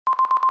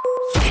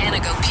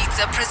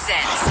Mimosa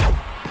presents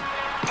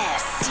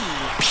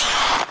STP.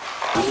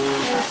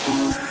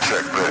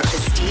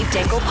 The Steve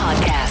Dangle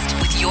Podcast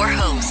with your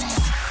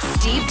hosts,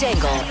 Steve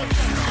Dangle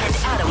and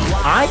Adam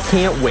Wise. I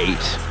can't wait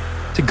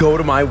to go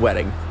to my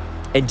wedding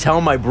and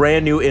tell my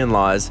brand new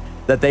in-laws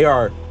that they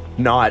are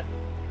not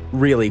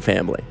really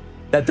family.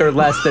 That they're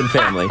less than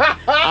family.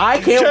 I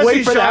can't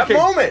wait for shocking.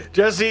 that moment.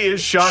 Jesse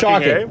is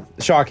shocking.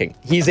 Shocking.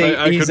 He's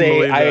I couldn't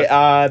believe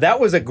that. That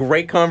was a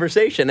great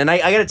conversation. And I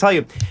got to tell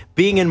you,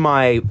 being in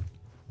my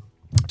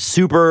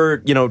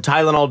super,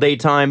 Tylenol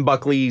daytime,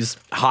 Buckley's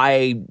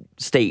high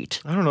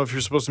state. I don't know if you're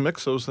supposed to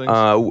mix those things.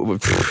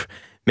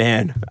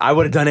 Man, I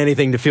would have done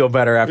anything to feel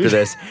better after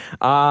this.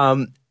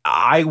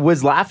 I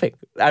was laughing.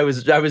 I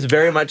was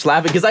very much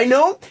laughing because I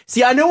know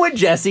what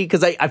Jesse,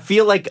 because I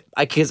feel like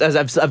because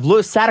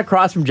I've sat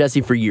across from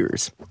Jesse for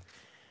years,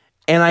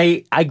 and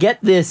I get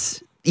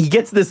this. He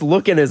gets this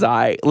look in his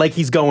eye like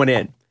he's going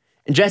in,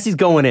 and Jesse's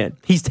going in.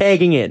 He's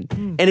tagging in,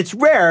 and it's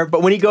rare.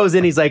 But when he goes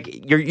in, he's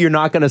like, "You're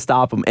not going to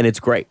stop him," and it's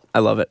great. I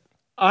love it.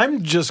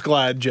 I'm just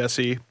glad,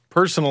 Jesse,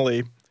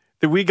 personally,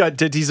 that we got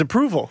Diddy's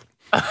approval.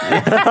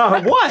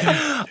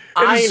 What?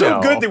 It is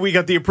so good that we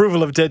got the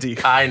approval of Diddy.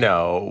 I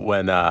know.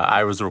 When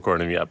I was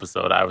recording the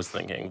episode, I was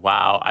thinking,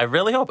 wow, I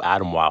really hope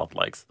Adam Wilde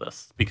likes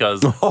this.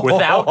 Because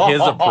without his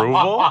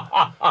approval,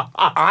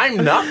 I'm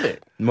nothing.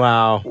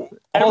 Wow.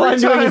 All I'm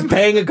doing is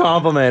paying a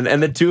compliment,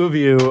 and the two of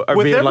you are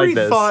being like this. With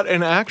every thought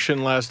and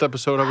action last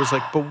episode, I was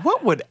like, but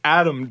what would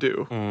Adam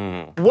do?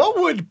 What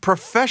would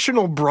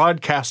professional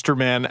broadcaster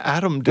man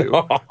Adam do?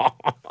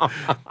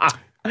 I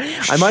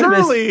might have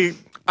Surely,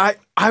 I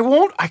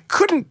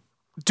couldn't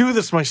do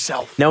this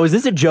myself. Now, is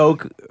this a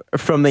joke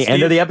from the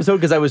end of the episode?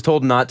 Because I was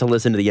told not to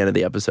listen to the end of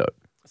the episode.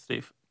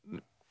 Steve.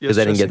 Because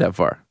I didn't get that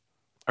far.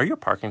 Are you a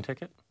parking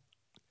ticket?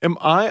 Am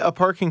I a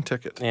parking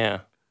ticket?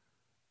 Yeah.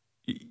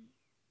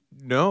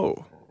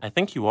 No. I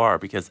think you are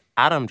because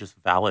Adam just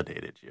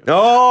validated you.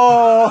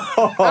 Oh!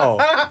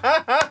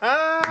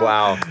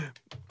 Wow.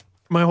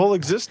 My whole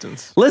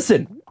existence.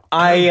 Listen,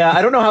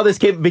 I don't know how this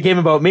became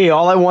about me.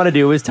 All I want to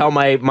do is tell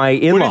my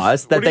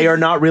in-laws that they are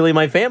not really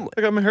my family.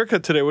 I got my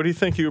haircut today. What do you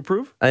think? You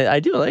approve? I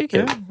do like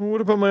it. Yeah. Well,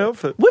 what about my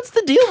outfit? What's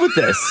the deal with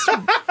this?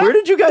 Where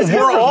did you guys get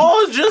We're from?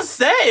 all just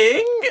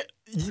saying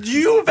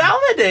you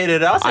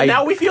validated us, and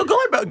now we feel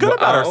good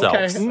about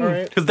ourselves. Okay. All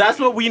right. Because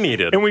that's what we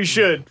needed. And we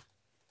should.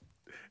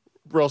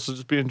 We're also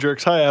just being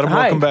jerks. Hi, Adam.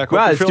 Hi. Welcome back.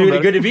 Wow, Hope it's you're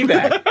feeling good to be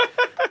back.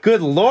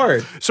 Good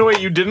Lord. So wait,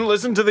 you didn't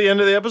listen to the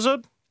end of the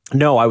episode?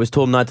 No, I was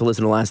told not to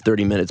listen to the last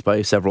 30 minutes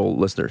by several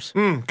listeners.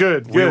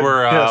 Good. we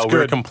were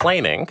good.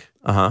 complaining.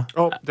 Oh,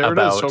 there it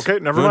is. Okay,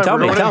 never mind. Tell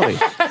me.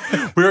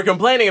 We were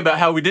complaining about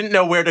how we didn't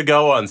know where to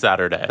go on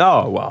Saturday.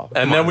 Oh, well.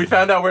 And then we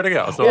found out where to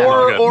go. So we're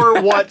all good.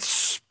 Or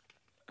what's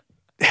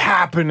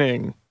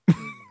happening.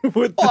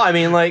 Well, I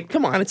mean,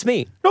 come on, it's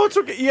me. No, it's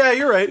okay. Yeah,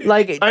 you're right.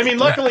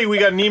 Luckily, we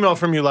got an email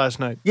from you last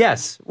night.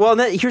 Yes. Well,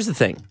 here's the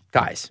thing,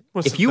 guys.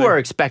 If you are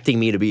expecting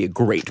me to be a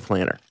great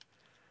planner,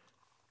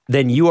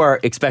 then you are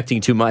expecting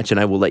too much, and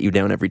I will let you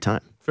down every time.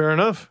 Fair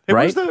enough. Hey,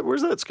 right?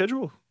 Where's that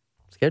schedule?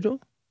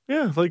 Schedule?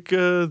 Yeah,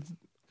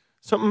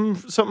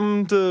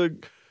 something to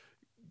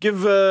give,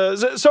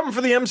 something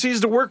for the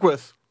MCs to work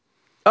with.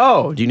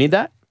 Oh, do you need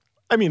that?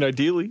 I mean,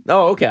 ideally.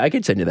 Oh, okay. I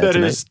could send you that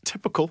tonight. That is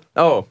typical.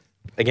 Oh,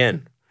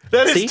 again.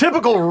 That is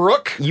typical,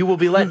 Rook. You will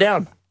be let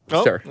down,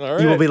 sir. All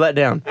right. You will be let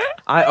down.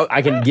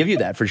 I can give you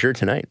that for sure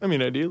tonight. I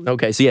mean, ideally.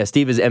 Okay, so yeah,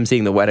 Steve is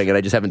emceeing the wedding, and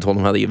I just haven't told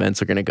him how the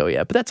events are going to go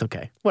yet, but that's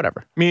okay.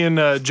 Whatever. Me and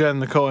Jen,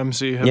 the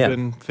co-MC, have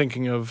been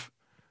thinking of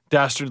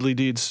dastardly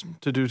deeds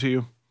to do to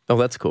you. Oh,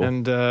 that's cool.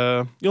 And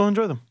you'll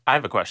enjoy them. I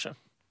have a question.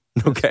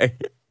 Okay.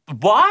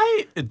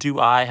 Why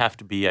do I have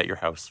to be at your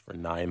house for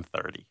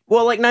 9:30?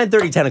 Well,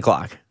 9:30, 10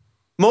 o'clock.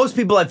 Most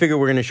people, I figure,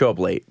 we're going to show up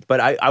late,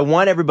 but I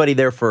want everybody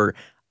there for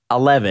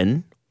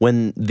 11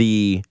 when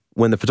the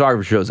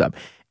photographer shows up.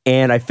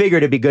 And I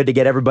figured it'd be good to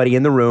get everybody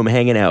in the room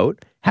hanging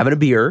out, having a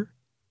beer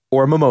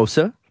or a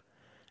mimosa.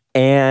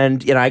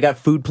 And, I got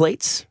food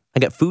plates. I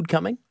got food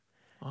coming.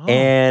 Oh.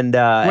 And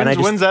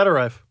when's that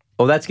arrive?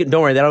 Oh, that's good.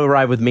 Don't worry. That'll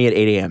arrive with me at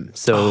 8 a.m.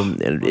 So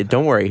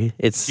don't worry.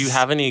 Do you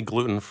have any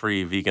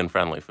gluten-free,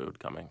 vegan-friendly food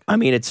coming? I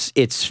mean,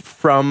 it's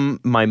from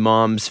my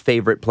mom's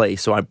favorite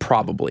place, so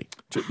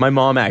my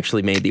mom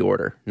actually made the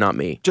order, not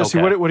me. Jesse,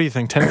 Okay. what do you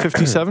think?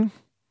 10:57?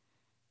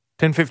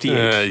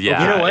 10:58.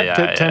 Yeah. You know what?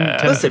 Yeah,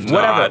 10. Listen,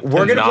 whatever.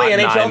 We're going to play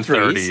NHL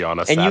 3s, on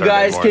a and you Saturday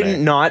guys morning.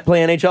 can not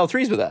play NHL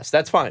 3s with us.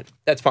 That's fine.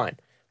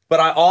 But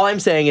all I'm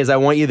saying is I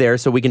want you there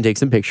so we can take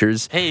some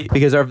pictures. Hey.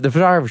 Because the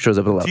photographer shows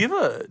up at 11.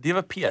 Do you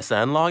have a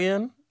PSN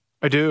login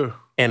I do.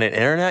 and an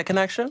internet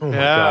connection? Yeah,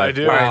 God. I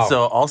do. All right,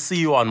 so I'll see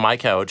you on my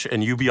couch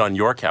and you be on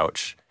your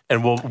couch,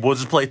 and we'll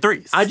just play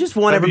 3s. I just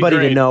want That'd be everybody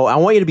to great. know, I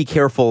want you to be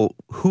careful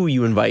who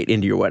you invite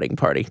into your wedding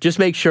party. Just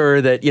make sure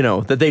that,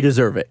 that they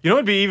deserve it. You know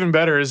what'd be even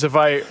better is if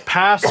I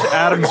passed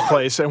Adam's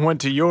place and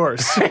went to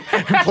yours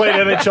and played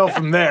NHL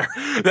from there.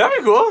 That'd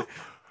be cool.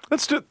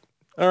 Let's do it.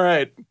 All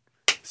right.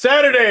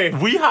 Saturday.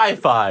 We high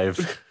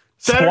five.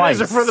 Saturdays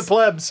Twice. are for the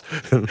plebs.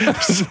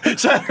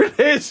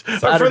 Saturdays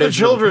are for the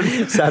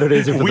children.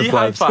 Saturdays are for We the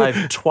high plebs.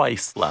 five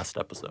twice last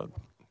episode.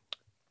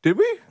 Did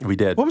we? We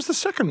did. What was the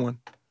second one?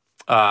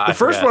 The The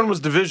first one was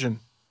Division.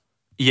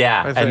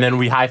 Yeah, think. and then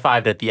we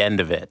high-fived at the end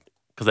of it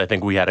because I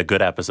think we had a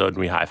good episode and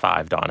we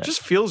high-fived on it.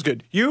 Just feels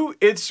good.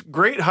 It's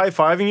great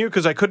high-fiving you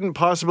because I couldn't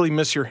possibly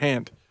miss your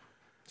hand.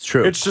 It's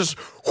true. It's just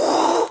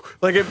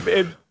like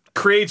it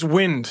creates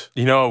wind.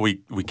 You know what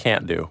we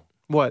can't do?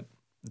 What?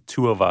 The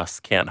two of us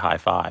can't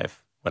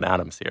high-five when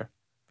Adam's here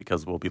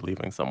because we'll be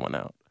leaving someone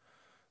out.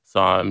 So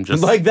I'm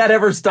just like that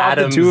ever stopped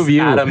the two of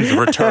you. Adam's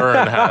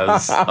return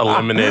has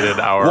eliminated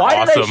our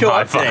Why awesome did I show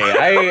high up five.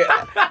 today?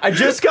 I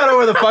just got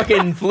over the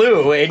fucking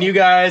flu, and you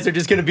guys are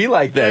just going to be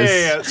like this.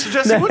 Yeah. So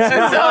Jesse, what's with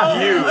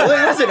you?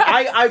 Listen,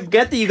 I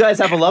get that you guys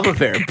have a love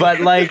affair,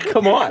 but like,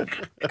 come on.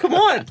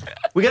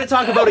 We got to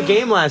talk about a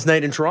game last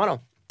night in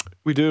Toronto.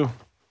 We do.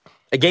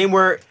 A game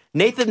where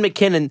Nathan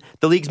McKinnon,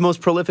 the league's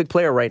most prolific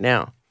player right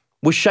now,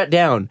 was shut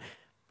down,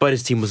 but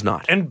his team was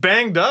not. And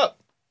banged up.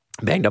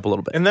 Banged up a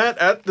little bit. And that,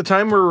 at the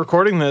time we're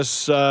recording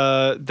this,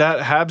 that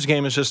Habs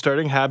game is just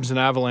starting. Habs and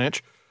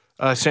Avalanche.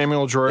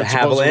 Samuel Girard.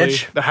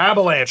 The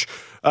Avalanche.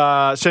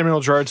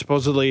 Samuel Girard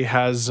supposedly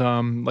has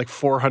like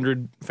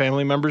 400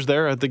 family members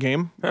there at the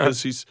game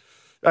because his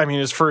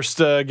first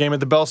game at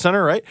the Bell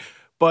Center, right?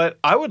 But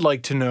I would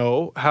like to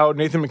know how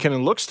Nathan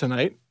McKinnon looks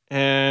tonight.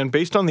 And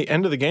based on the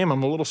end of the game,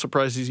 I'm a little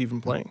surprised he's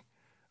even playing.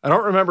 I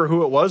don't remember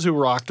who it was who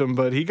rocked him,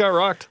 but he got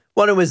rocked.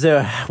 Well, it was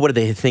what did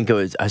they think it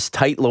was? A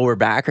tight lower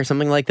back or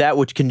something like that,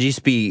 which can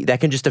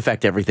just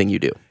affect everything you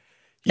do.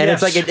 And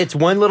Yes. it's like it's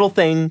one little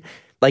thing,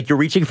 like you're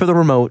reaching for the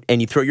remote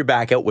and you throw your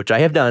back out, which I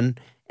have done,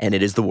 and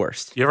it is the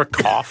worst. You ever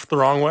coughed the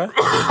wrong way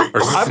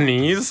or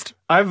sneezed?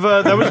 That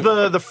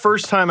was the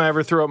first time I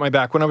ever threw out my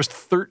back. When I was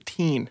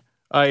 13,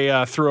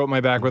 I threw out my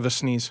back with a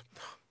sneeze.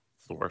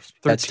 It's the worst.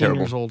 13 That's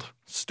terrible. years old.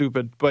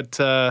 Stupid. But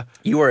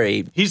You are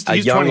he's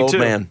young 22 old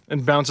man.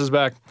 and bounces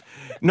back.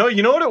 No,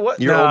 you know what it was?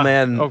 You're old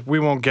man. Oh, we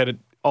won't get it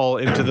all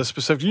into the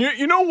specific.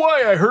 You know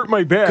why I hurt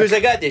my back? Because I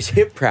got this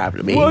hip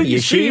problem. Well, you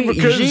see,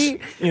 because,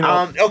 you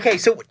know. Okay,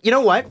 so you know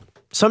what?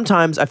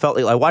 Sometimes I felt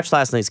like I watched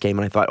last night's game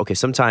and I thought, okay,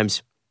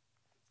 sometimes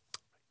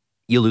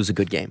you lose a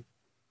good game.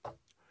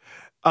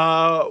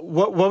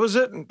 What was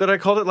it that I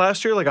called it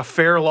last year? Like a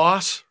fair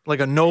loss?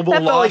 Like a noble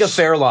That loss? felt like a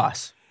fair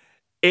loss.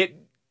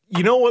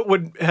 You know what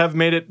would have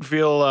made it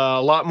feel a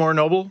lot more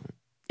noble?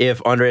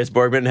 If Andreas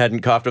Borgman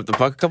hadn't coughed up the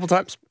puck a couple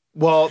times.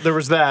 Well, there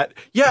was that.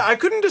 Yeah, I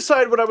couldn't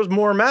decide what I was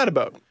more mad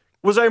about.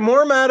 Was I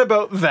more mad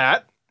about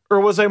that, or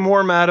was I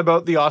more mad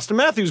about the Austin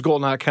Matthews goal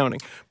not counting?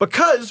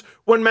 Because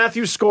when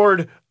Matthews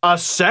scored a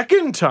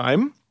second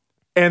time,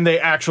 and they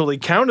actually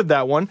counted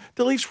that one,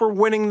 the Leafs were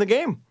winning the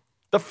game.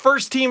 The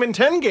first team in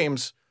 10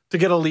 games to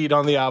get a lead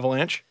on the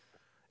Avalanche.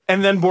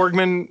 And then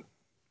Borgman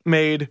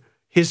made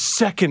his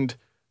second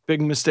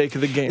big mistake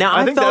of the game. Now,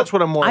 I think that's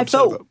what I'm more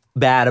upset about.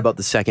 Bad about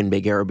the second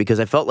big error because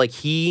I felt like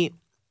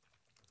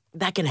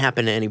that can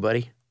happen to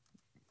anybody.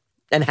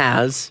 And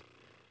has.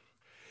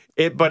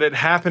 But it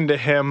happened to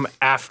him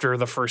after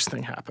the first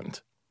thing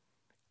happened.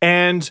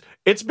 And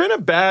it's been a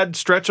bad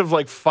stretch of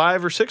like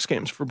 5 or 6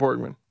 games for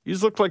Borgman.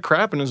 He's looked like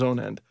crap in his own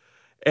end.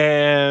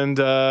 And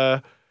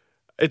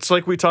it's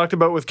like we talked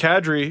about with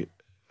Kadri.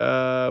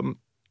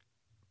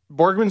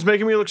 Borgman's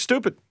making me look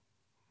stupid.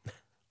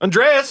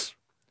 Andreas,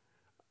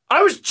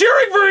 I was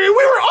cheering for you.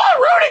 We were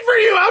all rooting for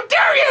you. How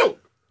dare you?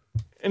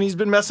 And he's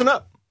been messing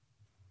up.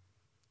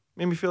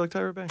 Made me feel like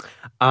Tyra Banks.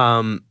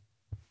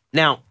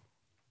 Now,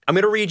 I'm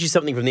going to read you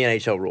something from the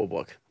NHL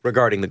rulebook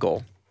regarding the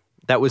goal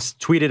that was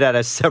tweeted at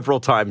us several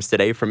times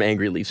today from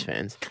angry Leafs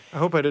fans. I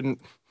hope I didn't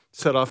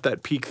set off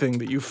that peak thing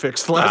that you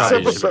fixed last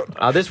episode.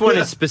 This one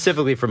is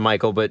specifically from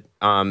Michael, but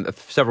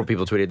several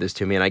people tweeted this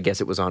to me, and I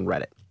guess it was on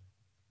Reddit.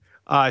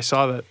 I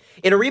saw that.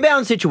 In a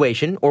rebound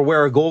situation, or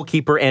where a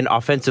goalkeeper and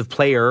offensive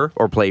player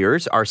or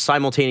players are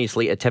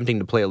simultaneously attempting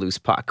to play a loose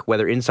puck,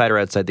 whether inside or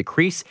outside the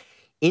crease,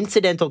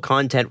 incidental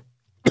contact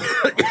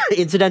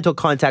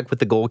with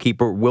the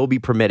goalkeeper will be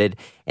permitted,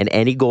 and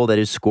any goal that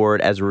is scored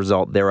as a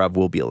result thereof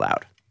will be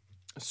allowed.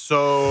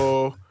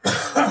 So,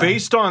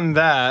 based on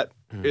that,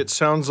 it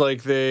sounds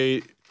like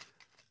they...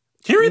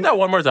 Can you read that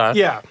one more time?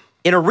 Yeah.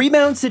 In a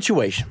rebound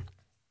situation,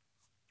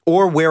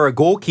 or where a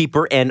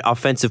goalkeeper and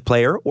offensive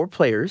player or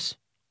players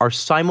are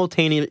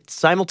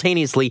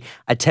simultaneously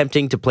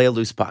attempting to play a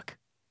loose puck,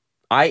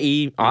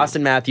 i.e.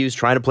 Austin Matthews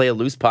trying to play a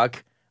loose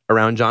puck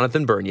around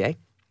Jonathan Bernier,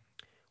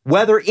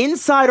 whether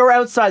inside or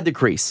outside the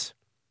crease,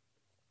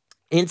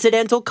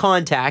 incidental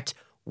contact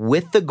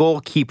with the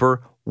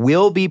goalkeeper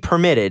will be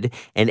permitted,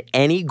 and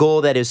any goal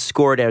that is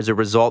scored as a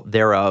result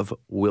thereof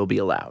will be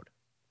allowed.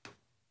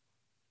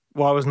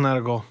 Why wasn't that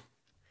a goal?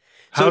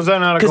 How's that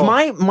not a goal?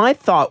 Because my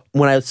thought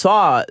when I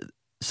saw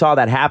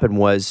that happen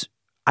was,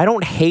 I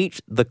don't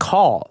hate the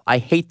call. I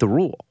hate the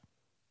rule.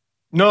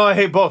 No, I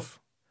hate both.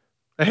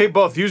 I hate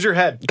both. Use your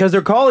head. Because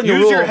they're calling the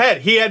rule. Use your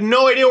head. He had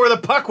no idea where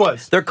the puck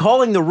was. They're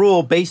calling the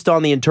rule based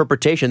on the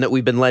interpretation that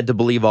we've been led to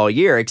believe all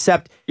year.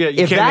 Except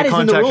if that is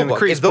in the rule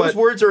book, if those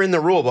words are in the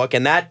rule book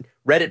and that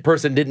Reddit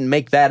person didn't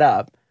make that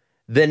up,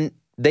 then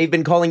they've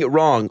been calling it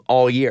wrong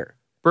all year.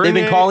 They've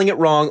been calling it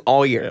wrong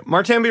all year.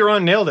 Martin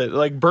Biron nailed it.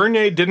 Like,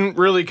 Bernier didn't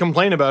really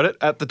complain about it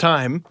at the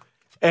time.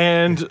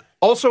 And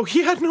also,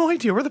 he had no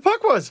idea where the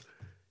puck was.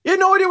 He had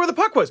no idea where the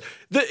puck was.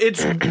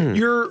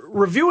 You're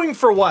reviewing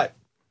for what?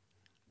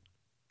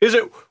 Is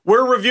it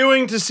we're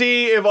reviewing to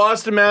see if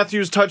Austin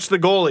Matthews touched the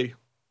goalie?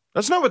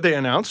 That's not what they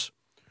announced.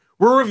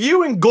 We're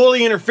reviewing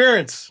goalie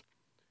interference.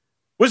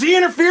 Was he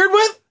interfered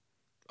with?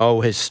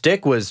 Oh, his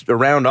stick was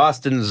around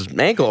Austin's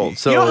ankle.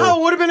 So you know how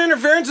it would have been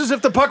interference is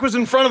if the puck was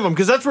in front of him,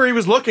 because that's where he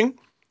was looking.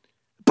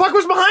 The puck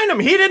was behind him.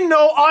 He didn't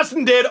know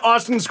Austin did.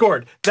 Austin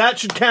scored. That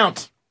should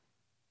count.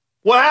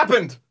 What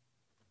happened?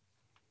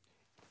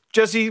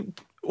 Jesse,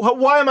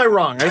 why am I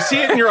wrong? I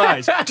see it in your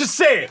eyes. Just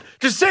say it.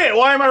 Just say it.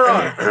 Why am I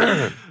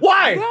wrong?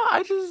 Why?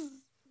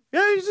 Yeah,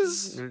 I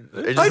just think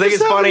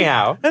it's funny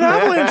how. An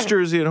Avalanche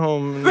jersey at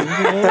home.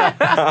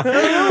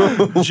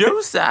 Joe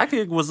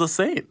Sakic was a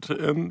saint,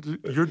 and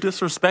you're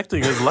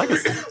disrespecting his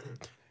legacy.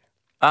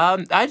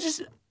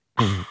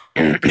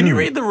 Can you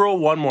read the rule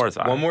one more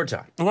time? One more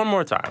time. One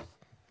more time.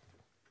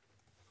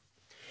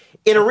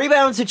 In a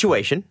rebound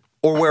situation,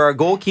 or where a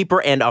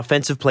goalkeeper and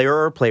offensive player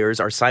or players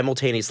are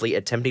simultaneously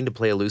attempting to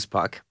play a loose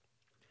puck,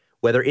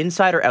 whether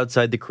inside or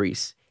outside the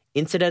crease,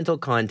 incidental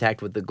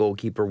contact with the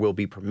goalkeeper will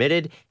be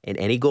permitted, and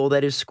any goal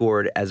that is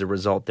scored as a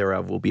result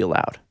thereof will be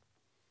allowed.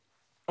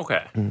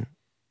 Okay.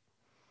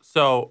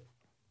 So,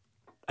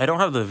 I don't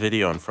have the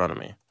video in front of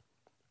me,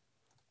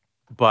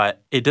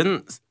 but it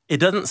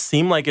doesn't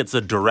seem like it's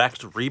a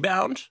direct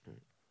rebound.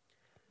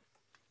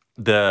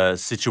 The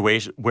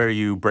situation where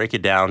you break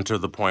it down to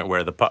the point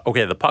where the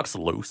puck's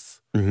loose.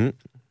 Mm-hmm.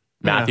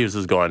 Matthews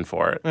is going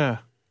for it. Yeah.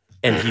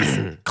 And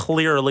he's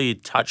clearly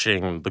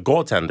touching the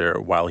goaltender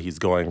while he's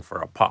going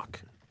for a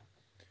puck.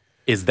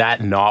 Is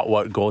that not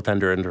what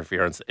goaltender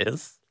interference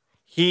is?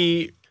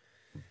 He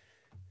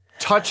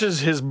touches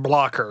his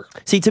blocker.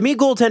 See, to me,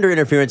 goaltender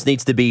interference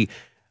needs to be,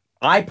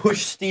 I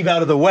push Steve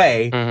out of the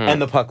way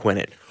and the puck win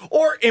it.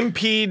 Or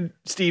impede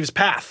Steve's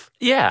path.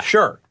 Yeah.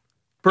 Sure.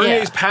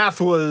 Bernier's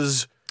path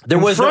was in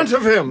front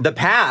of him. The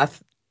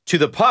path to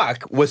the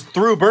puck was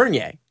through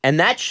Bernier, and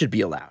that should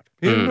be allowed.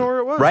 He didn't know where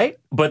it was. Right?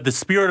 But the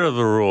spirit of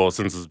the rule,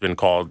 since it's been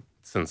called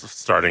since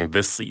starting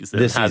this season,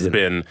 has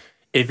been,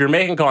 if you're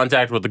making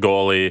contact with the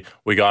goalie,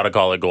 we got to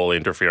call it goalie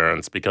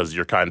interference because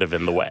you're kind of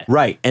in the way.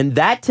 Right. And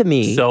that, to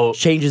me,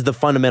 changes the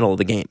fundamental of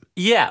the game.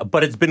 Yeah,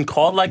 but it's been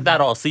called like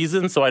that all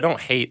season, so I don't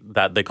hate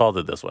that they called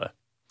it this way.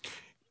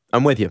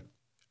 I'm with you.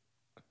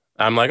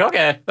 I'm like,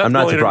 okay. That's I'm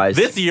not surprised.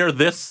 This year,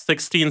 this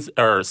 17,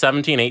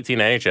 18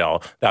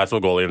 NHL, that's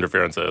what goalie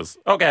interference is.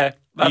 Okay,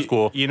 that's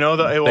cool. You know,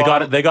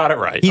 they got it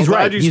right. He's I'm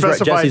right. glad you He's right.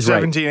 specified Jesse's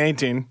 17,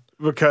 18,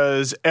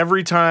 because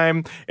every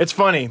time, it's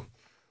funny.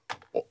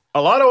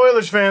 A lot of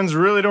Oilers fans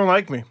really don't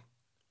like me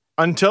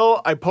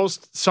until I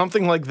post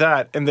something like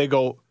that and they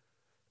go,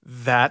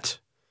 that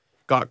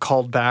got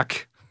called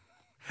back.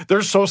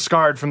 They're so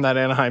scarred from that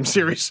Anaheim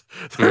series.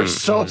 They're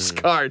so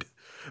scarred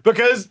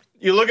because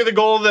you look at the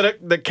goal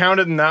that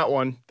counted in that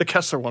one. The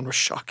Kessler one was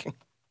shocking.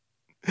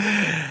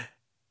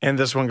 And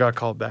this one got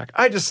called back.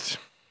 I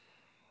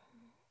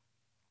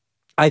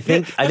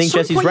think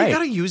Jesse's right. You got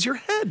to use your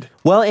head.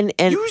 Well, and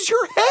use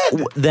your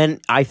head.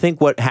 Then I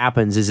think what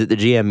happens is at the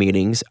GM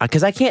meetings,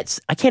 because I can't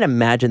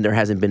imagine there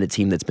hasn't been a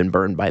team that's been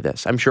burned by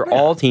this. I'm sure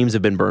all teams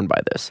have been burned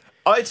by this.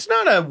 It's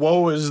not a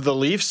woe is the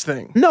Leafs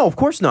thing. No, of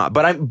course not.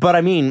 But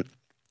I mean,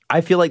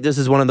 I feel like this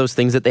is one of those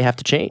things that they have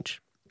to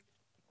change.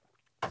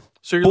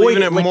 So you're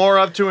leaving it more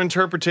up to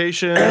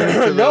interpretation?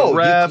 To No,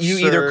 the refs,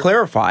 you either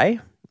clarify,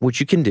 which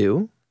you can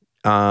do,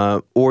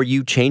 or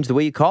you change the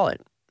way you call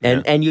it.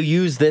 And you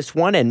use this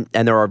one, and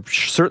there are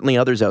certainly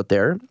others out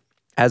there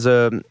as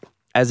an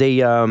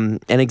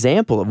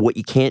example of what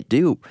you can't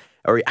do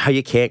or how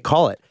you can't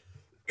call it.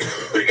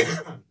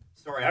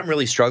 Sorry, I'm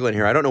really struggling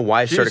here. I don't know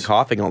why I started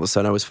coughing all of a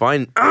sudden. I was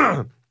fine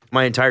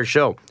my entire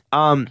show.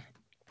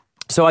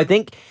 So I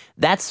think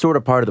that's sort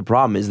of part of the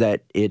problem is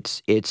that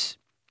it's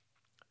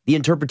the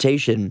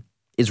interpretation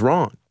is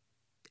wrong.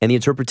 And the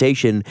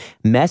interpretation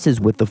messes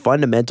with the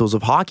fundamentals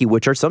of hockey,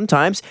 which are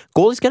sometimes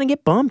goalie's going to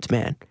get bumped,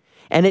 man.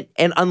 And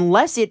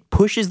unless it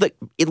pushes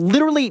it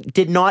literally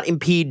did not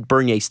impede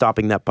Bernier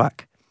stopping that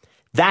puck.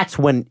 That's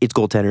when it's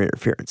goaltender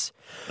interference.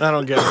 I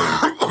don't get it.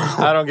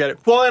 I don't get it.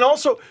 Well, and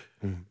also,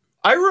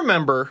 I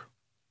remember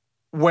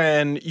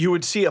when you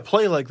would see a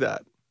play like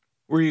that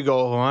where you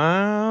go, well,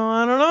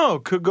 I don't know,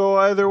 could go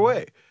either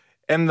way.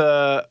 And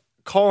the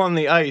call on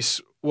the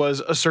ice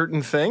was a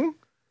certain thing.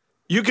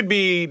 You could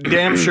be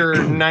damn sure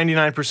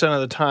 99%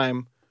 of the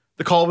time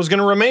the call was going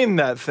to remain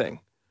that thing.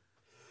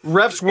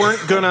 Refs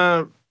weren't going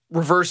to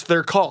reverse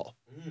their call.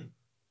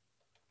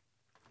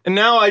 And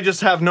now I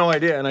just have no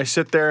idea. And I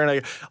sit there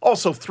and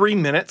also 3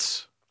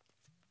 minutes.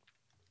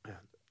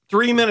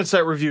 3 minutes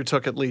that review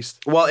took at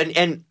least. Well,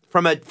 and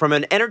from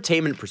an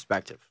entertainment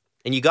perspective,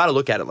 and you got to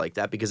look at it like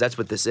that because that's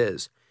what this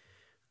is.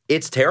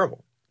 It's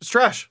terrible. It's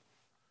trash.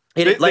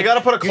 They got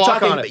to put a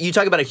clock on it. You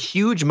talk about a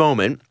huge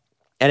moment,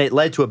 and it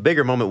led to a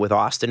bigger moment with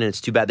Austin, and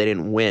it's too bad they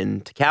didn't win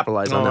to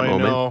capitalize on that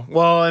moment. Know.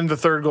 Well, and the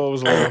third goal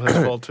was a little his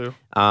fault too.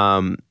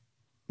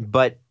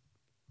 But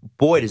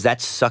boy, does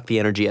that suck the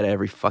energy out of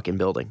every fucking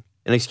building.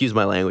 And excuse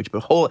my language,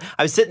 but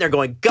I was sitting there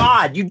going,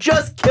 God, you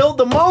just killed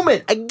the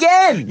moment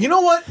again. You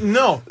know what?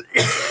 No.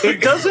 It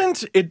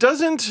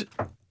doesn't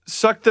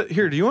suck the...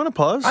 Here, do you want to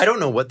pause? I don't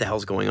know what the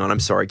hell's going on. I'm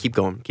sorry. Keep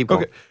going.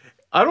 Okay.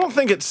 I don't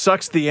think it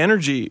sucks the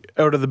energy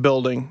out of the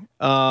building.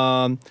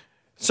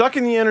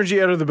 Sucking the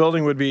energy out of the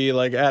building would be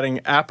like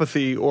adding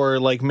apathy or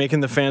like making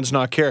the fans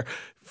not care.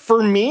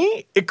 For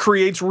me, it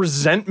creates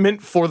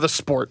resentment for the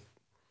sport.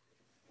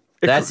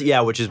 Which is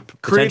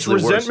Creates potentially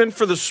resentment worse.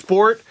 for the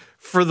sport,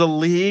 for the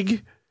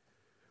league.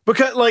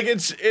 Because like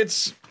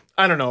it's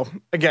I don't know.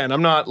 Again,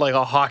 I'm not like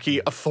a hockey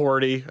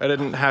authority. I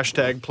didn't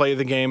 #play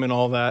the game and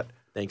all that.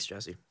 Thanks,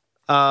 Jesse.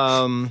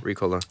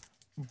 Ricola.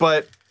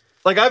 But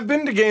like I've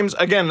been to games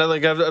again.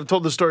 Like I've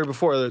told the story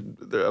before.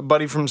 A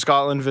buddy from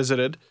Scotland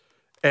visited,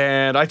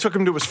 and I took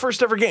him to his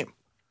first ever game.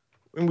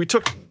 And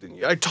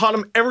I taught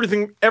him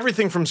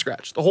everything from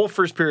scratch. The whole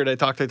first period, I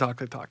talked.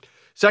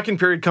 Second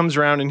period comes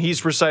around, and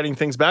he's reciting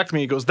things back to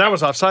me. He goes, "That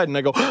was offside," and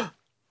I go, "Oh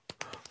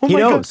he my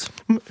knows.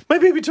 God, my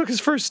baby took his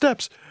first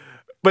steps."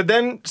 But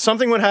then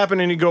something would happen,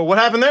 and he'd go, "What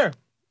happened there?"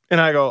 And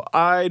I go,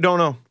 "I don't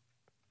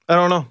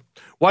know.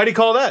 Why'd he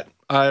call that?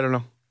 I don't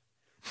know.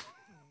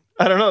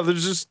 I don't know.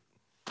 There's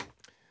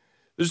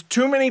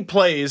too many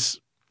plays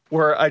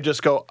where I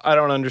just go, I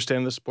don't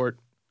understand this sport.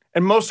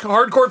 And most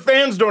hardcore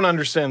fans don't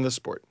understand this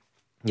sport."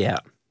 Yeah.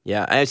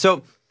 And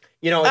so,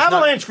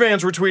 Avalanche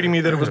fans were tweeting me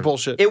that it was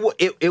bullshit. It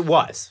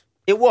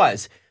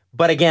was.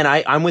 But again,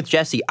 I'm with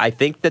Jesse. I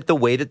think that the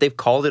way that they've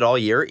called it all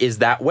year is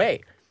that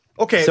way.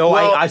 Okay. So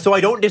I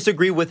don't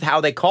disagree with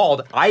how they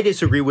called. I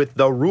disagree with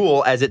the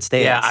rule as it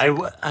stands.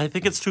 Yeah, I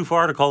think it's too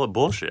far to call it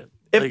bullshit.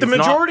 If the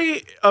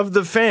majority of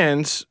the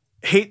fans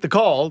hate the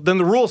call, then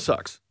the rule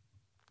sucks.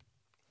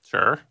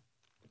 Sure.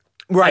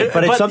 Right,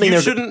 but it's something you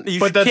that shouldn't. You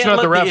but that's can't not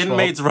let the ref's the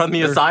inmates run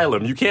the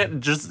asylum. You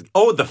can't just.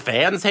 Oh, the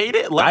fans hate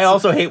it. I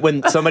also hate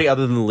when somebody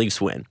other than the Leafs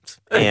wins,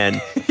 and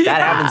that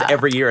happens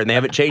every year, and they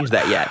haven't changed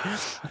that yet.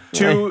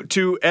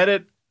 To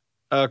edit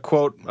a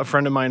quote a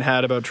friend of mine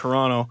had about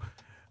Toronto,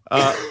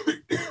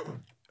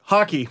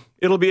 hockey.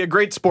 It'll be a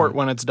great sport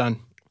when it's done.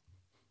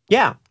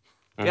 Yeah,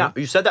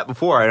 you said that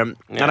before, and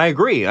I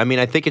agree. I mean,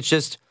 I think it's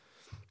just.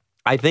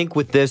 I think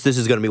with this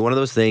is going to be one of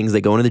those things.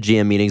 They go into the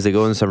GM meetings, they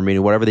go in the summer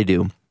meeting, whatever they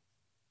do.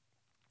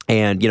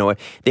 And,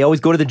 they always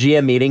go to the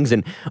GM meetings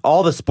and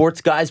all the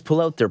sports guys pull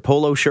out their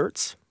polo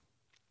shirts.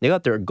 They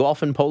got their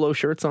golfing polo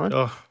shirts on.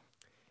 Ugh.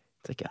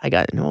 It's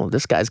like,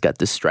 this guy's got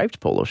this striped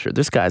polo shirt.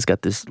 This guy's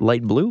got this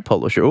light blue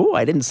polo shirt. Oh,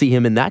 I didn't see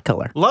him in that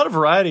color. A lot of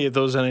variety at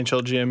those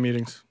NHL GM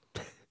meetings.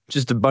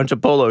 Just a bunch of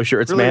polo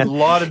shirts, really man.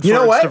 Lauded you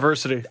know for what? its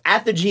diversity.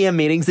 At the GM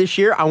meetings this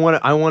year, I want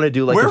to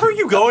do like where were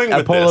you going a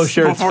with polo this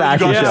shirts before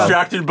fashion you got show.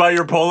 distracted by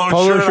your polo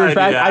shirt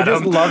idea, I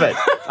just Adam? love it.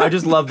 I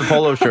just love the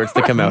polo shirts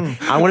that come out.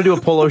 I want to do a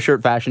polo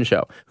shirt fashion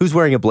show. Who's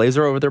wearing a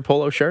blazer over their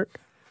polo shirt?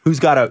 Who's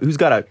got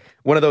a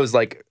one of those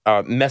like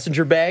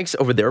messenger bags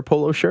over their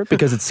polo shirt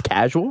because it's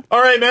casual?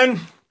 All right, man.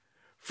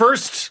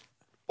 First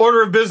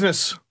order of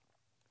business.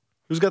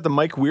 Who's got the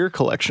Mike Weir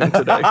collection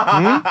today?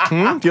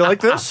 Do you like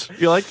this?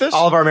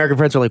 All of our American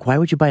friends are like, why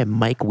would you buy a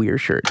Mike Weir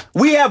shirt?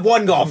 We have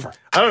one golfer.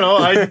 I don't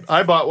know.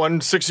 I bought one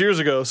 6 years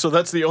ago, so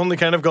that's the only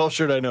kind of golf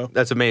shirt I know.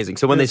 That's amazing.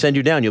 So when they send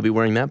you down, you'll be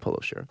wearing that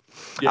polo shirt.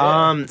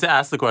 Yeah. To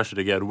ask the question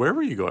again, where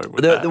were you going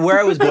with The that? where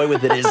I was going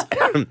with it is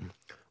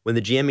when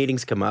the GM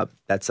meetings come up,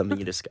 that's something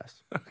you discuss.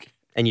 Okay.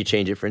 And you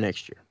change it for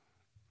next year.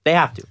 They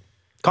have to.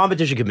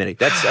 Competition committee.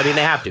 They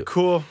have to.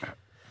 Cool.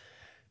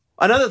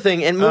 Another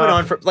thing, and moving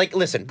on,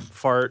 listen,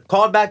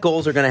 called back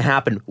goals are going to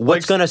happen.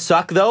 What's going to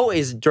suck, though,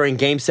 is during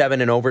Game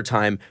 7 and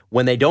overtime,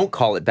 when they don't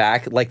call it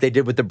back, like they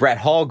did with the Brett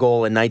Hall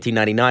goal in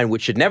 1999,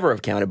 which should never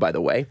have counted, by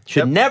the way.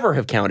 Should never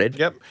have counted.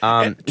 Yep.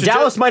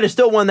 Dallas might have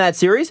still won that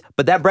series,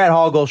 but that Brett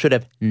Hall goal should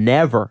have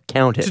never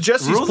counted. To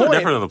Jesse's Rules point, are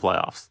different in the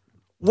playoffs.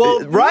 well,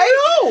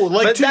 right? No,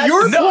 like But to that's-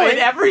 your no, point, in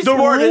every the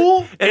sport-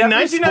 rule in in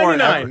every sport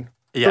 1999, ever.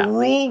 Yeah. the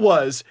rule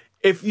was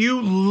if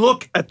you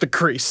look at the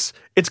crease,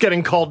 it's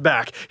getting called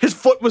back. His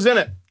foot was in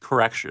it.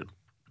 Correction.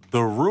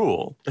 The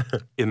rule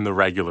in the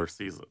regular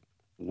season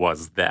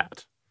was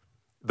that.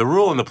 The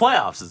rule in the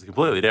playoffs is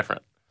completely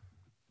different.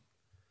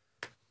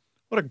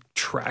 What a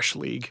trash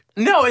league.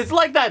 No, it's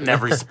like that in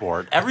every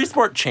sport. Every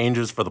sport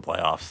changes for the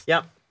playoffs.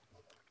 Yep.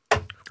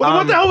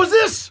 What the hell was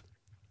this?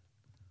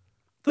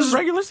 This is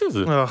regular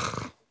season.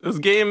 Ugh. It was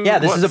game. Yeah,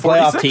 this what, is a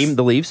playoff 46? team,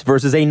 the Leafs,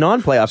 versus a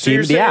non-playoff team,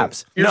 you're the saying-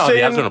 Avs. You're No, saying,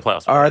 the Avs are in the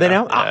playoffs. Are they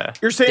now? Yeah.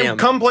 You're saying Damn.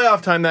 come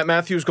playoff time that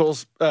Matthews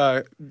goals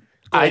I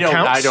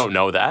counts? don't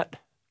know that.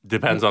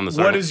 Depends on the What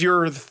circuit. is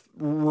your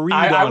read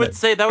I on would it?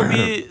 say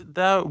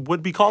that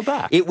would be called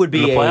back. It would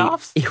be in the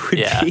playoffs. It would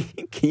Yeah. be.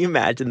 Can you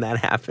imagine that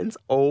happens?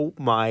 Oh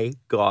my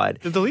god!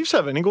 Did the Leafs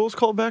have any goals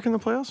called back in the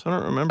playoffs? I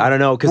don't remember. I don't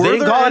know because they Were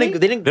didn't there call any? any.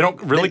 They didn't. They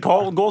don't really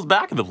call goals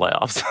back in the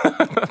playoffs.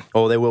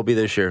 Oh, they will be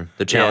this year.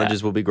 The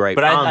challenges will be great.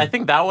 But I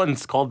think that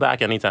one's called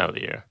back any time of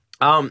the year.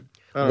 one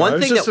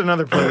It's thing just that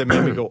another play that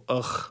made me go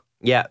ugh.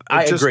 yeah,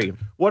 I Just- agree.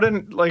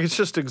 It's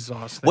just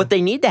exhausting. What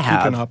they need to Keeping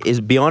have up.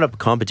 is beyond a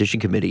competition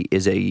committee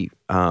is a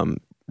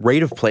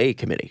rate of play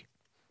committee.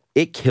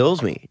 It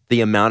kills me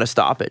the amount of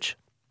stoppage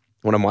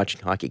when I'm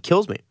watching hockey. It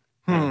kills me.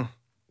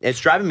 It's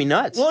driving me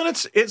nuts. Well,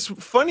 and it's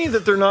funny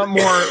that they're not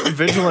more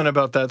vigilant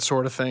about that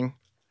sort of thing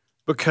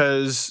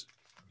because,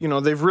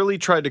 they've really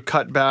tried to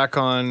cut back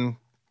on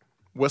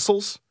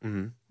whistles.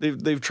 Mm-hmm.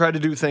 They've tried to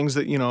do things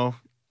that,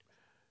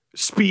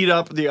 speed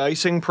up the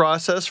icing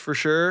process for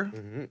sure.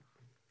 Mm-hmm.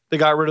 They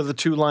got rid of the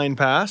 2-line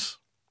pass.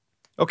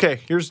 Okay,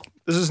 this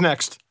is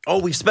next. Oh,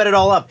 we sped it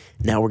all up.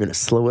 Now we're going to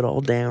slow it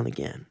all down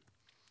again.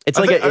 It's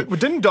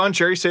didn't Don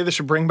Cherry say they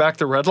should bring back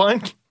the red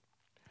line?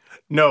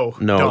 No,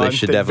 Don, they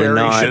should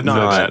definitely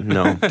not.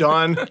 No.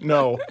 Don,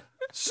 no.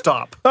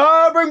 Stop.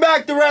 Bring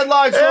back the red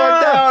line, slow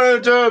it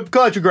down to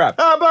clutch and grab.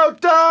 How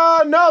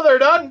about now they're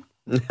done?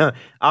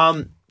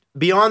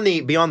 Beyond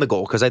the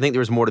goal, because I think there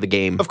was more to the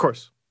game. Of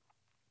course.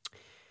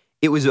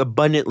 It was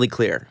abundantly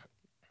clear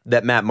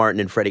that Matt Martin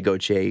and Freddie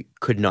Gauthier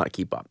could not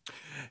keep up.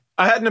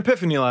 I had an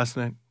epiphany last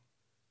night,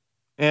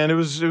 and it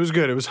was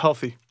good. It was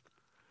healthy.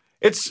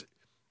 It's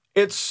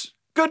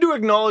good to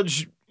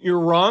acknowledge you're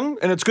wrong,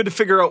 and it's good to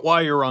figure out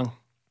why you're wrong.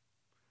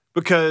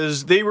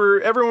 Because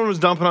everyone was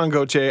dumping on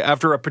Gauthier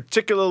after a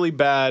particularly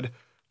bad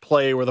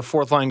play where the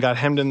fourth line got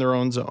hemmed in their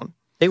own zone.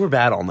 They were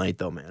bad all night,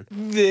 though, man.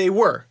 They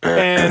were.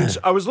 And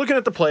I was looking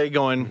at the play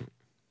going,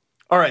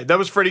 all right, that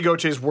was Freddie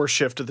Gauthier's worst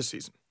shift of the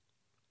season.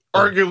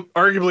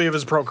 Arguably of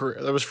his pro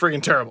career. That was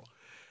friggin' terrible.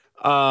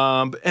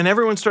 And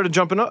everyone started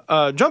jumping on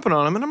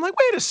him, and I'm like,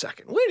 wait a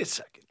second.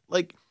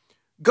 Like,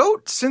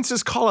 Goat, since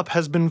his call-up,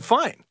 has been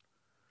fine.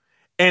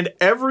 And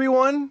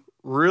everyone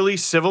really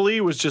civilly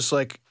was just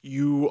like,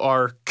 you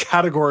are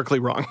categorically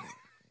wrong.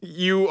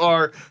 You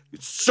are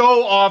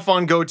so off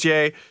on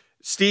Gauthier.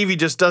 Stevie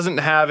just doesn't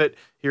have it.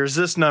 Here's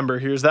this number.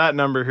 Here's that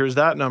number. Here's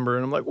that number.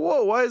 And I'm like,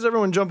 whoa, why is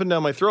everyone jumping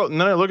down my throat?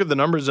 And then I look at the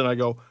numbers and I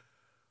go,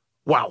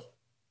 wow.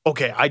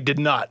 Okay, I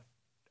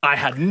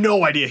had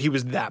no idea he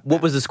was that bad.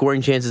 What was the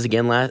scoring chances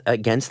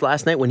against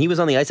last night? When he was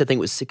on the ice, I think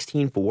it was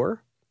 16-4.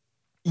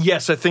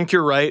 Yes, I think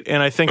you're right.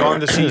 And I think on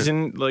the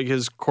season, like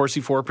his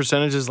Corsi 4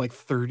 percentage is like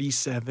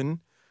 37.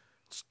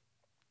 It's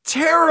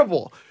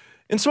terrible.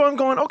 And so I'm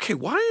going, okay,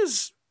 why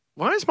is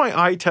my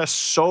eye test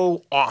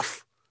so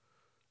off?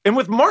 And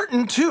with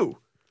Martin too.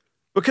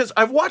 Because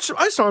I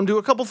saw him do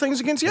a couple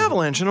things against the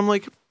Avalanche, and I'm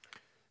like,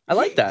 I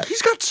like that.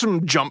 He's got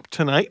some jump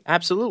tonight.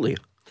 Absolutely.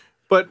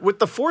 But with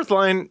the fourth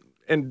line,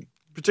 and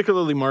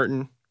particularly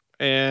Martin,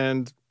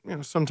 and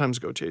sometimes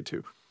Gauthier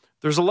too,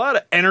 there's a lot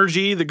of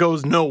energy that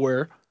goes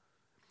nowhere,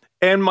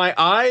 and my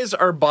eyes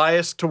are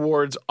biased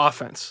towards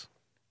offense.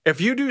 If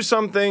you do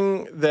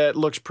something that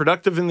looks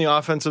productive in the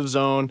offensive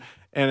zone,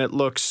 and it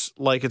looks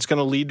like it's going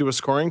to lead to a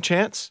scoring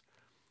chance,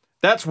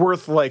 that's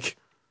worth like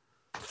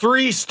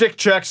 3 stick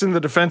checks in the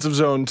defensive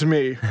zone to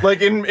me.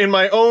 Like in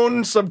my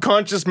own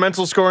subconscious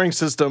mental scoring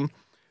system,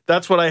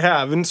 that's what I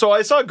have. And so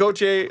I saw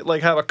Gauthier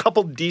like have a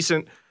couple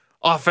decent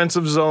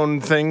offensive zone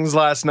things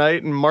last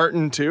night, and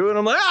Martin too. And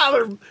I'm like,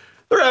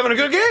 they're having a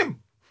good game.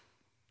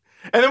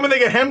 And then when they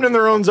get hemmed in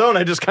their own zone,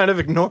 I just kind of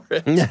ignore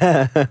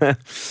it.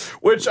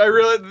 Which I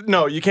realized,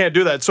 no, you can't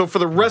do that. So for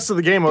the rest of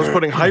the game, I was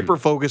putting hyper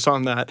focus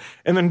on that,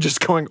 and then just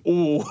going,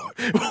 ooh,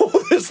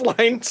 this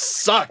line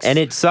sucks. And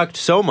it sucked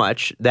so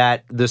much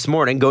that this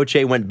morning,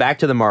 Gauthier went back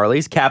to the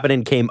Marlies,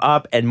 Kapanen came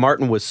up, and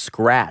Martin was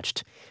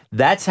scratched.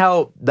 That's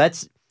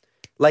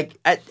like,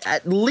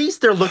 at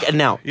least they're looking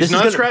now. He's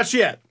not scratched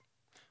yet.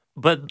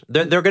 But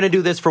they're going to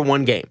do this for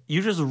one game.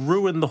 You just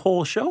ruined the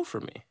whole show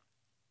for me.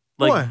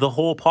 Like, what? The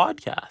whole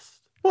podcast.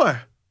 What?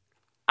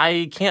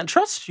 I can't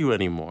trust you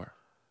anymore.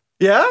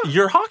 Yeah?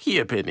 Your hockey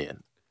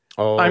opinion.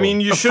 Oh. I mean,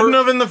 you shouldn't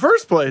have in the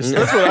first place.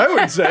 That's what I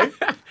would say.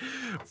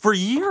 For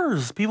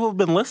years, people have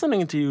been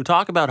listening to you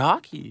talk about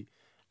hockey.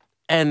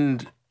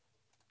 And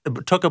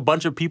it took a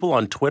bunch of people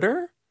on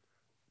Twitter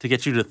to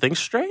get you to think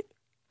straight.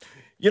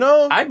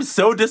 I'm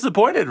so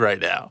disappointed right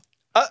now.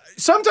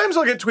 Sometimes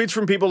I'll get tweets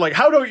from people like,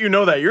 how don't you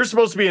know that? You're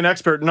supposed to be an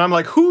expert. And I'm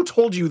like, who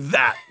told you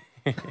that?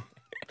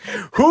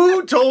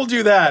 Who told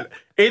you that?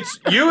 It's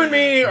you and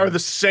me are the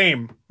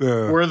same.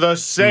 We're the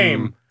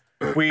same.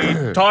 We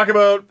talk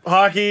about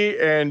hockey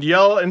and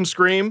yell and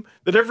scream.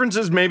 The difference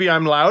is maybe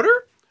I'm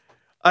louder.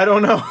 I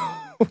don't know.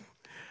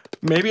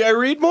 Maybe I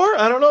read more.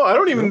 I don't know. I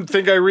don't even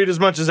think I read as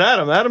much as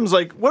Adam. Adam's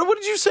like, what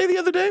did you say the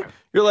other day?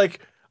 You're like,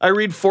 I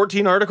read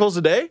 14 articles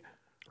a day.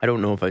 I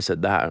don't know if I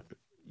said that.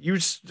 It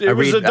was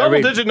a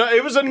double-digit.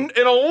 It was an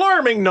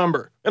alarming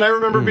number, and I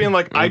remember being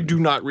like, "I do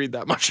not read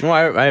that much." Well,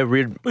 I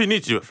read. Well, you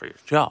need to do it for your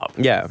job.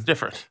 Yeah, it's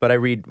different. But I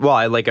read. Well,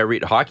 I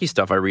read hockey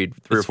stuff. I read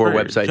 3 or 4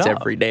 websites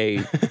every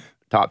day,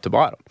 top to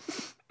bottom.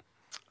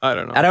 I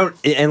don't know.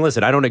 And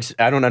listen, I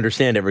don't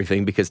understand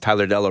everything because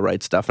Tyler Della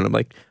writes stuff, and I'm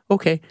like,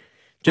 okay.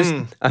 Just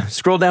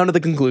scroll down to the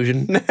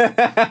conclusion.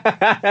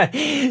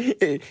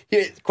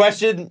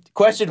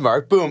 question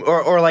mark, boom.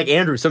 Or like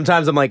Andrew,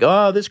 sometimes I'm like,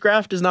 oh, this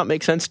graph does not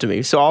make sense to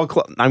me. So I'm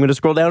going to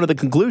scroll down to the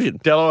conclusion.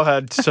 Dello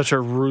had such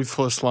a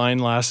ruthless line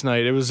last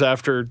night. It was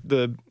after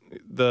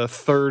the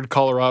third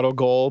Colorado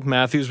goal.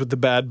 Matthews with the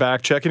bad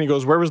back check, and he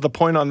goes, where was the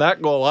point on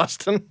that goal,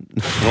 Austin?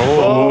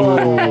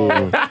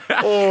 Oh.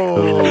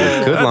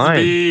 Good line.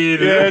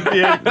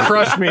 It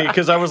crushed me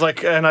because I was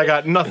like, and I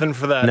got nothing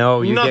for that.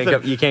 No, you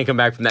can't come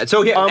back from that.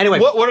 So anyway.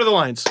 What are the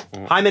lines?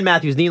 Hyman,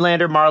 Matthews,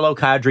 Nylander, Marlowe,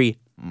 Kadri,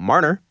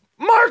 Marner.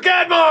 Mark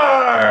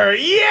Edmore!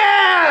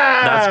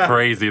 Yeah! That's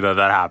crazy that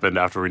happened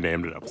after we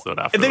named an episode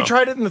after And they them.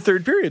 tried it in the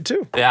third period,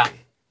 too. Yeah.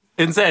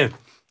 Insane.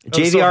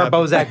 JVR,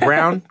 Bozak,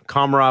 Brown,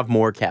 Komarov,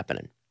 Moore,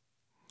 Kapanen.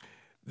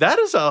 That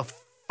is a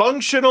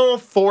functional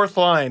fourth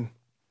line.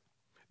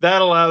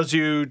 That allows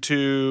you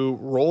to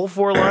roll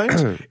four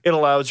lines. It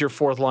allows your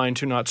fourth line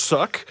to not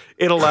suck.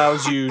 It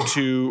allows you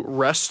to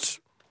rest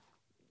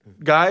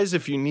guys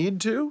if you need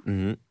to.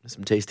 Mm-hmm.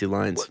 Some tasty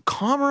lines.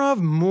 Komarov,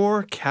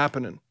 Moore,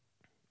 Kapanen.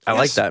 I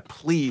like that.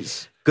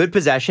 Please. Good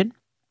possession.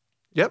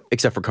 Yep.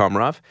 Except for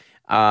Komarov.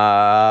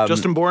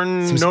 Justin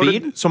Bourne some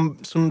noted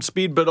speed? some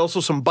speed, but also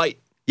some bite.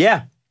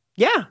 Yeah.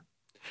 Yeah.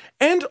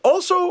 And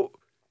also,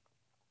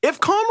 if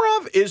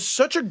Komarov is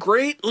such a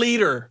great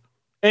leader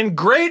and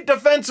great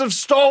defensive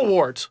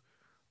stalwart,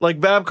 like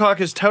Babcock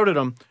has touted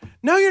him,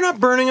 now you're not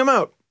burning him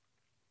out.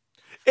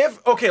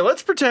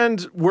 Let's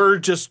pretend we're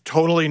just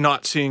totally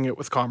not seeing it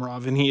with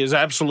Komarov, and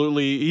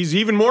he's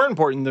even more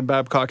important than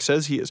Babcock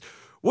says he is.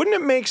 Wouldn't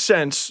it make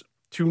sense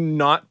to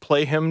not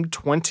play him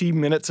 20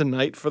 minutes a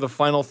night for the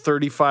final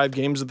 35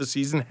 games of the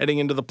season heading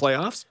into the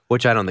playoffs?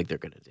 Which I don't think they're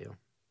going to do.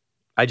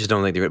 I just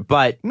don't think they're going to.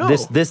 But No.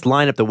 this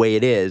lineup, the way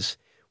it is,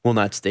 will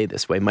not stay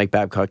this way. Mike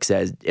Babcock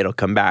says it'll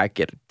come back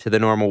to the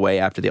normal way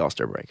after the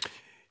All-Star break.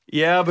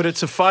 Yeah, but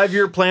it's a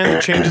 5-year plan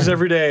that changes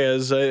every day,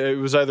 as it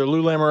was either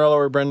Lou Lamoriello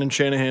or Brendan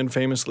Shanahan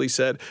famously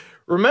said.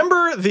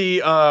 Remember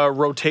the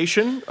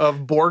rotation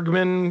of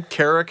Borgman,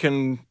 Carrick,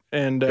 and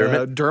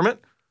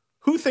Dermott?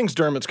 Who thinks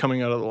Dermott's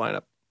coming out of the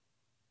lineup?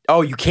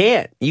 Oh, you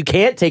can't. You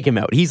can't take him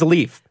out. He's a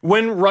Leaf.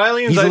 When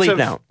Riley and He's a Leaf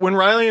now.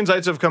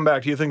 Zaitsev come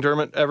back, do you think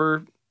Dermott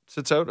ever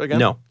sits out again?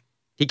 No.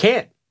 He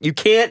can't. You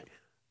can't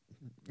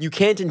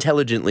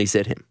intelligently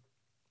sit him.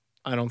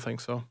 I don't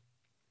think so.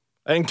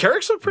 And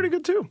Carrick's looked pretty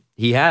good too.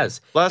 He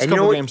has. Last and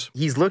couple you know games.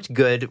 He's looked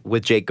good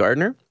with Jake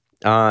Gardner,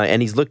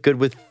 and he's looked good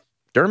with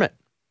Dermott.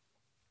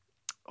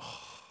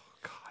 Oh,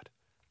 God.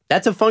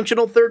 That's a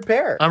functional third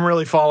pair. I'm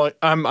really falling.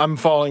 I'm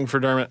falling for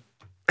Dermott.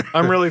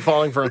 I'm really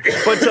falling for him.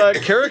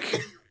 But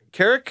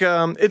Carrick,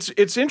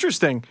 it's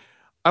interesting.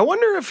 I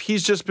wonder if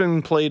he's just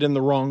been played in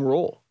the wrong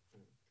role.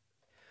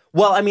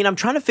 Well, I mean, I'm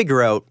trying to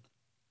figure out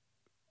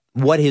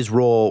what his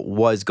role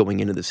was going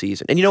into the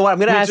season. And you know what? I'm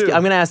going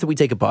to ask that we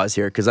take a pause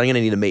here because I'm going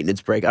to need a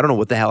maintenance break. I don't know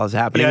what the hell is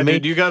happening to me.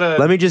 Dude, you gotta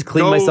let me just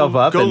clean myself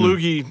up. Go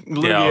loogie.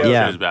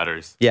 Yeah, his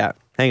batteries. Yeah,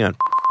 hang on.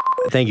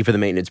 Thank you for the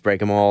maintenance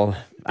break.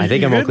 I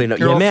think I'm all cleaned up.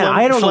 You're Yeah, all man,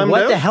 I don't know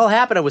what out? the hell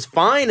happened. I was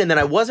fine, and then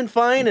I wasn't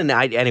fine, and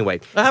anyway.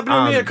 That happened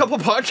to me a couple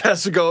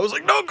podcasts ago. I was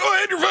like, no, go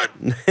ahead, you're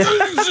fine.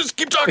 Just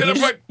keep talking, I'm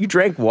fine. You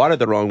drank water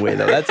the wrong way,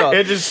 though. That's all.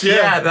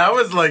 Yeah, that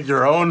was like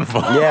your own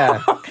fault.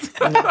 Yeah.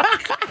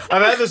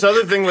 I've had this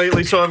other thing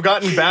lately, so I've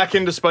gotten back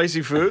into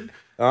spicy food,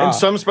 and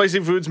some spicy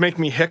foods make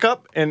me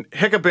hiccup, and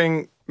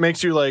hiccuping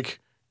makes you like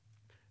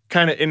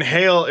kind of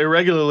inhale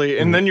irregularly,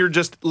 and then you're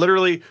just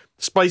literally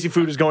spicy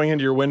food is going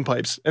into your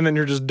windpipes, and then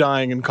you're just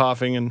dying and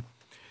coughing, and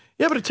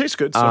yeah, but it tastes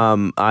good.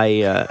 So.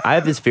 I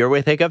have this fear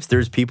with hiccups.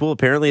 There's people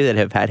apparently that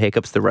have had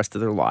hiccups the rest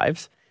of their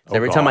lives.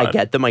 Every time I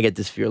get them, I get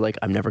this fear like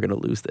I'm never going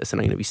to lose this, and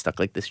I'm going to be stuck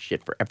like this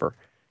shit forever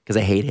because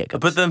I hate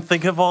hiccups. But then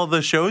think of all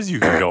the shows you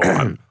can go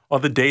on, all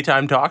the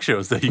daytime talk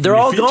shows that you They're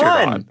can all be featured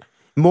gone. on.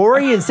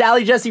 Maury and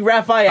Sally Jesse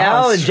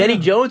Raphael and Jenny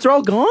Jones are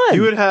all gone.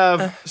 You would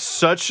have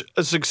such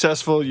a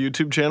successful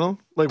YouTube channel.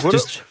 Like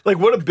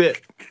what a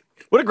bit.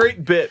 What a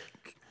great bit.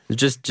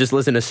 Just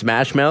listen to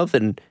Smash Mouth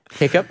and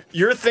hiccup.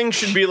 Your thing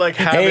should be like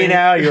having. Hey,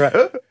 now you're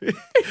right.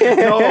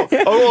 No.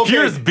 Oh, okay.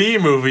 Here's B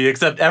movie,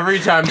 except every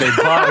time they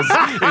pause,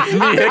 it's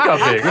me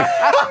hiccuping.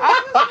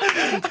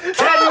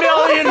 10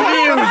 million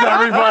views,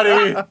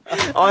 everybody.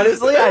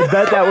 Honestly, I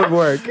bet that would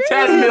work.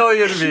 10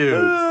 million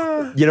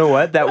views. You know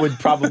what? That would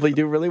probably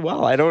do really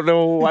well. I don't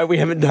know why we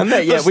haven't done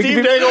that yet. The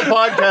Steve Dangle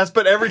podcast,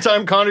 but every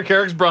time Connor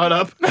Carrick's brought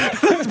up, the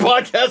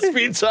podcast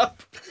speeds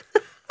up.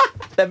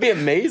 That'd be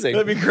amazing.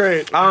 That'd be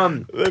great.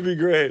 That'd be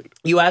great.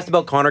 You asked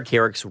about Connor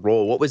Carrick's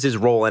role. What was his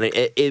role? And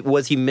it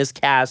was he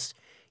miscast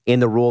in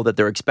the role that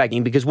they're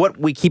expecting? Because what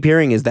we keep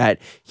hearing is that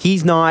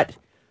he's not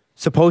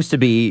supposed to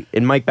be,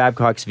 in Mike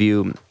Babcock's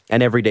view,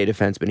 an everyday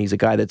defenseman. He's a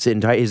guy that's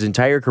his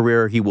entire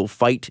career, he will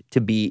fight to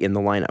be in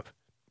the lineup.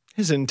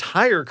 His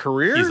entire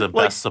career? He's a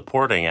best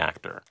supporting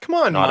actor. Come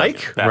on, not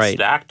Mike. A best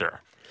actor.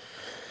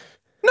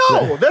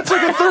 No, that's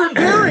like a third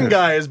pairing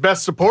guy as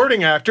best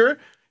supporting actor.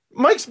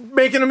 Mike's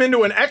making him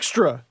into an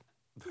extra.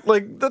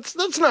 Like that's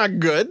not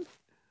good.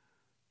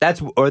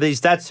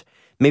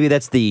 Maybe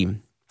that's the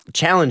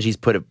challenge he's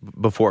put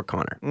before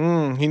Connor.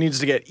 He needs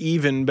to get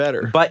even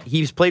better. But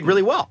he's played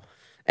really well,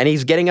 and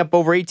he's getting up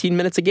over 18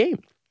 minutes a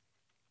game.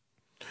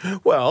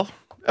 Well,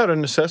 out of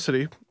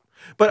necessity.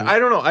 But I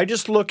don't know. I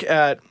just look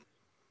at.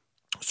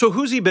 So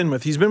who's he been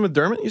with? He's been with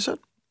Dermott, you said?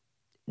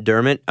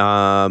 Dermott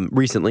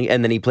recently,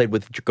 and then he played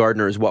with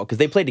Gardner as well because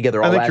they played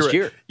together all last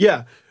year.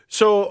 Yeah.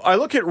 So I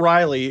look at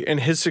Riley and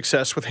his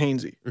success with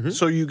Hainsey. Mm-hmm.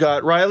 So you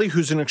got Riley,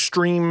 who's an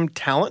extreme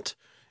talent,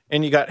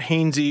 and you got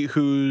Hainsey,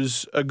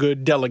 who's a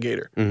good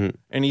delegator.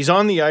 And he's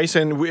on the ice,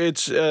 and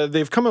it's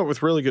they've come out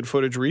with really good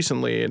footage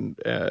recently, and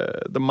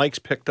the mic's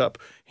picked up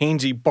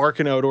Hainsey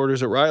barking out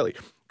orders at Riley.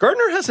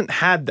 Gardner hasn't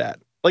had that.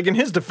 Like, in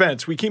his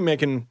defense, we keep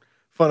making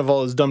fun of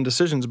all his dumb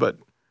decisions, but,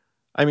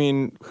 I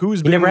mean, He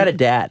never had a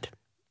dad.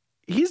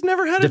 He's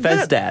never had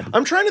Defense a dad.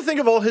 I'm trying to think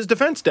of all his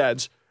defense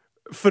dads.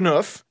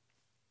 Phaneuf,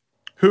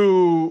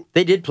 who...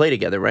 They did play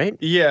together, right?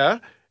 Yeah,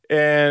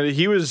 and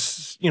he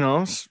was,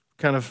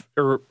 kind of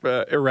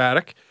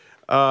erratic.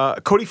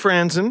 Cody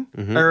Franzen,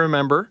 I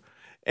remember,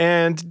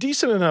 and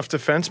decent enough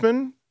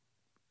defenseman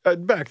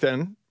back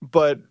then,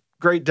 but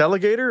great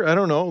delegator. I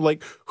don't know.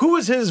 Like, who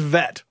was his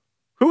vet?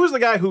 Who was the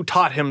guy who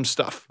taught him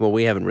stuff? Well,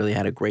 we haven't really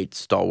had a great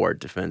stalwart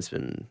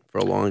defenseman for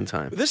a long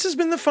time. This has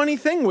been the funny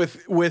thing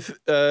with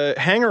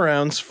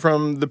hangarounds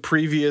from the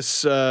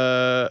previous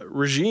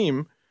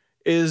regime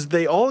is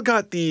they all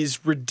got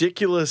these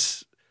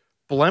ridiculous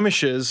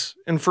blemishes,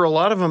 and for a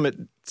lot of them, it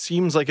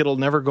seems like it'll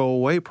never go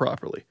away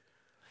properly.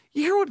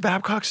 You hear what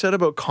Babcock said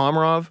about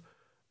Komarov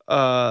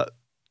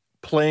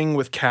playing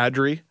with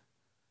Kadri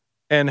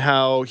and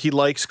how he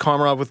likes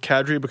Komarov with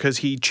Kadri because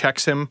he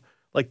checks him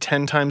like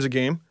 10 times a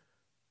game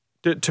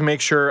to make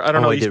sure, I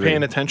don't know, he's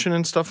paying attention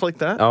and stuff like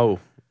that. Oh,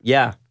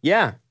 yeah.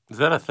 Yeah. Is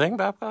that a thing,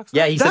 Babcock?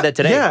 Yeah, he said that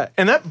today. Yeah,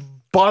 and that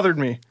bothered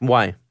me.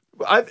 Why?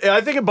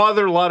 I think it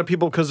bothered a lot of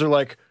people because they're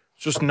like,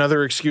 it's just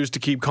another excuse to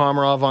keep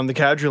Komarov on the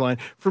Kadri line.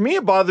 For me,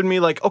 it bothered me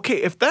like,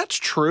 okay, if that's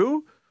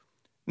true,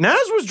 Naz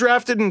was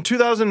drafted in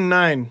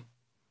 2009.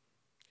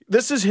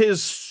 This is his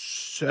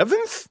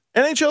 7th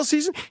NHL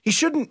season. He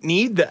shouldn't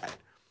need that.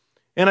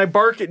 And I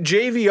bark at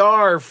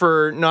JVR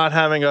for not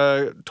having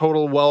a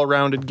total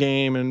well-rounded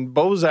game, and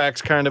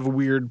Bozak's kind of a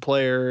weird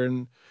player,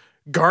 and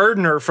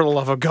Gardner, for the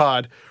love of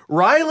God.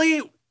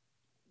 Riley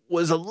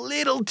was a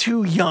little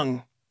too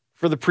young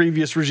for the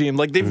previous regime.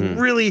 Like, they've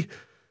really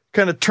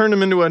kind of turned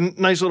him into a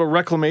nice little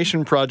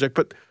reclamation project,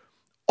 but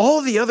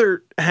all the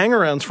other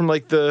hangarounds from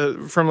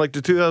the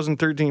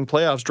 2013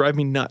 playoffs drive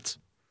me nuts.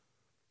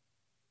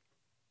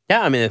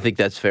 Yeah, I mean, I think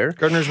that's fair.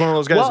 Gardner's one of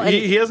those guys. Well,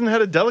 he hasn't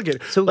had a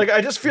delegator. So, like,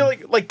 I just feel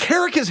like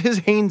Carrick is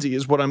his Hainsey,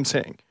 is what I'm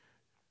saying.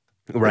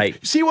 Right.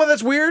 Like, see why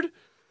that's weird?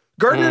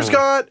 Gardner's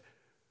got,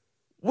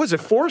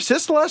 4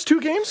 assists the last 2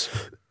 games?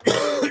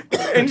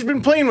 And he's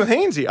been playing with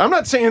Hainsey. I'm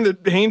not saying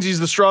that Hainsey's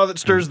the straw that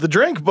stirs the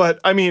drink, but,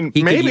 I mean,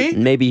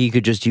 maybe he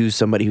could just use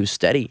somebody who's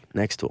steady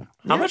next to him.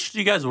 How much do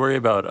you guys worry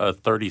about a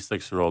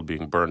 36-year-old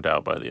being burned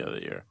out by the end of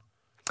the year?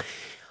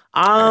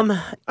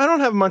 I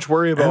don't have much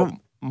worry about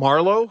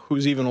Marlowe,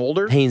 who's even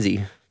older.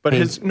 Hainsey. But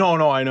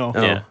I know.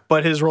 Oh. Yeah.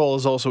 But his role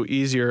is also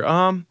easier.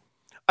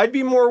 I'd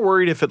be more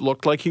worried if it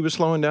looked like he was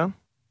slowing down.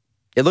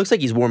 It looks like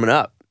he's warming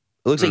up.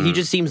 It looks like he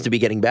just seems to be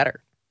getting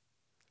better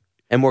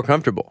and more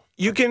comfortable.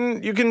 You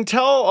can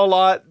tell a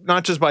lot,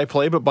 not just by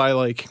play, but by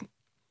like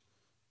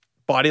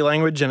body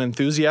language and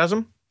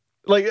enthusiasm.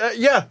 Like,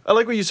 I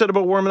like what you said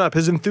about warming up.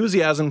 His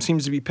enthusiasm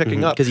seems to be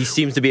picking up. Because he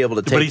seems to be able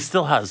to take... But he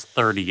still has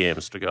 30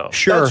 games to go.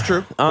 Sure. That's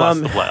true. Plus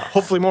the playoffs.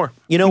 Hopefully more.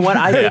 You know what?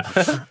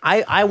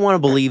 I want to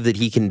believe that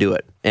he can do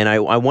it. And I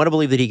want to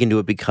believe that he can do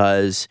it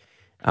because,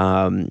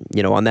 on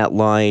that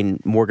line,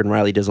 Morgan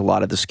Riley does a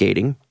lot of the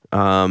skating.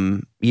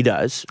 He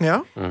does.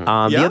 Yeah.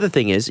 The other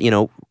thing is,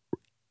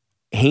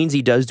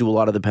 Hainsey does do a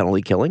lot of the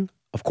penalty killing,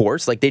 of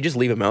course. Like, they just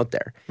leave him out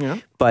there. Yeah.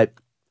 But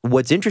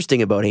what's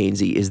interesting about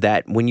Hainsey is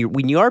that when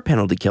you are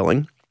penalty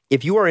killing,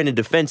 if you are in a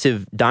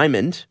defensive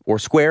diamond or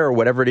square or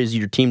whatever it is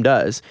your team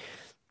does,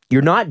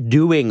 you're not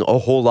doing a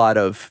whole lot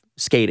of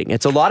skating.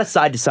 It's a lot of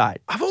side to side.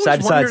 I've always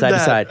wondered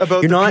that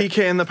about the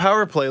PK and the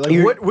power play.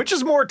 Like, which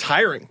is more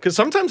tiring? Because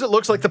sometimes it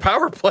looks like the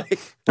power play.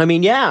 I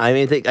mean, yeah. I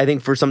mean, I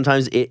think for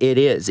sometimes it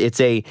is.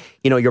 It's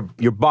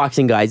you're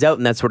boxing guys out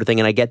and that sort of thing,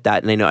 and I get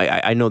that, and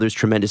I know there's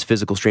tremendous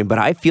physical strain, but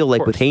I feel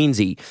like with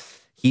Hainsey,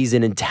 he's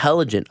an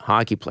intelligent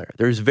hockey player.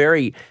 There's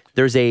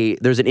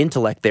an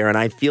intellect there, and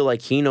I feel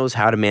like he knows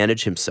how to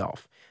manage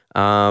himself.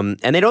 And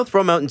they don't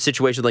throw him out in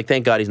situations like,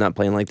 thank God he's not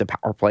playing like the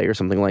power play or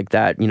something like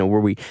that,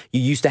 where you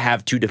used to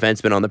have 2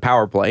 defensemen on the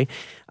power play.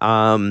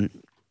 And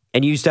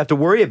you used to have to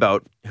worry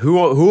about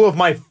who of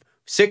my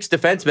 6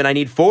 defensemen, I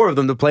need 4 of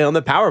them to play on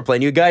the power play,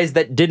 and you guys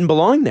that didn't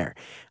belong there.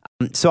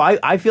 So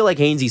I feel like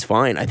Hainsey's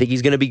fine. I think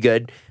he's going to be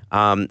good.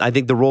 I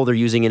think the role they're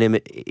using in him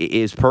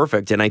is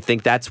perfect, and I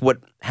think that's what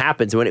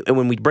happens. And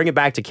when we bring it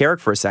back to Carrick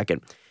for a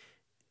second,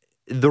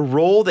 the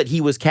role that he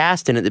was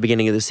cast in at the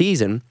beginning of the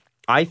season,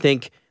 I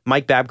think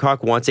Mike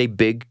Babcock wants a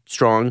big,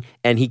 strong,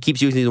 and he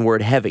keeps using the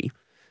word heavy,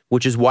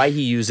 which is why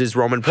he uses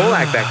Roman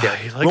Polak back there.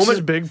 He likes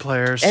his big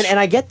players. And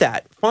I get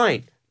that,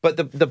 fine. But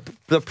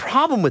the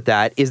problem with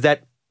that is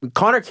that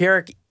Connor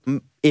Carrick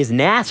is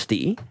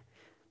nasty,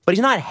 but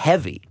he's not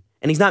heavy,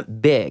 and he's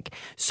not big.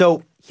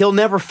 So he'll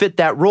never fit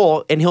that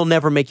role, and he'll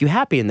never make you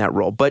happy in that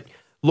role. But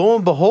lo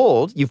and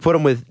behold, you put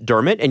him with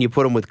Dermott, and you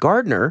put him with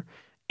Gardner,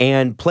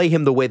 and play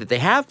him the way that they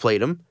have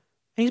played him,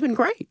 and he's been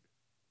great.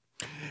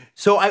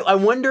 So I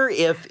wonder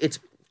if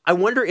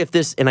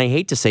this, and I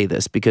hate to say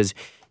this because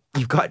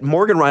you've got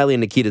Morgan Riley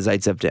and Nikita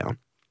Zaitsev down,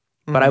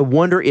 But I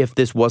wonder if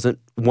this wasn't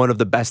one of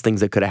the best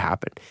things that could have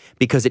happened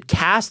because it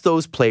cast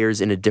those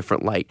players in a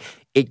different light.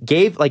 It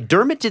gave, like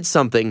Dermott did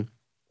something,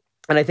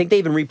 and I think they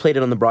even replayed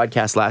it on the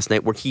broadcast last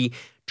night where he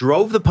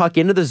drove the puck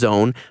into the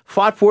zone,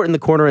 fought for it in the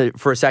corner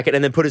for a second,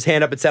 and then put his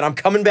hand up and said, "I'm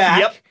coming back."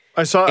 Yep.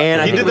 I saw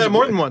and he did that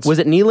more than once. Was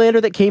it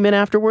Nylander that came in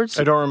afterwards?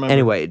 I don't remember.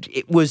 Anyway,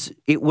 it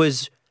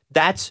was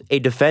that's a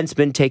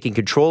defenseman taking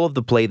control of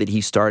the play that he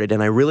started,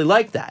 and I really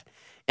like that.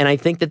 And I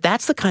think that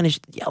that's the kind of,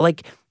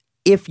 like,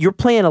 if you're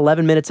playing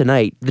 11 minutes a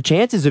night, the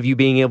chances of you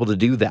being able to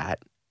do that,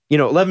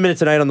 11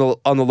 minutes a night on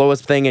the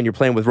lowest thing and you're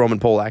playing with Roman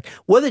Polak,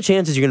 what are the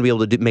chances you're going to be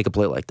able to make a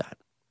play like that?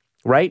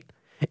 Right?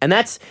 And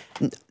that's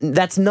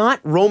not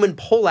Roman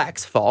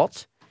Polak's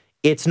fault.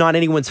 It's not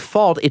anyone's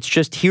fault. It's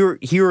just here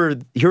are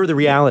the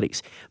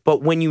realities.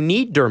 But when you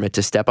need Dermott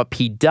to step up,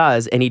 he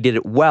does, and he did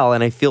it well.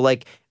 And I feel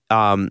like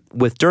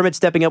with Dermott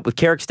stepping up, with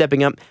Carrick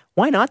stepping up,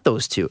 why not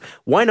those two?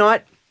 Why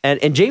not?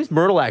 And James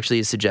Myrtle actually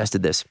has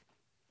suggested this.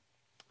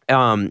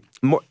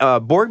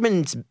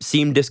 Borgman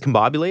seemed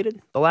discombobulated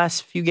the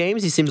last few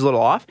games. He seems a little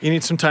off. You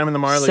need some time in the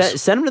Marlies.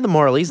 Send him to the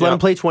Marlies. Let him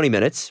play 20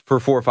 minutes for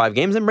 4 or 5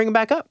 games, and bring him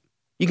back up.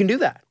 You can do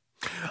that.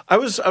 I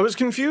was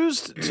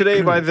confused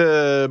today by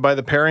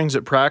the pairings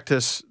at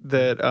practice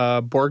that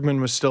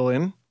Borgman was still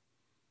in,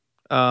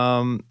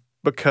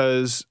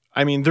 because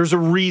there's a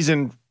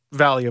reason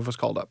Valiev was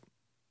called up.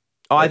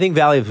 Oh, I think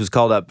Valiev was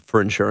called up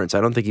for insurance.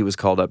 I don't think he was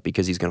called up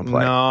because he's going to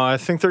play. No, I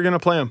think they're going to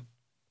play him.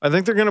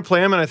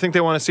 And I think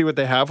they want to see what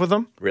they have with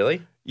him.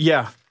 Really?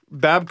 Yeah.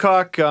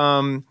 Babcock,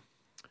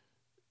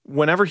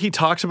 whenever he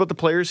talks about the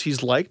players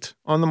he's liked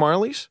on the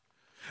Marlies,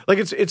 like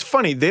it's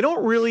funny. They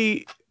don't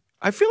really.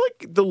 I feel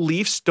like the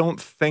Leafs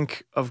don't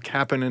think of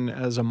Kapanen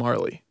as a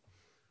Marley.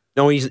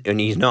 No, he's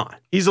not.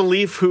 He's a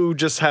Leaf who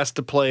just has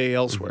to play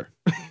elsewhere.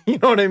 You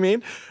know what I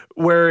mean?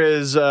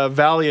 Whereas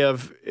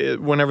Valiev,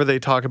 whenever they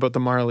talk about the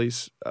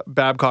Marlies,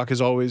 Babcock is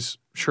always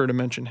sure to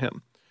mention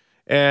him.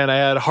 And I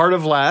had Heart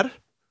of Lad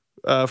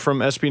from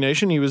SB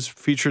Nation. He was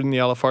featured in the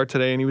LFR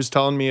today, and he was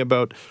telling me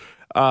about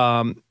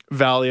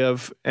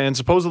Valiev. And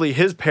supposedly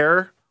his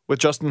pair with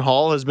Justin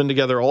Hall has been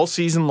together all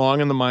season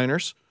long in the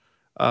minors.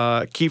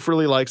 Keefe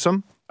really likes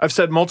him. I've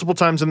said multiple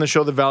times in the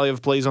show that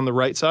Valiev plays on the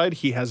right side.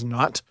 He has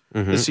not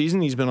this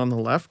season. He's been on the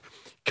left.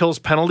 Kills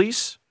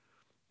penalties.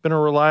 Been a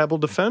reliable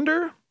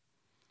defender.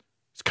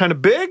 It's kind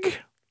of big.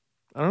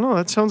 I don't know.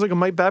 That sounds like a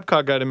Mike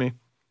Babcock guy to me.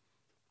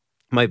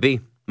 Might be.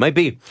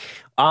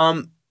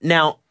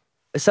 Now,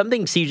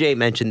 something CJ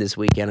mentioned this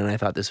weekend, and I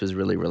thought this was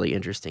really, really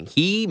interesting.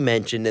 He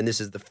mentioned, and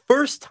this is the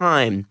first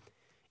time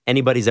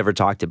anybody's ever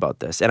talked about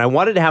this, and I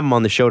wanted to have him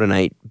on the show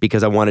tonight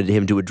because I wanted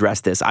him to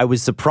address this. I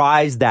was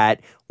surprised that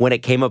when it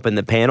came up in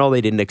the panel,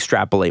 they didn't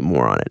extrapolate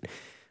more on it.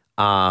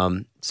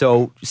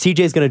 So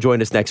CJ's going to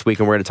join us next week,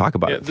 and we're going to talk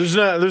about it. There's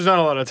not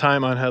a lot of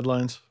time on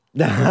headlines.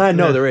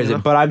 No, there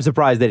isn't, but I'm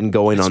surprised they didn't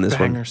go in on this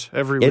bangers. one.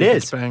 Every week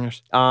it's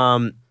bangers.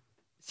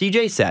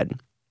 CJ said,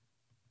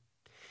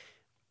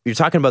 you're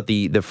talking about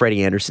the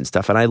Freddie Anderson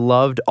stuff, and I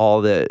loved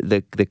all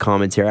the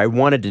commentary. I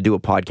wanted to do a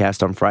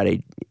podcast on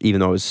Friday, even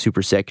though I was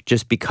super sick,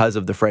 just because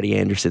of the Freddie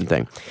Anderson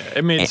thing. Yeah,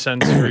 it made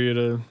sense for you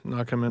to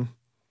not come in.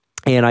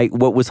 And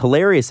what was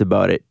hilarious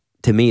about it,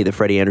 to me, the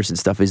Freddie Anderson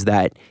stuff, is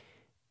that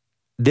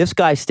this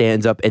guy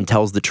stands up and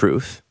tells the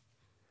truth,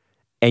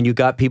 and you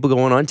got people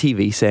going on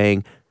TV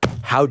saying,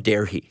 how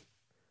dare he?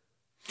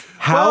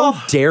 How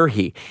dare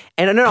he?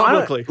 And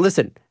publicly.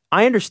 Listen,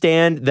 I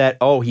understand that,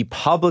 he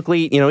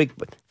publicly,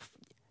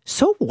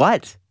 so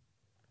what?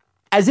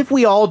 As if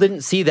we all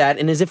didn't see that,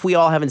 and as if we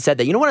all haven't said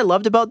that. You know what I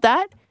loved about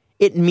that?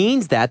 It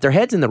means that their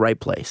head's in the right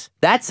place.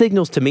 That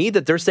signals to me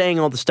that they're saying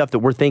all the stuff that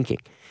we're thinking.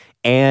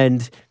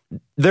 And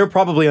they're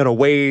probably on a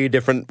way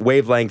different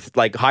wavelength,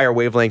 like higher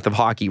wavelength of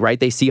hockey, right?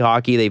 They see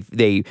hockey,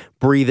 they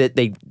breathe it,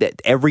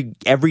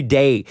 every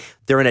day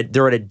they're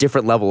at a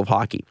different level of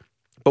hockey.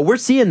 But we're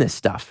seeing this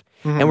stuff,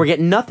 and we're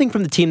getting nothing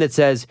from the team that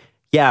says,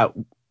 yeah,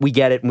 we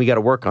get it, and we got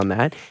to work on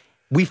that.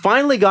 We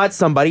finally got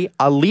somebody,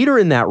 a leader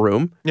in that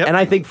room, and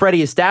I think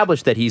Freddie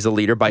established that he's a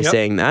leader by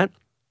saying that,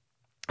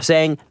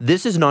 saying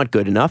this is not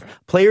good enough.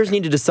 Players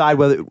need to decide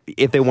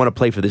if they want to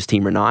play for this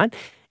team or not.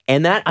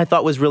 And that I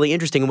thought was really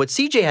interesting. And what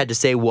CJ had to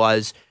say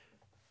was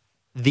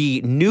the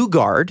new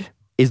guard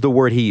is the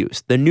word he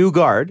used. The new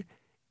guard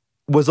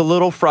was a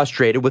little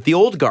frustrated with the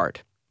old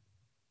guard.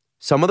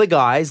 Some of the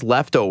guys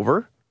left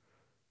over,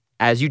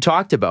 as you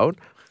talked about,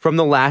 from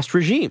the last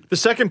regime. The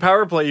second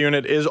power play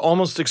unit is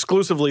almost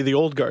exclusively the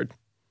old guard.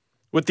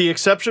 With the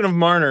exception of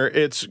Marner,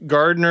 it's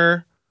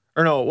Gardner.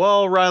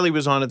 Riley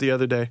was on it the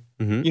other day.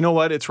 Mm-hmm. You know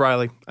what? It's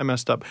Riley. I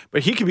messed up.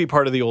 But he could be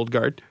part of the old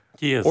guard.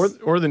 He is.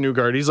 Or the new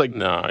guard. He's like...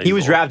 No, he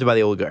was drafted by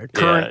the old guard.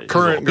 Current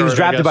guard, he was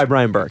drafted by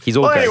Brian Burke. He's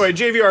old guard. Anyway,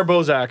 JVR,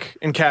 Bozak,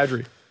 and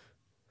Kadri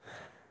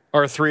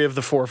are 3 of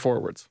the 4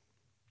 forwards.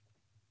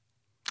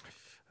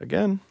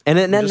 Again.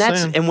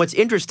 And what's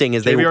interesting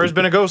is JVR has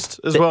been a ghost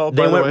as well.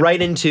 They went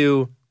right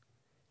into...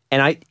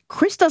 And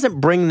Chris doesn't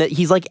bring that.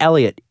 He's like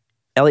Elliot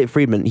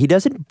Friedman. He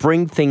doesn't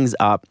bring things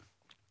up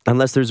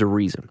unless there's a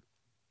reason.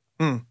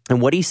 And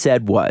what he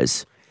said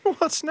was... Well,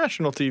 that's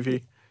national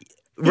TV.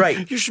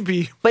 Right. You should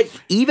be But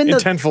even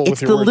intentful with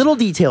it's your the words. little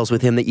details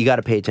with him that you got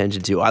to pay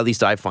attention to, at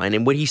least I find.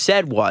 And what he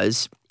said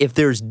was, if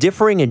there's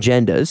differing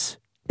agendas,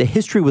 the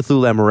history with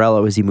Lou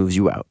Lamoriello is he moves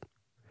you out,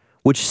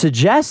 which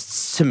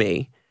suggests to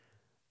me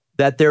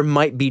that there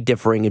might be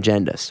differing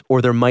agendas,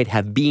 or there might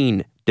have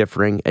been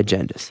differing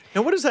agendas.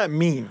 Now, what does that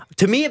mean?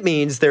 To me, it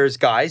means there's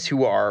guys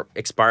who are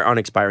on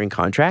expiring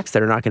contracts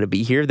that are not going to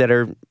be here, that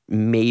are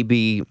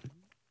maybe,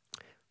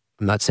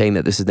 I'm not saying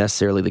that this is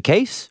necessarily the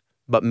case,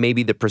 but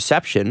maybe the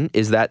perception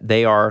is that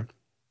they are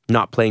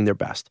not playing their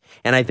best.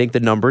 And I think the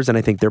numbers and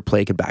I think their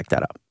play could back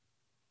that up.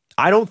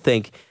 I don't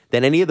think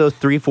that any of those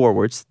three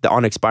forwards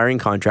on expiring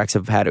contracts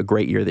have had a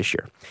great year this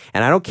year.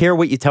 And I don't care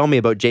what you tell me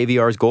about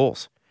JVR's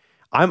goals.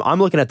 I'm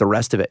looking at the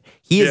rest of it.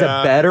 He is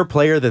a better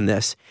player than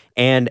this,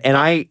 and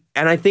I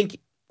think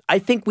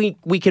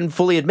we can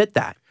fully admit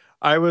that.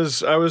 I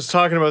was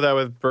talking about that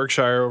with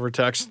Berkshire over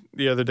text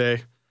the other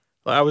day.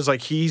 I was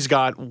like, he's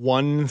got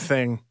one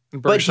thing.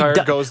 And Berkshire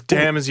goes,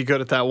 damn, is he good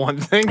at that one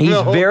thing?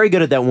 He's very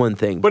good at that one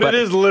thing. But it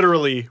is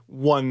literally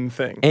one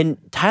thing. And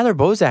Tyler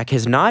Bozak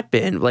has not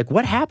been, like,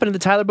 what happened to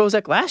Tyler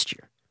Bozak last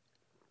year?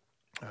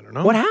 I don't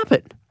know. What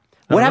happened?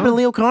 What happened to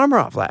Leo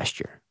Komarov last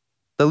year?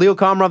 The Leo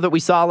Komarov that we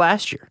saw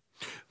last year.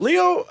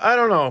 Leo, I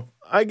don't know.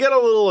 I get a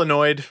little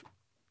annoyed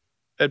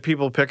at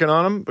people picking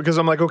on him because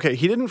I'm like, okay,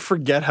 he didn't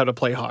forget how to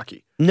play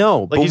hockey.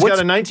 No. Like, he's got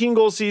a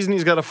 19-goal season.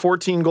 He's got a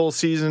 14-goal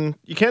season.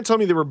 You can't tell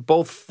me they were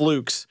both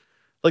flukes.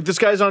 Like, this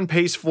guy's on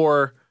pace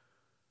for,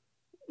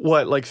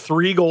 what, like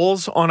 3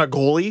 goals on a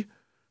goalie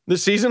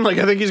this season? Like,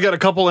 I think he's got a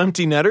couple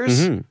empty netters.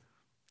 Mm-hmm.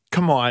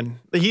 Come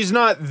on. He's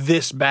not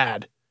this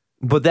bad.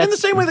 But that's in the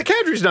same way that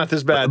Kadri's not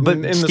this bad. But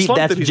in Steve, the slump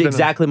that's that he's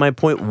exactly my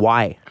point.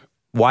 Why?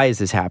 Why is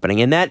this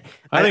happening? And that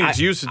I think it's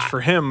usage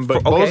for him,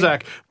 but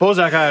Bozak,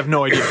 I have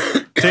no idea.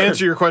 To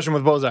answer your question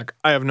with Bozak,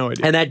 I have no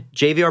idea. And that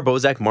JVR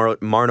Bozak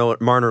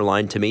Marner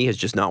line to me has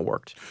just not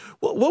worked.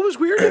 Well, what was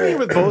weird to me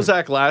with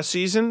Bozak last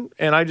season,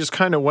 and I just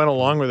kind of went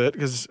along with it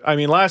because I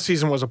mean, last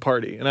season was a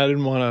party, and I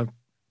didn't want to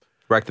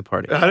wreck the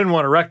party. I didn't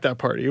want to wreck that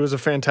party. It was a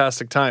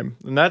fantastic time,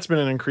 and that's been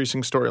an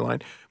increasing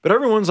storyline. But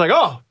everyone's like,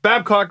 "Oh,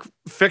 Babcock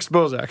fixed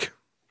Bozak,"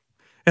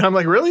 and I'm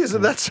like, "Really? Is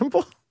it that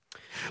simple?"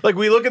 Like,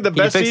 we look at the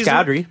best season.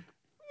 Kadri.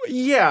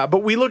 Yeah,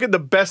 but we look at the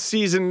best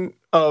season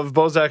of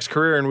Bozak's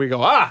career and we go,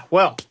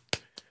 well,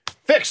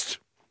 fixed.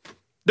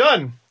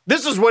 Done.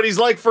 This is what he's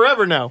like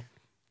forever now.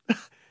 It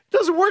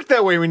doesn't work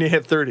that way when you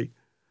hit 30.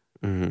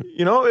 Mm-hmm.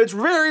 You know, it's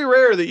very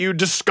rare that you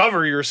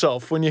discover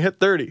yourself when you hit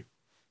 30.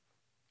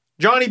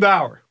 Johnny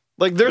Bower.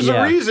 Like, there's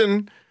a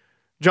reason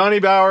Johnny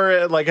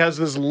Bower, like, has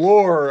this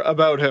lore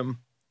about him.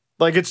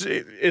 Like,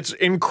 it's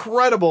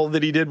incredible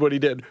that he did what he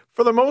did.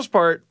 For the most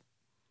part,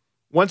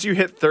 once you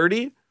hit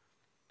 30,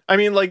 I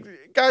mean, like,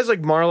 guys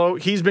like Marleau,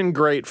 he's been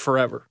great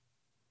forever.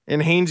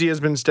 And Hainsey has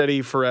been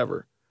steady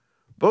forever.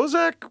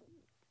 Bozak,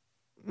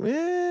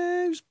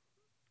 he's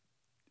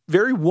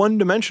very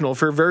one-dimensional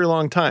for a very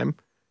long time.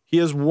 He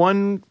has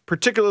one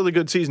particularly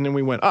good season, and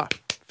we went,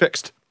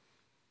 fixed.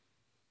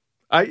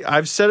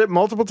 I've said it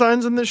multiple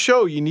times in this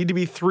show. You need to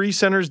be 3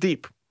 centers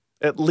deep,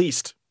 at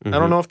least. Mm-hmm. I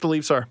don't know if the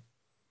Leafs are.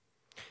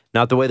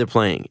 Not the way they're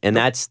playing. And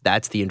that's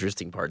the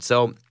interesting part.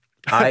 So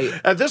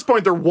at this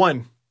point, they're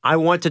 1. I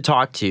want to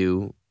talk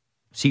to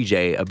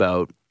CJ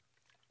about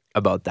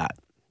that,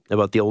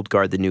 about the old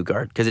guard, the new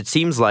guard, because it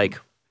seems like,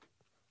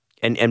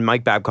 and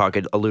Mike Babcock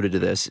had alluded to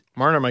this.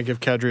 Marner might give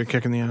Kadri a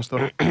kick in the ass,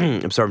 though.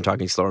 I'm sorry, I'm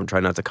talking slower. I'm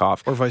trying not to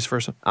cough. Or vice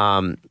versa.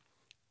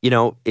 You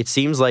know, it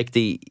seems like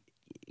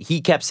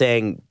he kept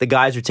saying the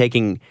guys are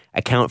taking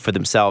account for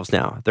themselves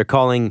now.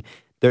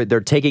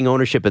 They're taking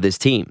ownership of this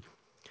team.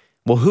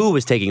 Well, who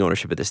was taking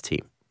ownership of this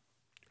team?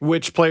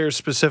 Which players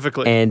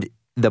specifically? And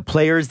the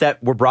players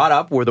that were brought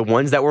up were the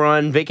ones that were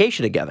on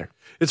vacation together.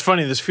 It's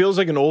funny. This feels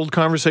like an old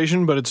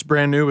conversation, but it's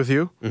brand new with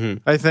you,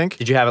 I think.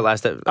 Did you have it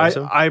last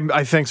episode?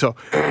 I think so.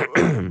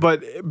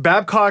 But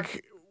Babcock,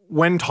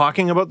 when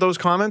talking about those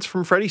comments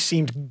from Freddie,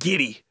 seemed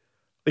giddy.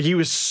 Like, he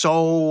was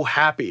so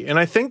happy. And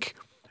I think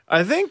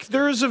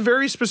there is a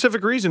very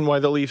specific reason why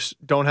the Leafs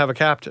don't have a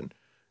captain.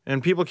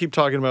 And people keep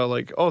talking about,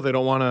 like, they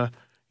don't want to,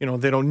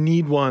 they don't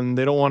need one.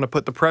 They don't want to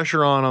put the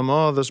pressure on them.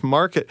 Oh, this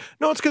market.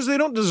 No, it's because they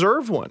don't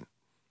deserve one.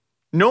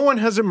 No one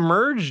has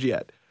emerged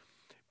yet.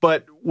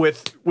 But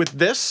with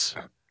this,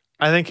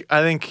 I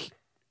think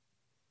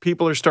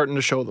people are starting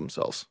to show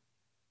themselves.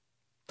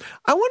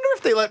 I wonder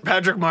if they let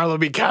Patrick Marleau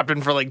be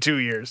captain for like 2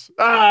 years.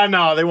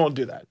 No, they won't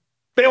do that.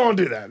 They won't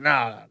do that.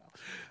 No.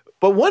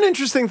 But one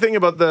interesting thing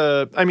about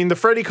the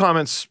Freddie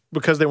comments,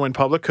 because they went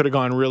public, could have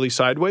gone really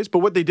sideways. But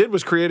what they did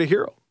was create a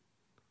hero.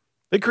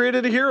 They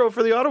created a hero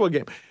for the Ottawa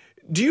game.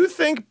 Do you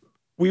think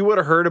we would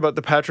have heard about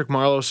the Patrick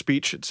Marleau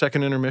speech at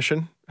second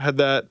intermission had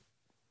the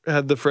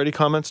Freddie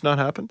comments not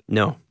happened?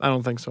 No. I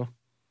don't think so.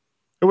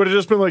 It would have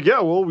just been like,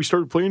 we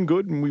started playing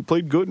good and we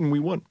played good and we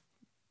won.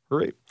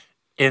 Hooray.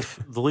 If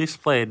the Leafs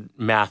played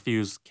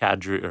Matthews,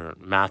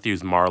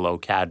 Marleau,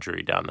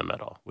 Kadri down the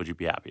middle, would you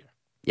be happier?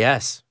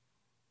 Yes.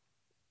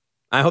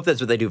 I hope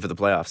that's what they do for the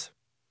playoffs.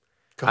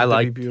 God,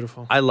 that'd be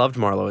beautiful. I loved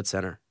Marleau at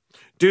center.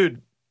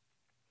 Dude,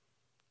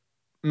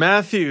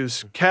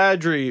 Matthews,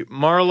 Kadri,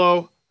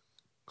 Marleau,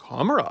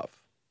 Komarov.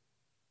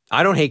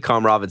 I don't hate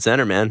Komarov at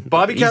center, man.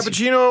 Bobby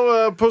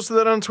Cappuccino posted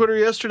that on Twitter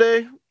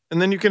yesterday.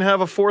 And then you can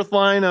have a fourth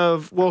line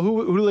of, well,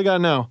 who do they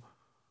got now?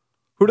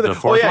 Who do they? The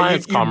fourth line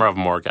is Komarov,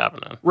 Moore,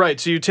 Kapanen. Right.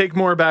 So you take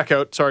Moore back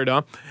out. Sorry,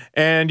 Dom.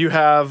 And you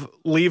have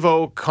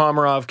Levo,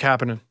 Komarov,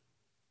 Kapanen.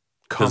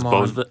 Does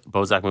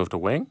Bozak move to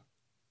wing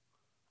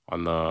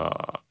on the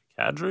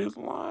Kadri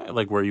line?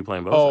 Like, where are you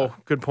playing Bozak? Oh,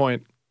 good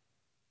point.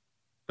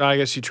 I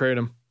guess you trade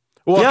him.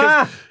 Well,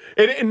 yeah.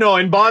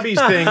 In Bobby's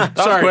thing.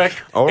 Sorry. Quick.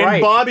 All right.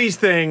 In Bobby's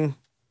thing,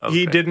 Okay.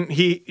 he didn't.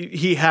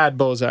 He had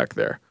Bozak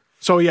there.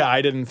 So yeah,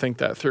 I didn't think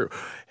that through.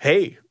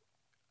 Hey,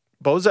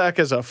 Bozak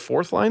as a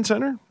fourth line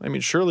center? I mean,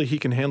 surely he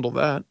can handle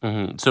that.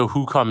 Mm-hmm. So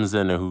who comes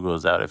in and who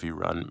goes out if you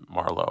run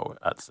Marleau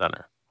at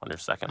center on your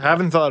second I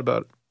haven't thought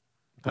about it.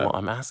 Well,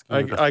 I'm asking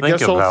you to I think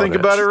guess I'll think it.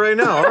 about it right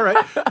now. All right.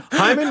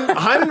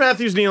 Hyman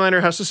Matthews,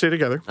 Nylander has to stay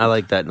together. I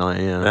like that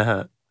line, yeah.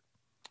 Uh-huh.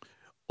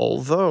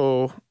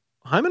 Although,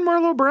 Hyman,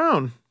 Marleau,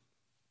 Brown.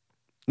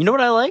 You know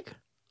what I like?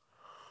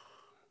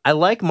 I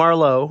like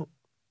Marleau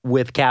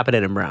with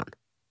Kapanen and Brown.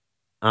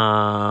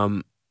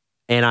 And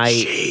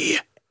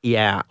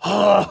yeah.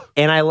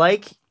 And I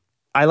like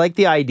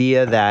the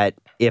idea that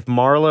if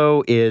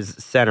Marleau is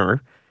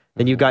center,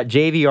 then you've got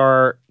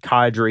JVR,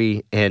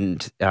 Kadri,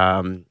 and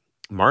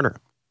Marner.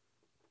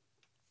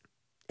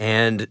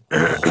 And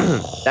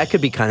that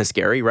could be kind of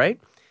scary, right?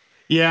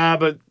 Yeah,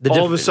 but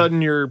all of a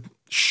sudden your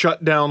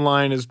shutdown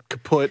line is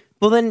kaput.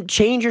 Well, then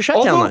change your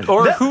shutdown line.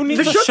 Or who needs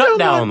a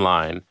shutdown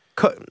line?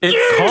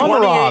 It's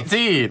Komarov.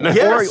 2018.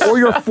 Yes. Or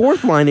your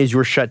fourth line is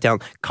your shutdown.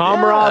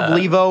 Komarov,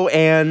 Levo,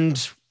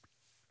 and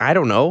I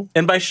don't know.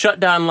 And by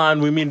shutdown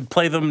line, we mean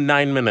play them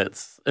 9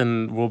 minutes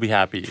and we'll be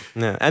happy.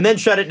 Yeah. And then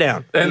shut it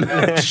down.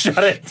 And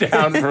shut it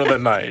down for the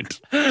night.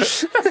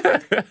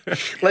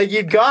 Like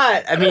you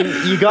got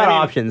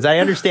options. I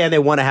understand they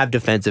want to have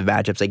defensive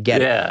matchups. I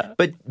get Yeah.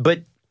 it.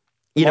 But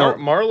you know,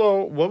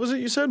 Marleau, what was it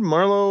you said?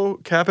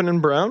 Marleau,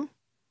 Kapanen, Brown?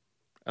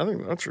 I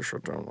think that's your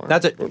shutdown line.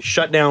 that's a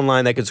shutdown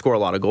line that could score a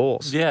lot of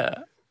goals. Yeah.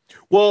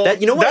 Well,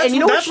 That- you know what- That's, and you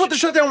know that's what- what the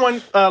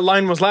shutdown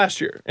line was last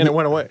year, and it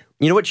went away.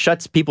 You know what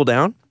shuts people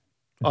down?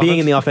 Being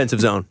in the offensive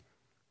zone.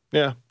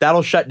 Yeah.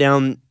 That'll shut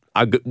down.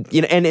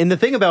 And the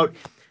thing about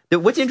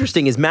what's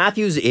interesting is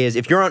Matthews is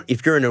if you're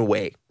in an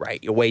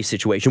away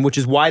situation, which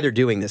is why they're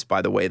doing this,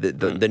 by the way,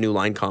 the new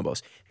line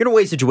combos. If you're in a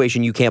away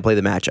situation, you can't play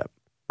the matchup,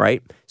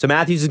 right? So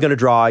Matthews is going to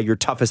draw your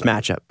toughest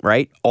matchup,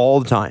 right, all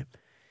the time.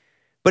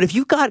 But if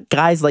you got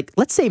guys like,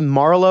 let's say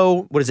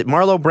Marleau, what is it,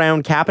 Marleau,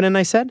 Brown, Kapanen?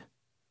 I said,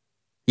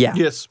 yeah,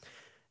 Yes.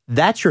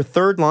 that's your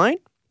third line.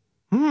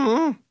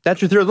 Mm-hmm.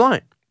 That's your third line.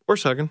 Or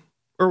second.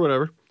 Or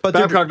whatever. But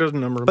Babcock doesn't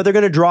number them. But they're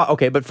going to draw.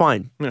 Okay, but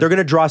fine. Yeah. They're going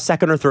to draw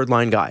second or third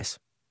line guys.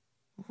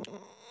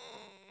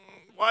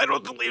 Why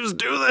don't the Leafs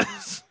do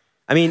this?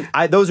 I mean,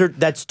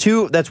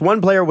 that's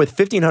one player with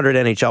 1,500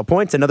 NHL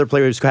points, another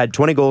player who's had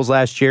 20 goals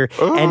last year,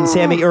 and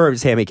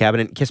Kasperi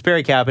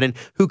Kapanen,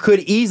 who could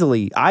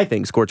easily, I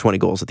think, score 20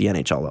 goals at the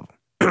NHL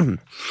level.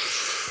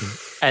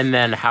 And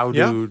then how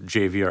do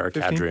JVR,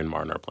 Kadri, and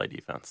Marner play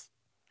defense?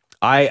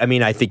 I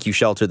mean, I think you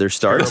shelter their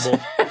starts.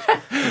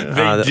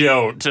 They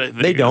don't.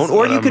 They don't.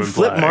 Or you could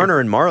flip Marner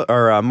and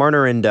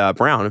Marner and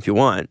Brown if you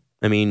want.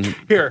 I mean,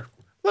 Here,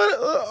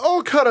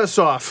 I'll cut us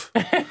off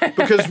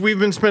because we've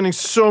been spending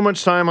so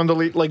much time on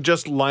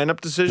just lineup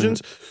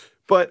decisions.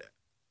 But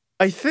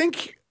I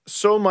think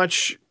so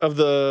much of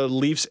the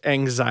Leafs'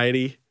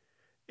 anxiety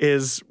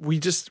is we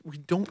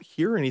don't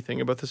hear anything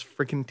about this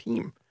freaking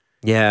team.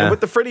 yeah. And what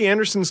the Freddie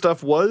Anderson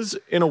stuff was,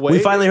 in a way, We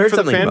finally heard for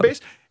something the fan about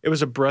base, it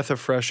was a breath of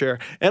fresh air.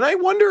 And I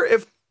wonder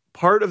if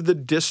part of the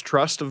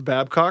distrust of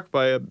Babcock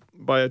by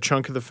a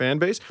chunk of the fan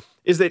base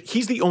is that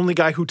he's the only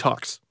guy who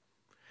talks.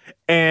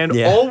 And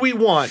all we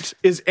want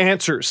is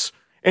answers.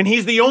 And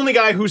he's the only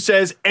guy who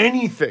says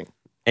anything.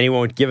 And he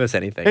won't give us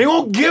anything. And he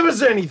won't give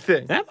us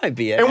anything. That might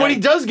be it. And when he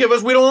does give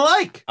us, we don't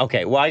like.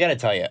 Okay, well, I got to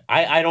tell you,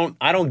 I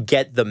don't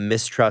get the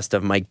mistrust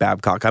of Mike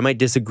Babcock. I might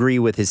disagree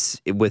with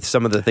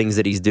some of the things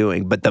that he's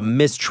doing, but the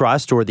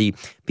mistrust or the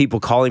people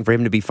calling for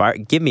him to be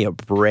fired, give me a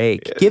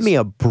break. Give me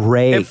a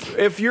break.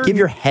 If you're, give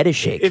your head a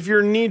shake. If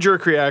your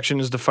knee-jerk reaction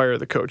is to fire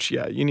the coach,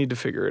 you need to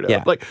figure it out.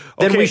 Yeah. Like,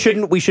 then we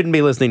shouldn't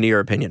be listening to your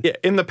opinion. Yeah,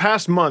 in the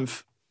past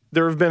month,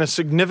 there have been a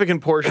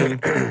significant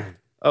portion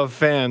of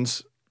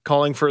fans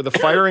calling for the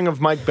firing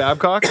of Mike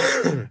Babcock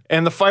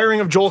and the firing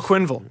of Joel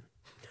Quenneville.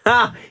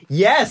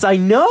 Yes, I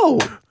know.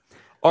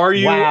 Are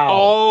you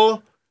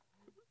all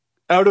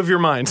out of your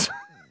minds?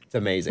 It's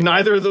amazing.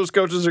 Neither of those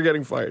coaches are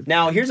getting fired.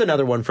 Now, here's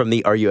another one from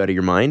the Are You Out of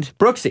Your Mind?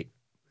 Brooksy.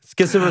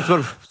 That's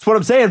what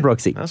I'm saying,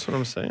 Brooksy. That's what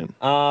I'm saying.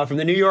 From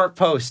the New York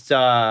Post,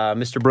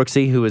 Mr.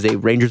 Brooksy, who is a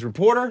Rangers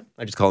reporter.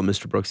 I just call him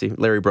Mr. Brooksy.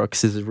 Larry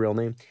Brooks is his real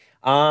name.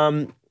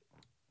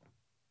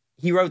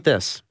 He wrote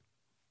this.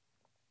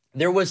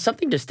 There was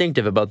something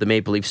distinctive about the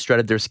Maple Leafs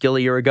strutted their skill a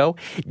year ago,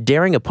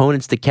 daring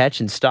opponents to catch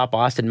and stop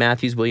Austin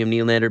Matthews, William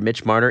Nylander,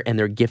 Mitch Marner, and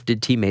their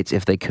gifted teammates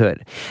if they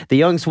could. The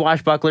young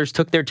swashbucklers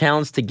took their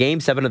talents to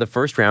Game 7 of the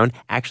first round,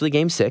 actually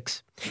Game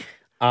 6.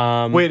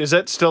 Wait, is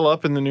that still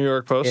up in the New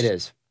York Post? It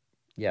is.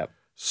 Yep.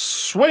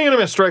 Swing and a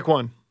miss, strike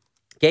one.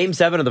 Game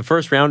 7 of the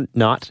first round,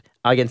 not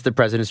against the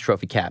President's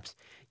Trophy Caps.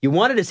 You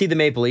wanted to see the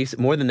Maple Leafs.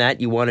 More than that,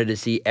 you wanted to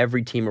see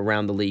every team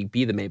around the league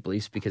be the Maple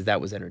Leafs because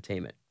that was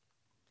entertainment.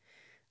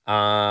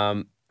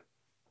 Now,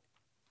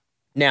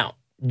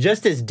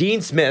 just as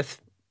Dean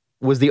Smith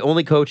was the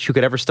only coach who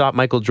could ever stop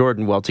Michael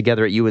Jordan while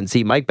together at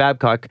UNC, Mike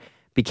Babcock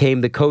became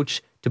the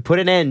coach to put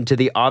an end to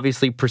the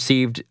obviously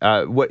perceived,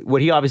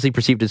 what he obviously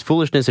perceived as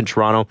foolishness in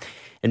Toronto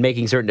and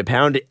making certain to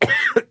pound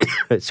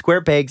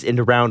square pegs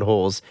into round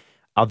holes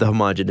of the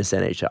homogenous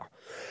NHL.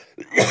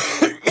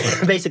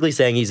 Basically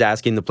saying he's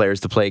asking the players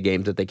to play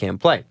games that they can't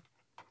play.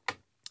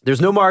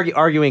 There's no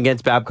arguing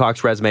against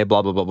Babcock's resume,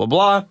 blah, blah, blah, blah,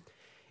 blah.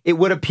 It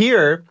would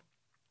appear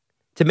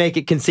to make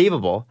it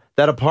conceivable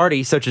that a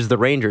party such as the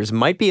Rangers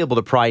might be able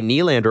to pry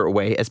Nylander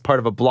away as part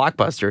of a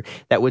blockbuster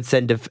that would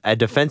send a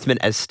defenseman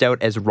as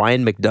stout as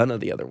Ryan McDonough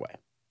the other way.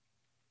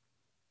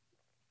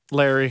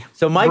 Larry.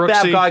 So Mike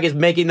Babcock is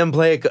making them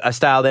play a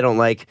style they don't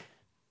like.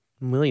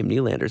 William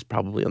Nylander's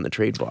probably on the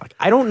trade block.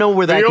 I don't know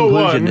where that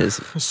conclusion is.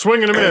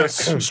 Swing and a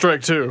miss,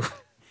 strike two.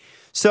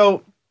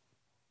 So,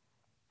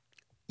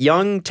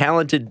 young,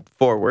 talented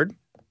forward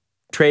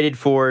traded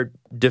for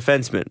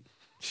defenseman.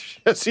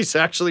 Yes, he's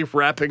actually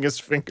wrapping his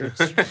fingers.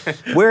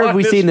 Where have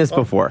we seen this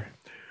before?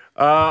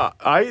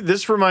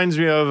 This reminds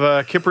me of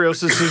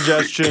Kiprios'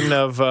 suggestion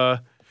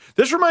of.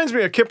 This reminds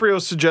me of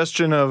Kiprios'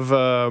 suggestion of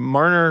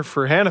Marner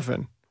for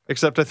Hanifin,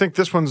 except I think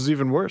this one's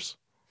even worse.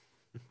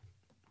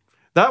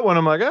 That one,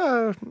 I'm like,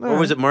 Or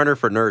was it Marner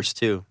for Nurse,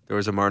 too? There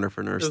was a Marner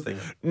for Nurse thing.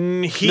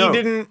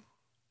 Didn't.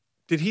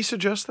 Did he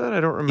suggest that? I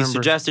don't remember. He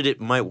suggested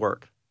it might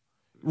work.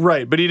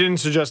 Right, but he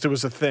didn't suggest it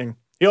was a thing.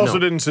 He also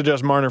didn't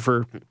suggest Marner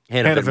for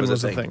Hanifin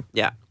was a thing.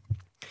 Yeah.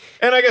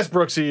 And I guess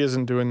Brooksy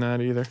isn't doing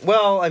that either.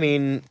 Well, I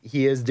mean,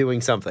 he is doing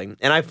something.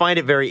 And I find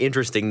it very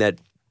interesting that,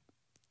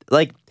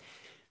 like,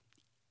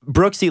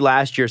 Brooksy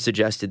last year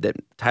suggested that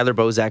Tyler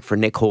Bozak for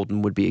Nick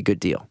Holden would be a good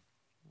deal.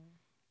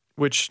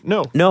 Which,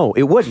 no. No,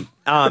 it wouldn't.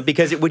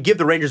 Because it would give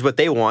the Rangers what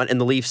they want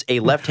and the Leafs a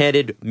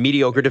left-handed,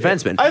 mediocre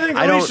defenseman. I think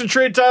the Leafs should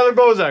trade Tyler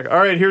Bozak. All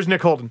right, here's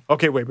Nick Holden.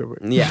 Okay, wait.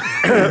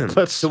 Yeah.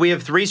 So we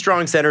have 3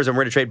 strong centers, and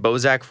we're going to trade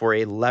Bozak for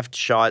a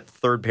left-shot,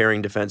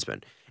 third-pairing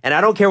defenseman. And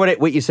I don't care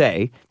what you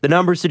say. The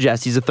numbers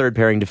suggest he's a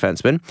third-pairing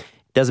defenseman.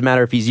 Doesn't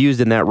matter if he's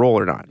used in that role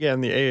or not. Yeah,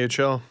 in the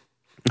AHL.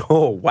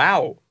 Oh,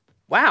 wow.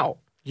 Wow.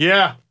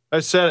 Yeah, I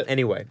said it.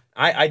 Anyway,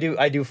 I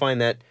do find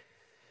that...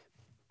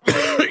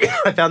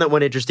 I found that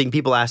one interesting.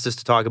 People asked us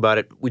to talk about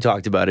it. We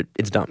talked about it.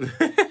 It's dumb.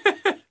 There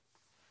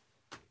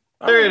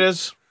it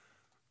is.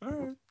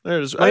 There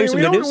it is.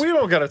 We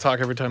don't got to talk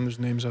every time there's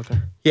names out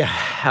there.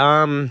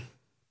 Yeah. You want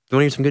to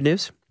hear some good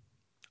news?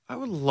 I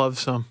would love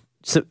some.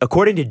 So,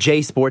 according to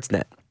J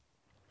Sportsnet.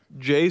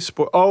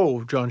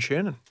 John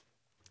Shannon.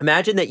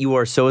 Imagine that you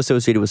are so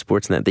associated with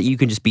Sportsnet that you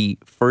can just be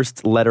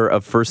first letter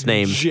of first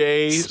name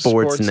J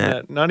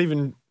Sportsnet. Not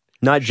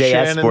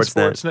JS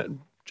Sportsnet.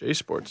 J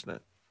Sportsnet.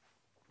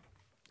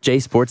 J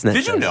Sportsnet.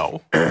 Did you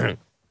know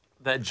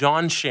that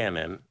John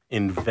Shannon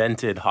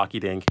invented Hockey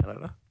Day in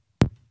Canada?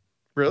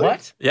 Really?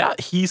 What? Yeah,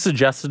 he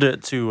suggested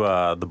it to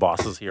the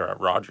bosses here at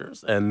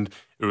Rogers, and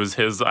it was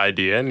his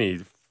idea, and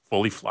he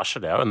fully flushed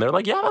it out, and they're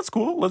like, yeah, that's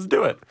cool, let's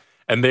do it.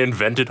 And they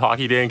invented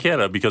Hockey Day in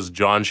Canada because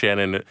John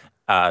Shannon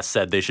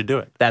said they should do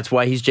it. That's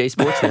why he's J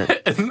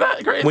Sportsnet. Isn't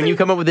that crazy? When you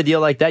come up with a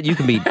deal like that, you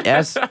can be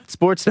S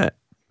Sportsnet.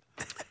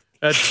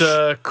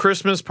 At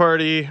Christmas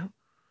party...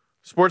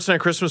 Sportsnet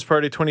Christmas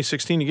Party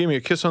 2016, you gave me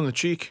a kiss on the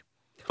cheek.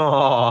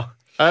 Aww.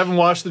 I haven't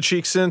washed the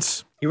cheek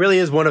since. He really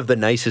is one of the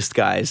nicest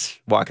guys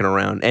walking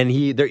around. And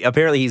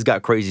apparently he's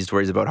got crazy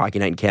stories about Hockey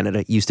Night in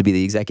Canada. He used to be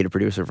the executive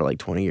producer for like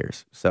 20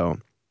 years. So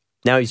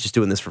now he's just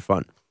doing this for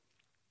fun.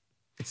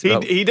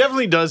 He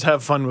definitely does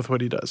have fun with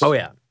what he does. Oh,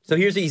 yeah. So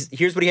here's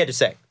what he had to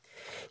say.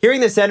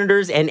 Hearing the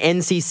Senators and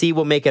NCC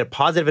will make a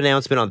positive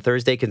announcement on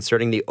Thursday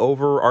concerning the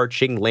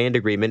overarching land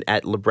agreement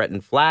at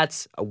LeBreton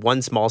Flats,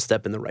 one small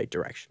step in the right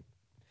direction.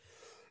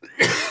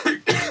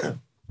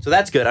 So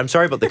that's good. I'm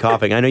sorry about the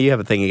coughing. I know you have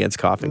a thing against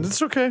coughing.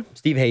 It's okay.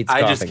 Steve hates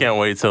coughing. I just can't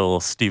wait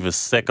till Steve is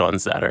sick on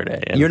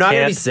Saturday. And You're not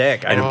going to be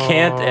sick. And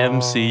can't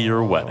MC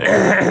your wedding.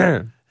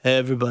 Hey,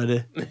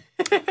 everybody.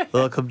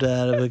 Welcome to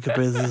Adam and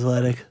Caprice's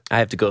wedding. I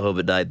have to go home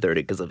at 9:30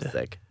 because I'm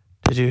sick.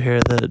 Did you hear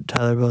that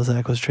Tyler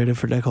Bozak was traded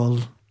for Nick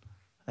Holden?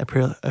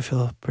 I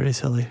feel pretty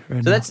silly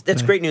right now. So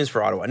that's great news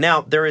for Ottawa.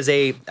 Now, there is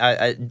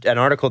an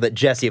article that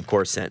Jesse, of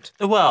course, sent.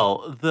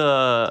 Well,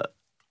 the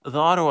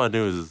Ottawa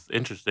news is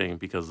interesting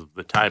because of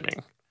the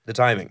timing. The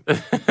timing.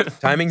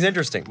 Timing's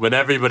interesting. When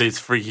everybody's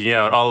freaking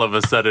out, all of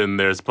a sudden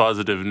there's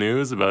positive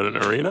news about an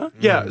arena.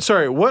 Yeah,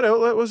 sorry, what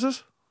outlet was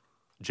this?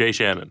 Jay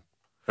Shannon.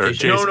 Or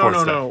Jay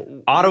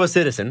No. Ottawa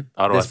Citizen,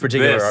 this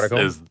particular article.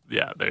 There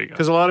you go.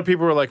 Because a lot of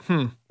people were like,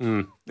 Yeah.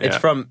 It's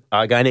from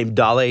a guy named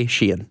Dale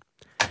Sheehan.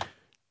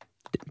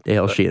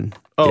 Dale Sheehan.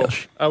 Oh,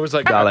 I was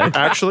like, Dale.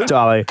 Actually?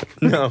 Dale.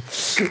 No.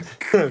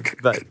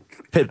 But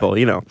Pitbull,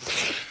 you know.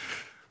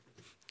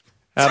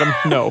 Adam,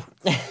 no.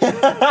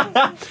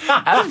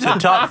 Adam's a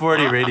top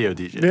 40 radio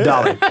DJ.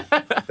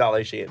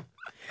 Dale Sheehan.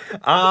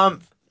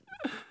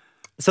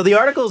 So the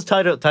article is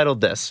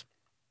titled this.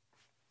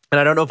 And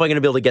I don't know if I'm going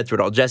to be able to get through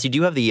it all. Jesse, do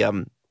you have the,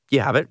 do you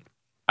have it?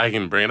 I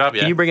can bring it up,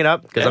 yeah. Can you bring it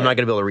up? Because I'm not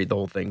going to be able to read the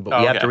whole thing, but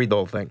we have to read the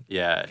whole thing.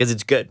 Yeah. Because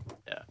it's good.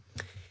 Yeah.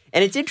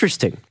 And it's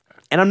interesting.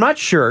 And I'm not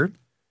sure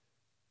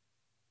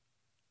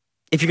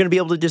if you're going to be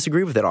able to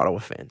disagree with it, Ottawa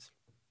fans.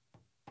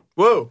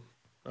 Whoa.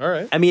 All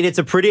right. I mean, it's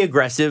a pretty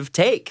aggressive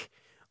take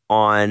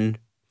on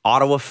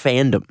Ottawa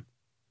fandom.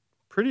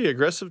 Pretty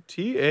aggressive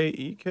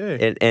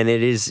TAEK. And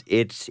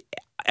it's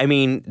I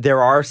mean,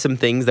 there are some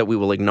things that we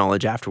will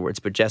acknowledge afterwards.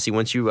 But Jesse,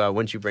 once you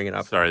bring it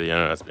up. Sorry, the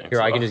internet's being Here,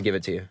 slow. I can just give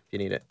it to you if you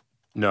need it.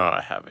 No,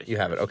 I have it. You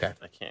have it, okay.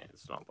 I can't.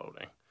 It's not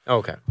loading.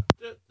 Okay.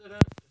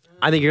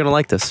 I think you're going to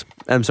like this.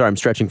 I'm sorry, I'm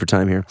stretching for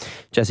time here.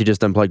 Jesse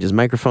just unplugged his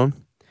microphone.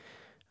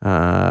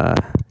 There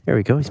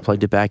we go. He's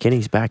plugged it back in.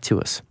 He's back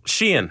to us.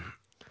 Sheehan.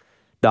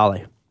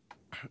 Dale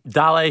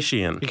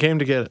Sheehan. He came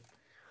to get it.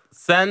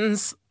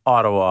 Sens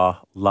Ottawa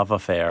love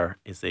affair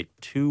is a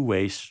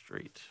two-way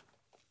street.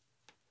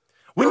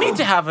 We need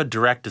to have a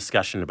direct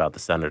discussion about the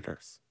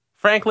Senators.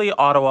 Frankly,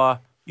 Ottawa,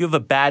 you have a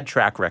bad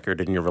track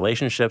record in your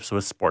relationships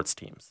with sports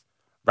teams.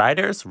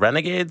 Riders,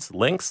 Renegades,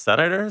 Lynx,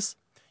 Senators.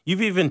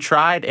 You've even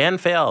tried and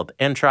failed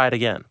and tried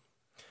again.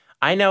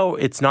 I know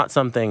it's not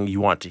something you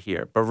want to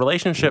hear, but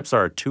relationships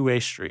are a two-way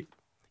street.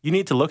 You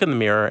need to look in the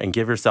mirror and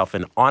give yourself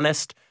an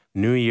honest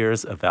New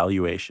Year's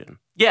evaluation.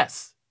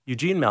 Yes,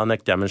 Eugene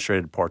Melnyk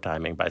demonstrated poor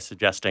timing by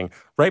suggesting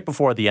right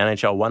before the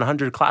NHL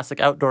 100 Classic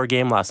outdoor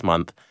game last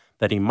month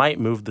that he might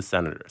move the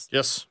Senators.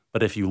 Yes.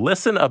 But if you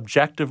listen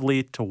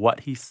objectively to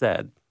what he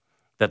said,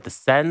 that the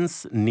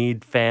Sens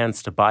need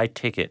fans to buy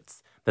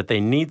tickets, that they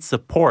need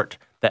support,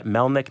 that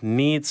Melnyk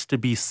needs to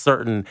be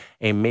certain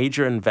a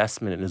major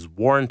investment is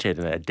warranted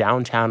in a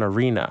downtown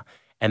arena,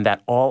 and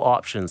that all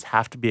options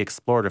have to be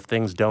explored if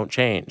things don't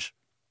change.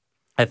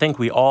 I think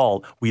we'd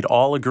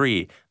all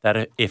agree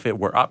that if it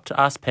were up to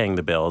us paying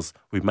the bills,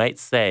 we might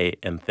say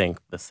and think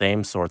the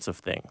same sorts of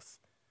things.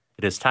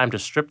 It is time to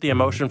strip the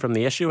emotion from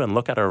the issue and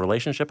look at our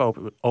relationship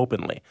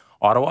openly.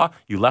 Ottawa,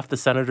 you left the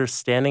Senators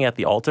standing at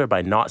the altar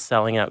by not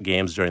selling out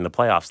games during the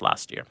playoffs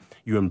last year.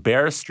 You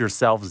embarrassed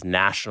yourselves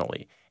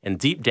nationally, and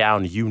deep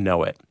down, you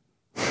know it.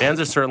 Fans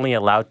are certainly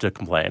allowed to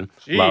complain,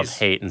 love,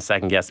 hate, and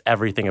second-guess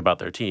everything about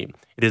their team.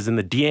 It is in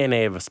the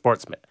DNA of a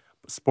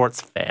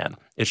sports fan.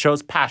 It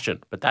shows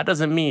passion, but that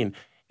doesn't mean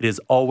it is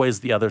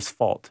always the other's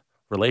fault.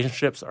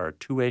 Relationships are a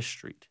two-way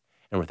street.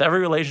 And with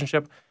every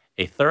relationship,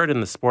 a third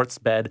in the sports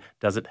bed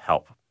doesn't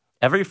help.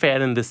 Every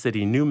fan in this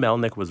city knew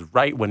Melnyk was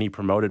right when he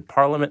promoted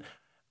Parliament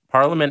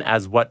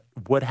as what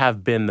would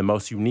have been the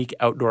most unique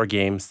outdoor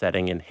game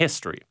setting in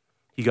history.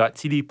 He got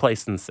TD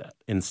Place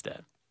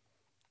instead.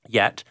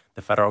 Yet,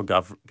 the federal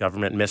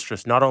government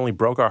mistress not only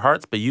broke our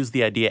hearts, but used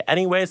the idea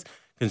anyways,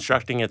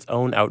 constructing its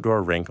own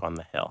outdoor rink on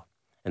the hill.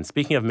 And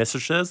speaking of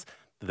mistresses,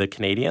 the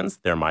Canadians,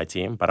 they're my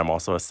team, but I'm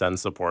also a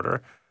Sens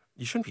supporter.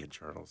 You shouldn't be a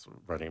journalist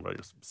writing about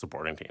your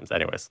supporting teams.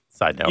 Anyways,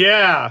 side note.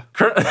 Yeah.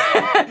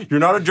 You're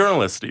not a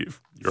journalist,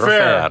 Steve. You're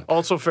fair. a fan.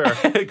 Also fair.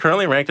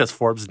 Currently ranked as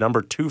Forbes'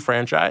 #2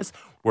 franchise,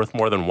 worth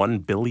more than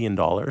 $1 billion,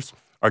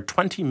 are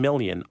 $20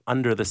 million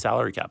under the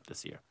salary cap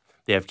this year.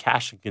 They have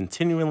cash and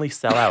continually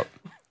sell out.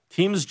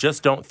 Teams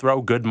just don't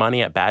throw good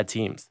money at bad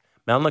teams.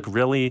 Melnyk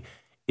really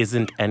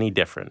isn't any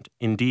different.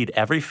 Indeed,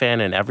 every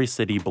fan in every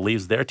city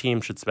believes their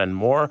team should spend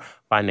more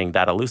finding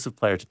that elusive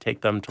player to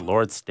take them to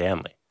Lord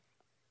Stanley.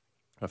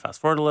 I'll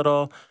fast forward a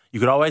little. You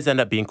could always end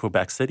up being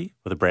Quebec City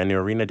with a brand new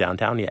arena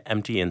downtown, yet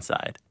empty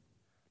inside.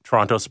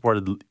 Toronto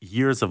supported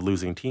years of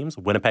losing teams.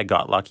 Winnipeg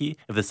got lucky.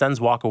 If the Sens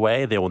walk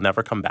away, they will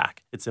never come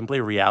back. It's simply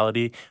a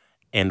reality.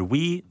 And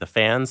we, the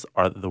fans,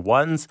 are the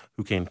ones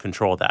who can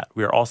control that.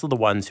 We are also the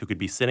ones who could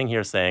be sitting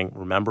here saying,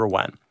 remember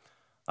when.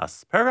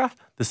 Last paragraph.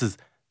 This is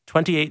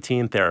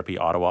 2018 therapy,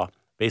 Ottawa.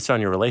 Based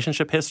on your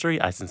relationship history,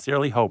 I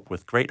sincerely hope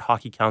with great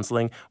hockey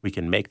counseling, we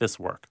can make this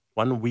work.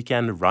 One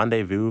weekend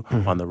rendezvous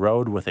on the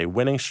road with a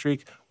winning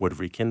streak would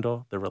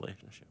rekindle the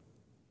relationship.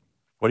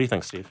 What do you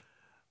think, Steve?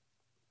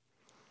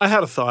 I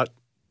had a thought.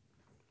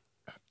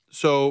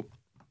 So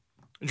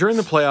during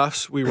the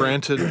playoffs, we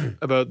ranted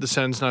about the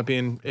Sens not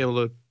being able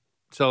to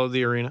sell out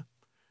the arena.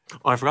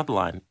 Oh, I forgot the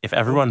line. If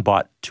everyone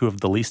bought 2 of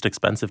the least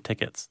expensive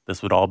tickets,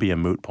 this would all be a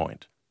moot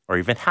point, or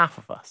even half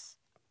of us.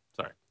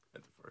 Sorry, I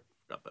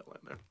forgot that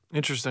line there.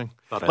 Interesting.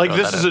 Like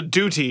this is a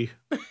duty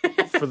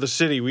for the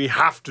city. We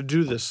have to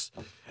do this.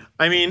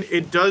 I mean,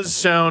 it does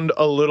sound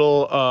a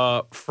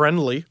little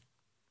friendly,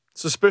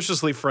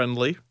 suspiciously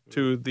friendly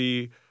to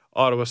the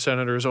Ottawa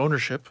Senators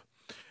ownership.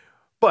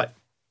 But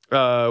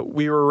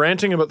we were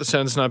ranting about the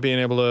Sens not being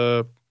able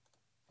to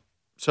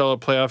sell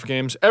out playoff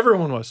games.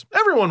 Everyone was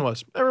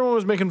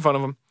making fun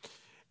of them,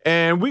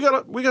 and we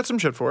got some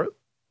shit for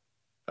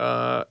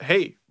it.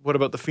 Hey, what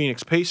about the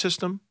Phoenix pay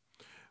system?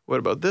 What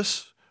about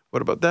this?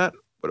 What about that?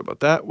 What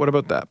about that? What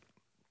about that?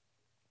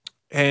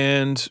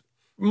 And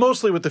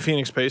mostly with the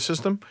Phoenix pay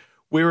system,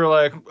 we were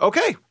like,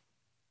 okay,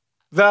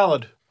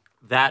 valid.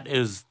 That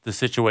is the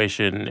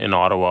situation in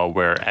Ottawa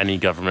where any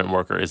government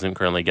worker isn't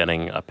currently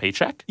getting a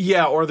paycheck?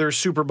 Yeah, or they're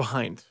super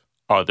behind.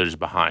 Oh, they're just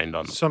behind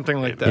on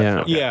something like that. Yeah.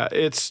 Okay. Yeah,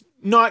 it's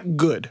not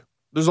good.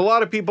 There's a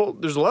lot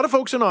of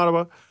folks in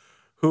Ottawa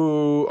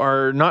who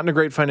are not in a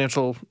great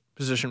financial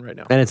position right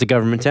now. And it's a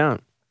government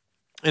town.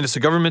 And it's a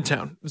government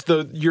town. It's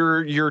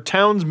your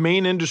town's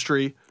main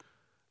industry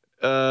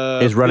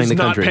is running the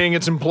country. Not paying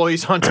its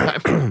employees on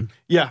time.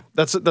 Yeah,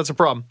 that's a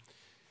problem.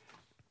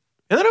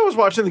 And then I was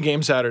watching the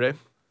game Saturday,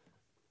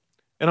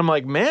 and I'm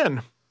like,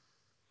 man,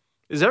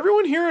 is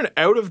everyone here an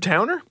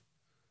out-of-towner?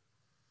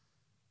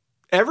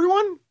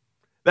 Everyone?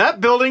 That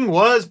building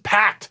was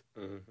packed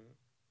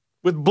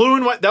with blue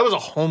and white. That was a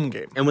home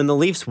game. And when the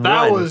Leafs won,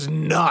 that was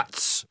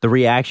nuts. The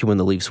reaction when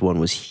the Leafs won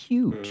was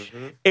huge.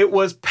 It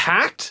was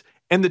packed,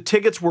 and the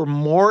tickets were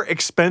more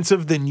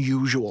expensive than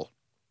usual.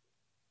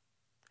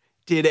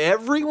 Did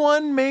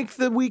everyone make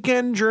the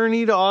weekend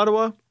journey to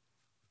Ottawa?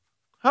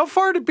 How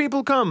far did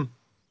people come?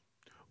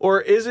 Or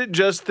is it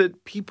just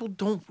that people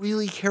don't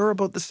really care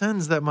about the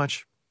Sens that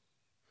much?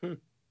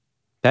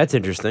 That's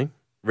interesting.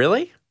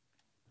 Really?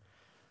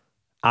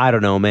 I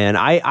don't know, man.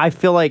 I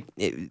feel like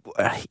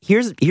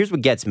here's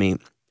what gets me.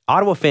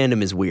 Ottawa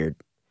fandom is weird.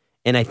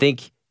 And I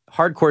think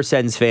hardcore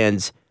Sens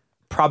fans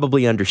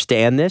probably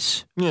understand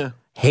this. Yeah.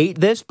 Hate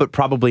this, but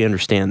probably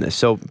understand this.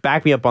 So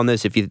back me up on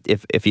this if you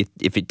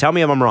tell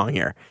me if I'm wrong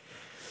here.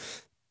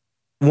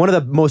 One of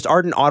the most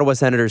ardent Ottawa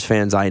Senators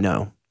fans I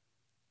know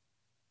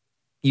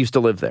used to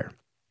live there.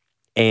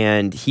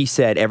 And he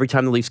said every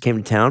time the Leafs came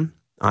to town,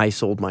 I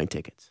sold my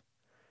tickets.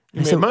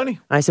 You made money.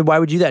 I said, why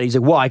would you do that? He's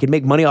like, well, I can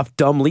make money off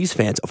dumb Leafs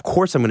fans. Of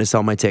course I'm going to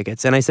sell my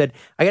tickets. And I said,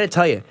 I got to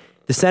tell you,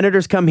 the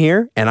Senators come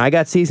here and I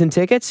got season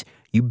tickets.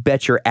 You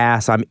bet your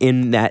ass I'm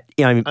in that.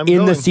 I'm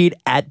in the seat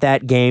at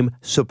that game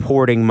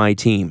supporting my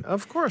team.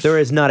 Of course. There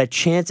is not a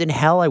chance in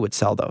hell I would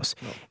sell those.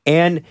 No.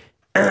 And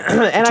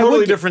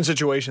totally different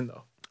situation,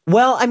 though.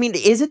 Well, I mean,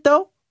 is it,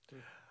 though?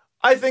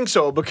 I think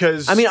so,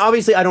 because... I mean,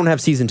 obviously, I don't have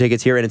season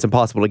tickets here, and it's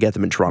impossible to get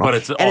them in Toronto. But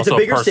it's also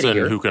a person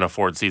who can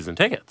afford season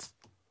tickets.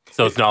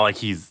 So it's not like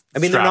he's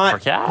strapped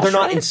for cash. They're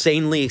not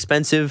insanely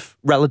expensive,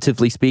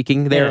 relatively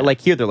speaking. They're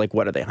like here. They're like,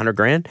 what are they?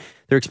 $100,000?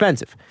 They're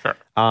expensive. Sure.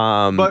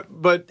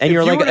 But and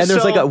you're like, and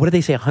there's like, what do they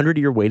say?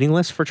 100-year waiting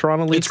list for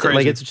Toronto Leafs. It's crazy.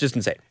 Like it's just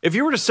insane. If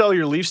you were to sell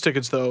your Leafs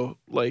tickets, though,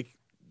 like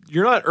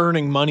you're not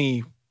earning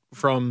money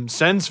from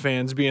Sens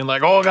fans being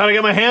like, oh, gotta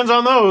get my hands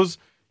on those.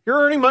 You're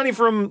earning money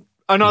from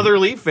another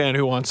Leaf fan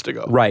who wants to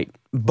go. Right.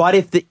 But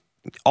if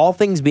all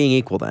things being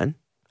equal, then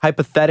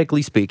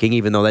hypothetically speaking,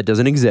 even though that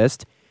doesn't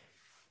exist.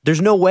 There's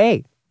no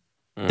way.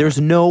 There's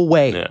no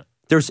way. Yeah.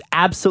 There's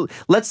absolute.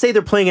 Let's say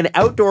they're playing an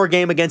outdoor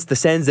game against the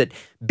Sens at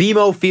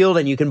BMO Field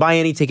and you can buy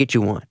any ticket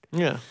you want.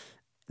 Yeah.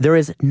 There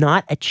is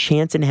not a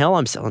chance in hell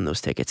I'm selling those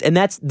tickets. And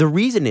that's the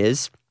reason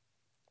is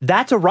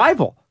that's a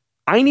rival.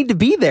 I need to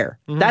be there.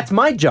 That's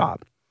my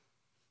job.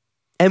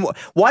 And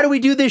why do we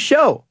do this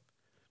show?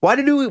 Why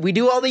do we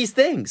do all these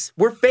things?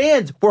 We're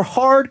fans. We're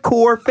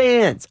hardcore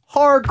fans.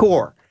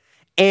 Hardcore.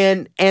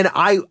 And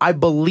I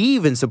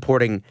believe in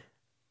supporting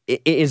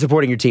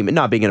your team and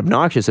not being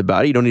obnoxious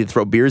about it. You don't need to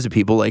throw beers at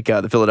people like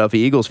the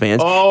Philadelphia Eagles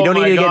fans. Oh, you don't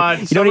my need to God.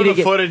 Get, you Some don't of need the to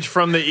get, footage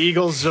from the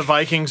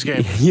Eagles-Vikings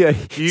game. Yeah.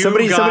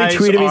 Somebody guys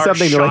tweeted me are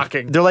something.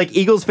 shocking. They're like,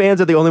 Eagles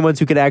fans are the only ones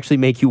who can actually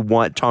make you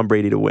want Tom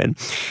Brady to win.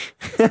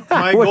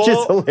 Which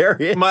is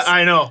hilarious.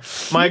 I know.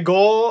 My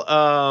goal,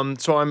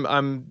 so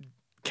I'm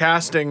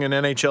casting an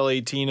NHL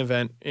 18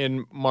 event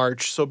in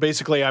March. So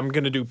basically I'm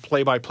going to do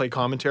play-by-play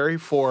commentary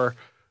for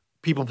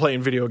people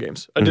playing video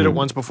games. I did it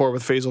once before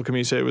with Faisal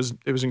Kamisa.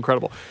 It was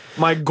incredible.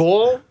 My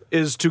goal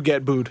is to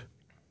get booed.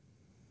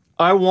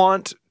 I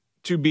want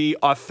to be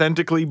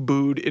authentically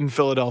booed in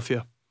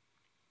Philadelphia.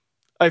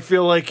 I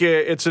feel like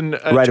it's a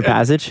rite of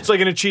passage. It's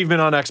like an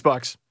achievement on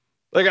Xbox.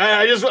 Like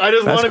I just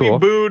want to be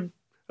booed.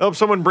 Oh,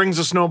 someone brings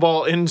a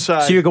snowball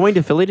inside. So you're going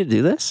to Philly to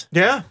do this?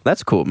 Yeah.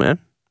 That's cool, man.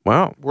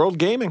 Wow. World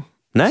Gaming.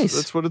 Nice.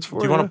 That's what it's for.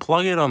 Do you want to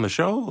plug it on the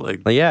show?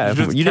 Like, yeah,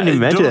 you didn't even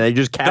mention it. You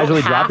just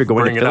casually drop you're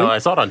going to Philly. I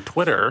saw it on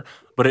Twitter,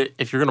 but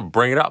if you're going to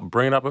bring it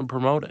up and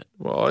promote it.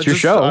 Well, it's your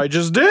show. I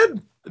just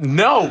did.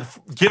 No,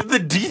 give the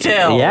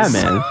details. Yeah,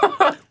 man.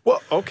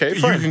 Well, okay,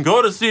 fine. You can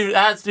go to Steve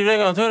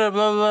Dangle on Twitter,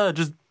 blah, blah, blah.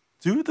 Just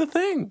do the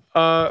thing.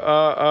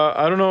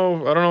 I don't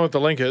know what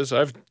the link is.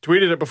 I've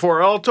tweeted it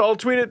before. I'll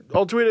tweet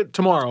it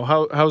tomorrow.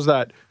 How's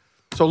that?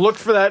 So look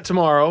for that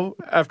tomorrow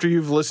after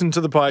you've listened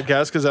to the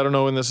podcast because I don't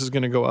know when this is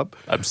going to go up.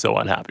 I'm so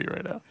unhappy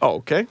right now. Oh,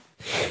 okay.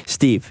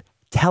 Steve,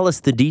 tell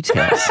us the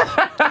details.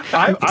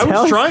 I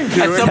was trying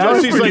to. As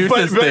someone who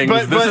produces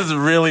things, this is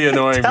really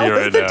annoying me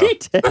right now.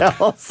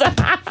 Details. Which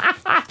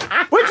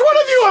one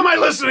of you am I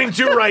listening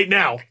to right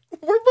now?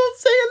 We're both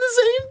saying the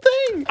same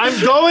thing.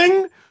 I'm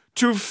going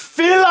to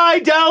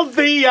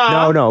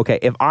Philadelphia. No, okay.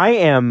 If I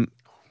am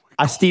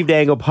a Steve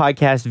Dangle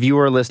podcast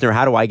viewer or listener,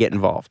 how do I get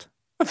involved?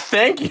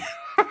 Thank you.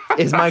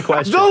 Is my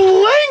question. The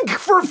link,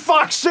 for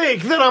fuck's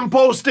sake, that I'm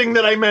posting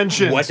that I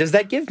mentioned. What does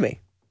that give me?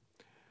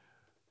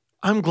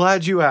 I'm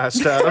glad you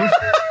asked, Adam.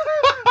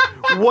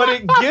 What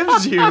it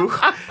gives you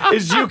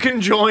is you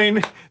can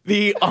join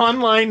the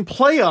online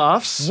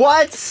playoffs.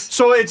 What?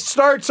 So it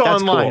starts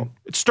online. Cool.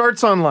 It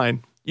starts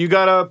online. You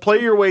got to play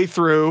your way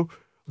through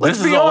Let's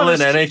This is be all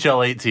in honest.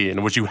 NHL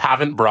 18, which you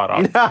haven't brought up.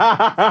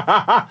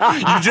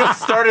 You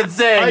just started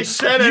saying I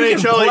said you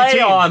NHL can play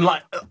 18. on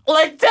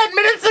like 10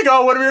 minutes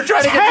ago when we were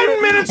trying to get 10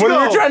 you minutes when we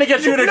ago. were trying to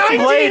get you to 19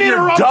 explain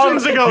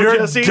interruptions ago, your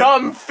Jesse.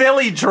 dumb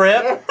Philly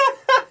trip.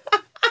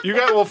 You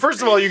guys, well,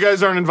 first of all, you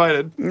guys aren't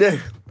invited.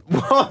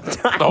 Well,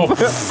 Oh.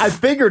 I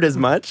figured as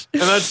much.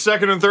 And that's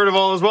second and third of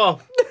all as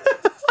well.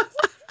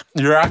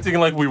 You're acting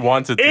like we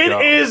wanted to go.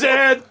 It is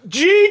a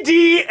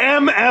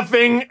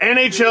GDMFing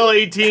NHL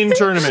 18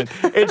 tournament.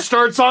 It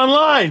starts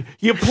online.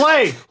 You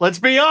play. Let's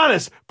be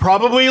honest.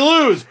 Probably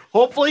lose.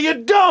 Hopefully you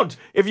don't.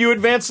 If you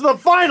advance to the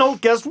final,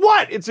 guess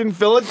what? It's in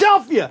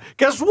Philadelphia.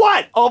 Guess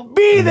what? I'll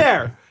be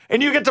there.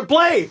 And you get to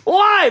play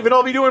live, and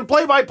I'll be doing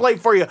play-by-play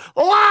for you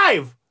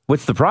live.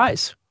 What's the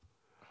prize?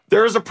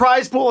 There is a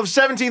prize pool of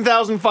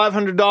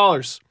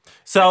 $17,500.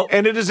 So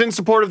And it is in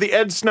support of the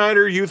Ed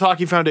Snyder Youth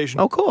Hockey Foundation.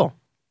 Oh, cool.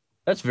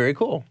 That's very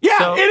cool. Yeah,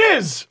 so- it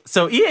is.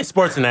 So EA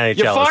Sports and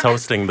NHL fuck. is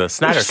hosting the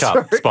Snyder Cup,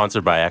 Sorry.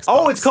 sponsored by Xbox.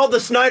 Oh, it's called the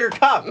Snyder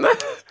Cup.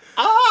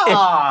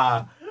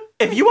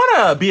 If you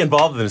want to be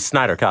involved in the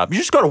Snyder Cup, you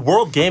just go to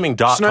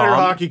worldgaming.com. Snyder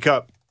Hockey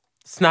Cup.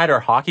 Snyder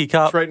Hockey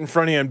Cup. It's right in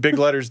front of you in big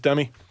letters,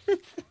 dummy.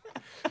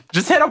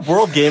 Just head up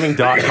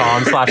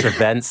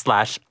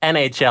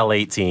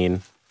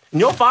worldgaming.com/events/NHL18. And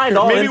you'll find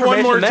all Maybe information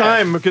one more there.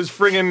 time because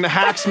friggin'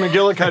 Hacks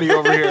McGillicuddy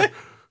over here.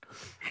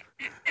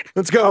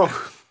 Let's go.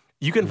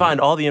 You can find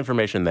all the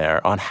information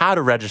there on how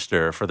to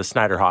register for the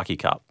Snyder Hockey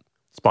Cup,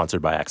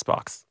 sponsored by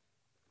Xbox.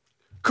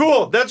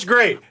 Cool. That's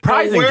great.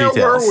 Prizing Where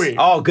details. were we?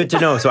 Oh, good to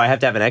know. So I have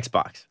to have an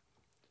Xbox.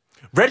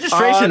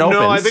 Registration opens.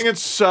 No, I think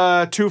it's 2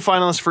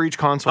 finalists for each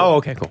console. Oh,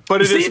 okay, cool.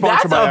 But it is See,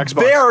 sponsored that's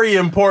by a Xbox. very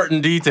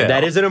important detail.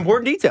 That is an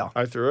important detail.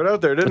 I threw it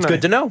out there, didn't It's I?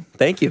 good to know.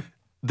 Thank you.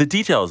 The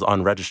details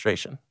on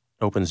registration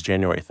opens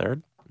January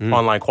 3rd.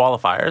 Online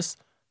qualifiers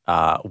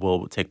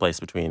will take place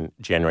between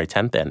January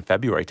 10th and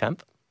February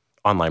 10th.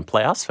 Online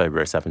playoffs,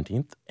 February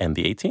 17th and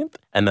the 18th.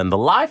 And then the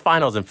live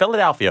finals in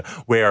Philadelphia,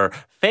 where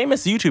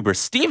famous YouTuber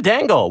Steve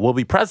Dangle will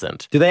be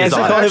present. Do they is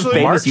actually on call him Actually,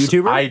 famous March-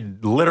 YouTuber? I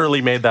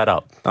literally made that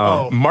up.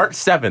 Oh. March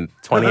 7th,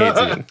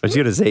 2018. I was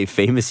going to say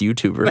famous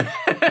YouTuber.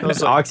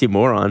 That's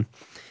oxymoron.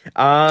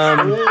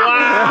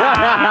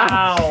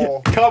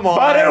 Wow. Come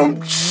on.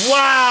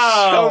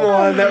 Wow. Come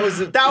on. That was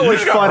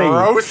funny.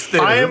 Roasted.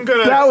 I am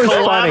going to That was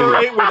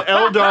collaborate with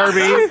El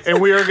Darby, and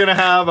we are going to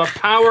have a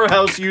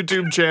powerhouse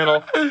YouTube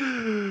channel.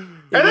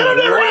 And then I'm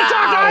never going to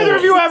talk to either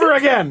of you ever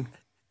again.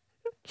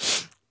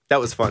 That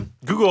was fun.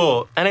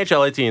 Google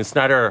NHL 18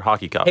 Snyder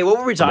Hockey Cup. Hey, what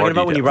were we talking More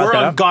about when you details. brought We're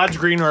that on up? God's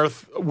green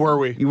earth, were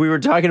we? We were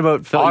talking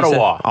about Philly. You said-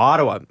 Ottawa.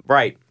 Ottawa,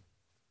 right.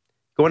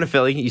 Going to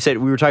Philly. You said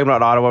we were talking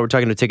about Ottawa. We're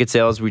talking to ticket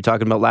sales. We were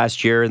talking about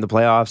last year in the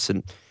playoffs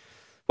and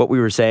what we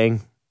were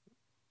saying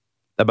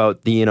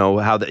about the,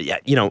 how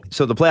the,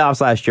 so the playoffs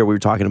last year, we were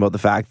talking about the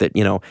fact that,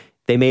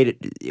 they made it,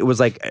 it was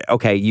like,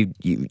 okay,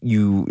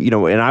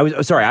 and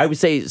I would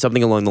say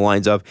something along the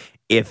lines of,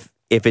 if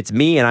it's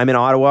me and I'm in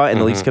Ottawa and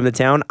the Leafs come to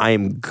town, I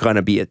am going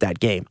to be at that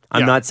game.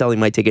 I'm not selling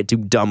my ticket to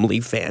dumb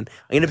Leaf fan.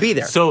 I'm going to be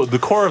there. So the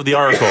core of the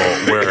article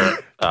where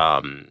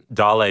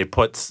Dale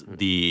puts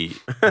the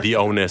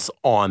onus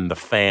on the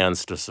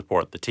fans to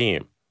support the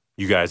team,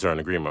 you guys are in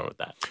agreement with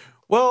that.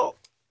 Well,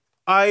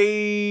 I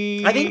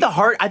think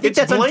it's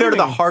that's unfair to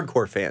the blaming-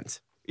 hardcore fans.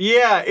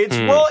 Yeah,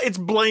 it's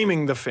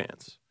blaming the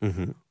fans.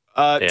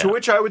 To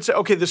which I would say,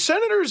 okay, the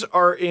Senators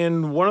are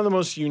in one of the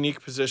most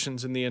unique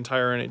positions in the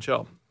entire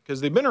NHL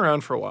because they've been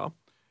around for a while,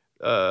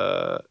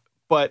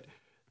 but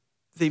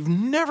they've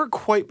never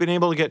quite been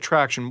able to get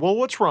traction. Well,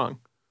 what's wrong?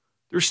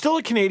 They're still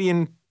a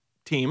Canadian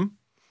team.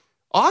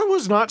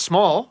 Ottawa's not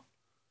small.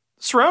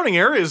 The surrounding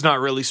area is not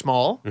really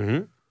small.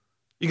 Mm-hmm.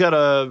 You got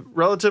a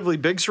relatively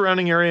big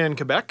surrounding area in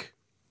Quebec.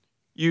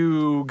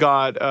 You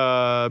got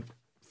a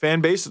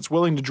fan base that's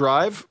willing to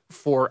drive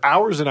for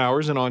hours and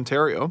hours in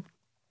Ontario.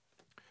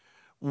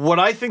 What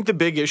I think the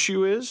big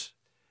issue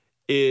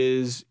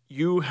is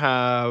you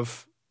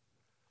have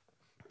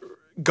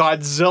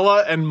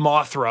Godzilla and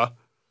Mothra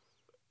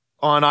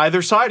on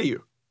either side of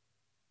you.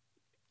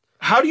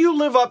 How do you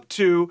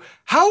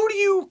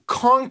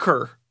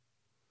conquer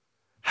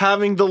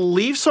having the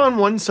Leafs on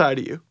one side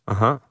of you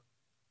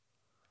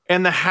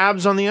and the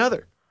Habs on the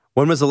other?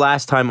 When was the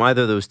last time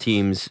either of those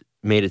teams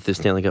made it to the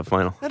Stanley Cup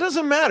final? That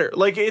doesn't matter.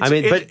 Like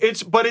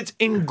it's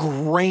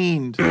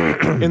ingrained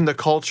in the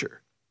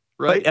culture,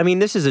 right? But,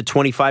 this is a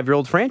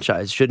 25-year-old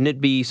franchise. Shouldn't it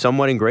be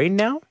somewhat ingrained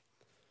now?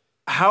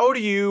 How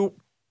do you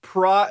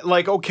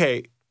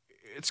okay,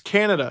 it's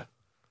Canada.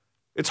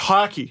 It's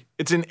hockey.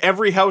 It's in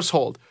every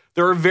household.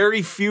 There are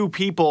very few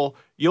people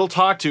you'll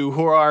talk to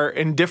who are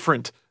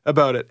indifferent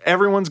about it.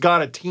 Everyone's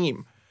got a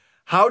team.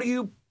 How do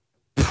you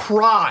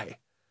pry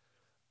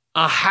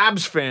a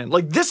Habs fan?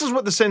 Like, this is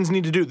what the Sens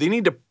need to do. They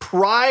need to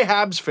pry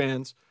Habs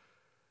fans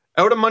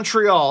out of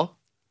Montreal,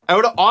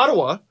 out of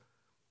Ottawa.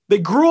 They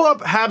grew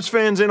up Habs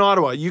fans in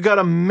Ottawa. You got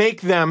to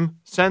make them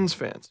Sens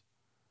fans.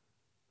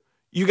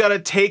 You got to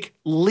take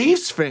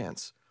Leafs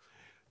fans.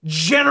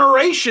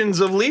 Generations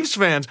of Leafs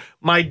fans.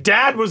 My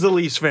dad was a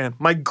Leafs fan.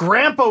 My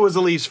grandpa was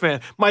a Leafs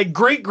fan. My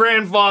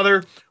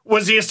great-grandfather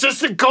was the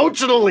assistant coach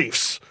of the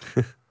Leafs.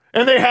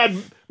 And they had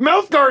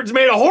mouth guards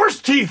made of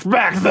horse teeth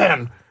back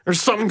then. Or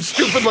something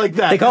stupid like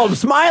that. They called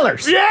them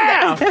smilers.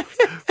 Yeah!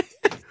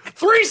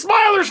 3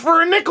 smilers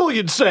for a nickel,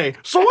 you'd say.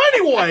 So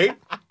anyway,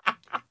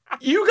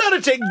 you got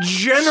to take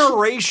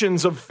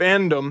generations of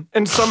fandom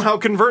and somehow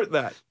convert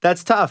that.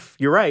 That's tough.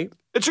 You're right.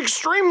 It's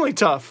extremely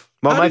tough.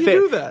 Well, How do you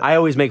do that? I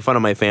always make fun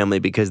of my family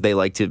because they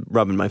like to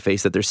rub in my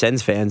face that they're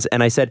Sens fans.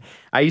 And I said,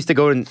 I used to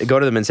go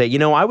to them and say,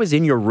 I was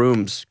in your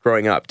rooms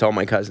growing up, to all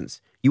my cousins.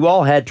 You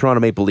all had Toronto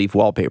Maple Leaf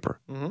wallpaper.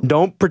 Mm-hmm.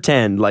 Don't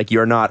pretend like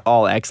you're not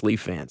all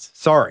ex-Leaf fans.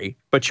 Sorry,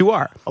 but you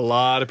are. A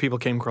lot of people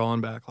came crawling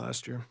back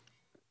last year.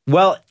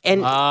 Well, and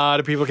a lot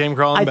of people came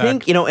crawling back. I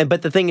think,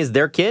 but the thing is,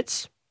 their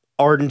kids,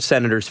 ardent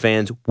Senators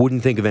fans,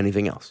 wouldn't think of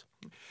anything else.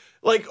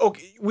 Like,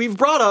 okay, we've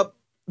brought up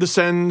the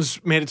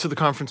Sens made it to the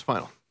conference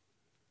final.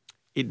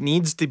 It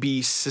needs to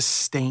be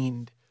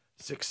sustained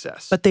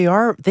success. But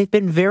they've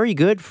been very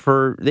good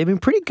they've been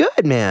pretty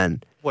good,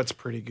 man. What's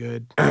pretty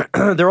good?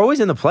 They're always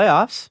in the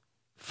playoffs.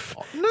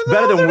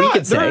 Better than we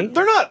could say.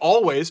 They're not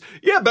always.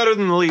 Yeah, better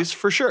than the Leafs,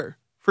 for sure.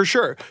 For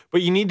sure.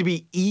 But you need to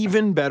be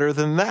even better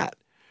than that.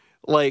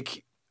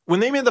 Like, when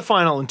they made the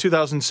final in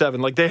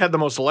 2007, like, they had the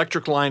most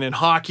electric line in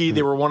hockey.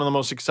 They were one of the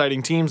most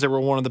exciting teams. They were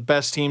one of the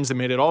best teams. They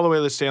made it all the way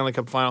to the Stanley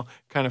Cup final.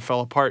 Kind of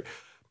fell apart.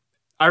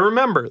 I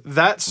remember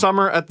that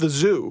summer at the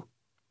zoo,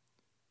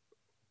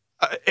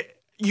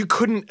 you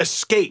couldn't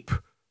escape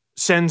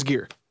Sens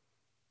gear.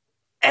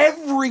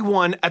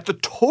 Everyone at the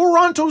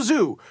Toronto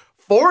Zoo,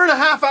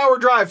 4.5-hour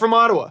drive from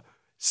Ottawa,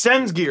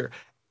 Sens gear.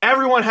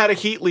 Everyone had a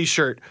Heatley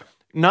shirt.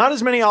 Not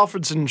as many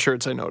Alfredson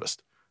shirts, I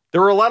noticed. There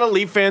were a lot of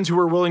Leaf fans who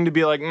were willing to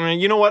be like,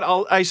 you know what,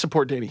 I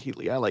support Danny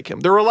Heatley. I like him.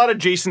 There were a lot of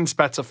Jason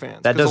Spezza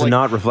fans. That does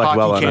not reflect Hockey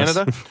well on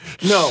Canada. us.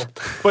 No,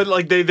 but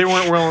like they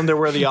weren't willing to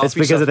wear the Alfie It's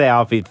because stuff. of the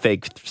Alfie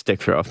fake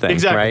stick throw thing,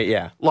 Exactly. right?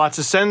 Yeah. Lots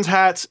of Sens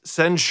hats,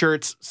 Sens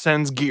shirts,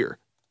 Sens gear.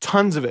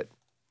 Tons of it.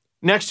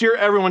 Next year,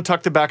 everyone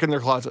tucked it back in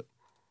their closet.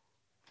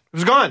 It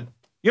was gone.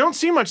 You don't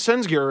see much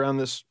Sens gear around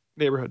this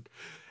neighborhood.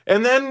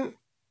 And then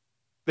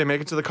they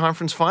make it to the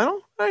conference final.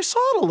 And I saw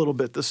it a little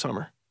bit this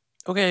summer.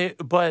 Okay,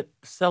 but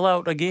sell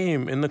out a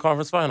game in the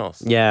conference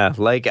finals. Yeah,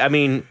 like, I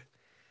mean...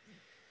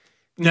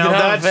 You can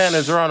have a fan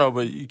in Toronto,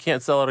 but you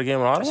can't sell out a game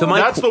in Ottawa? So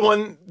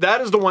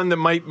that is the one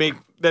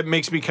that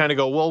makes me kind of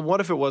go, well,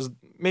 what if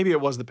maybe it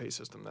was the pay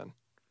system then?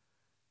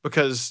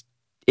 Because...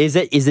 Is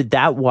it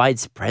that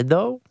widespread,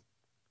 though?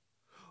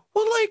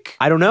 Well, like...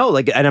 I don't know.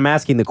 Like, and I'm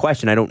asking the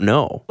question. I don't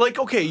know. Like,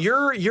 okay,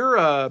 you're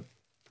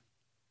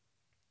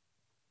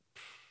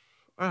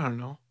I don't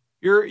know.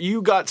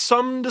 You got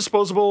some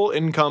disposable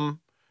income,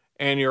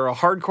 and you're a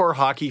hardcore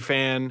hockey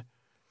fan,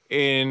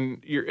 and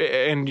you're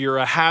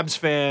a Habs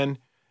fan,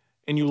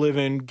 and you live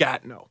in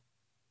Gatineau.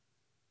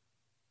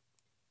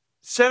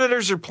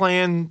 Senators are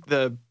playing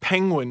the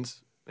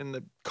Penguins in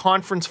the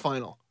conference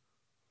final.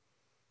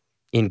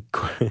 In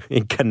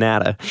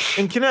Canada.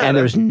 In Canada. And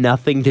there's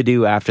nothing to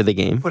do after the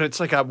game. But it's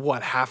like a,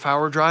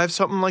 half-hour drive,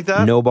 something like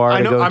that? No bar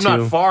to go to. I'm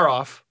not far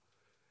off.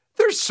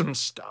 There's some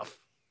stuff.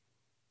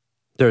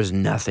 There's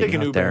nothing Take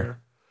an out Uber. there.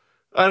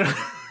 I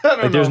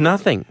don't know. There's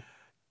nothing.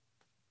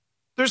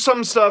 There's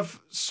some stuff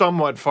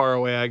somewhat far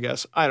away, I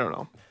guess. I don't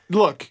know.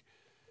 Look.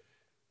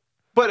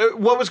 But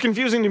what was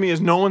confusing to me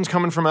is no one's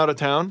coming from out of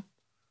town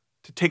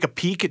to take a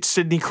peek at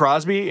Sidney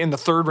Crosby in the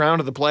third round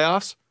of the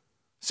playoffs.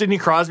 Sidney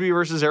Crosby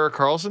versus Erik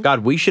Karlsson. God,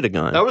 we should have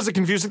gone. That was the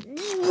confusing...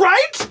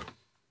 Right?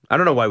 I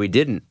don't know why we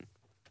didn't.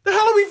 The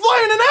hell are we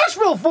flying to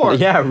Nashville for?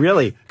 Yeah,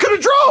 really. Could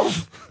have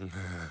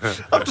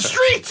drove up the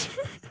street.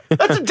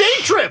 That's a day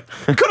trip.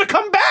 Could have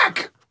come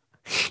back.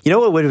 You know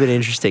what would have been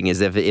interesting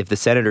is if the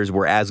Senators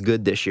were as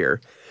good this year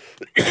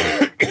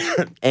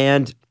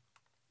and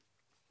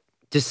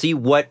to see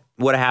what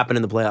happened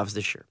in the playoffs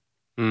this year.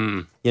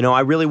 Mm. You know,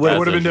 I really would have. It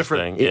would have been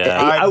different. Yeah.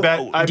 I bet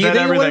do you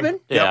think everything. it would have been?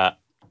 Yeah.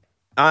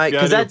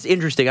 Because that's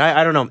interesting.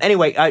 I don't know.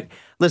 Anyway,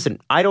 listen.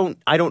 I don't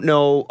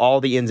know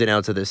all the ins and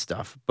outs of this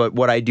stuff, but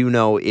what I do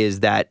know is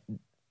that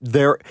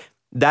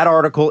that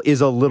article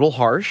is a little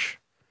harsh,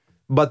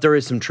 but there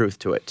is some truth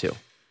to it too.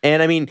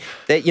 And I mean,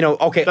 okay,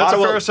 That's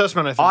Ottawa, a fair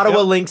assessment, I think.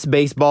 Ottawa Lynx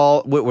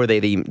baseball. What were they?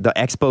 The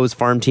Expos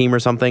farm team or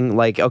something?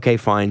 Like, okay,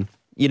 fine.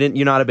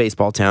 You're not a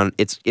baseball town.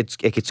 It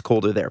gets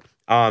colder there.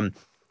 How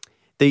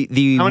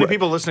many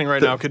people listening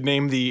right now could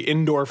name the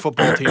indoor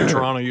football team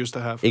Toronto used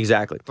to have?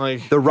 Exactly.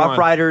 Like the Rough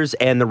Riders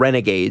and the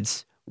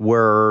Renegades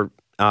were,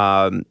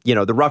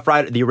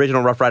 the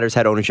original Rough Riders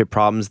had ownership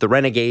problems. The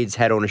Renegades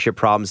had ownership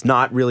problems.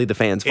 Not really the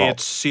fans' fault.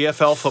 It's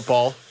CFL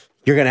football.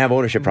 You're going to have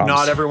ownership problems.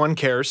 Not everyone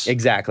cares.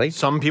 Exactly.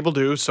 Some people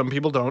do. Some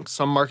people don't.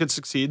 Some markets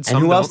succeed. Some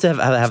and who don't. else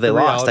have they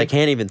lost? reality. I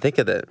can't even think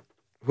of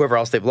whoever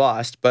else they've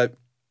lost. But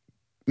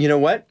you know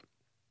what?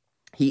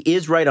 He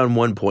is right on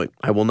one point.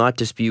 I will not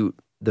dispute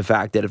the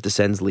fact that if the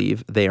Sens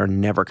leave, they are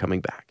never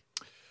coming back.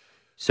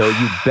 So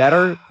you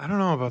better... I don't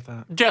know about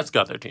that. Jets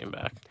got their team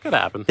back. Could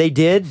happen. They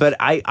did, but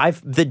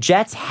the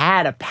Jets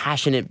had a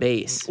passionate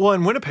base. Well,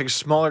 and Winnipeg's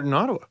smaller than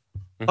Ottawa.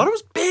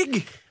 Ottawa's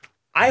big.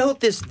 I hope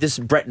this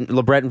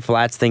LeBreton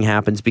Flats thing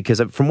happens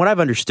because from what I've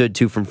understood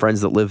too from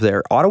friends that live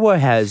there, Ottawa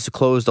has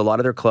closed a lot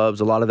of their clubs,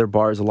 a lot of their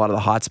bars, a lot of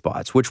the hot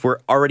spots, which were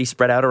already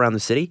spread out around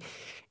the city.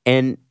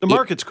 And the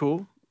market's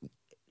cool.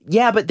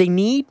 Yeah, but they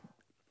need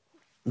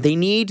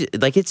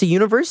like it's a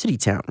university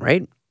town,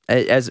 right?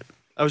 As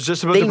I was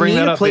just about to bring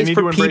that up. They need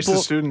to embrace the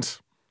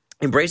students.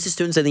 Embrace the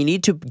students, and they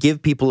need to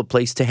give people a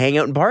place to hang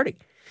out and party.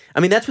 I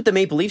mean, that's what the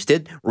Maple Leafs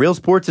did. Real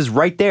Sports is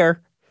right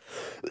there.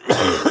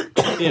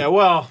 Yeah,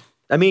 well...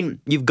 I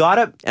mean, you've got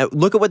to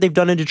look at what they've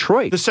done in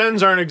Detroit. The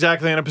Sens aren't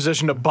exactly in a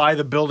position to buy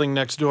the building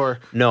next door.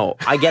 No,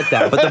 I get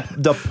that. But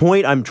the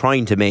point I'm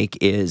trying to make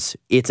is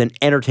it's an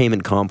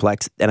entertainment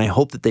complex, and I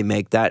hope that they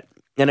make that.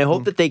 And I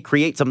hope that they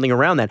create something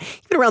around that.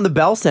 Even around the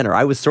Bell Center,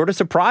 I was sort of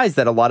surprised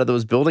that a lot of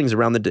those buildings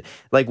around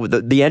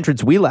the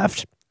entrance we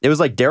left, it was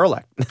like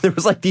derelict. There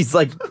was like these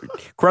like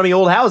crummy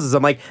old houses.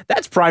 I'm like,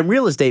 that's prime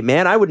real estate,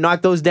 man. I would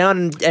knock those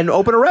down and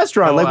open a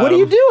restaurant. What are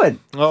you doing?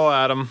 Oh,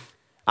 Adam.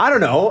 I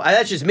don't know.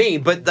 That's just me,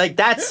 but like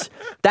that's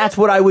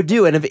what I would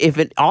do. And if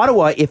in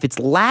Ottawa, if it's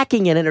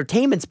lacking in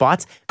entertainment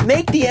spots,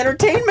 make the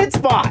entertainment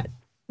spot.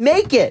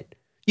 Make it.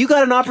 You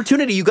got an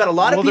opportunity. You got a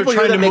lot of people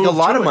here that make a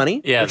lot of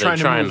money. Yeah, they're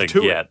trying to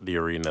get the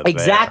arena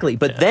exactly.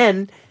 There. But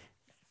then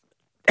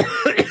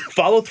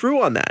follow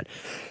through on that.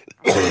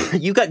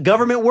 You got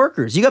government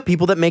workers. You got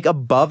people that make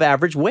above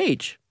average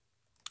wage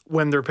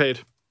when they're paid.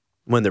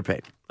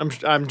 I'm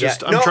trying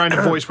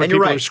to voice what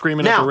people are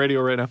screaming at the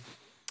radio right now.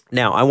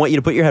 Now, I want you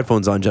to put your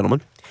headphones on,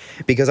 gentlemen,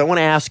 because I want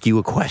to ask you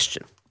a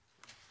question.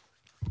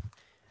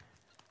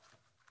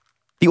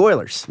 The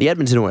Oilers, the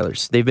Edmonton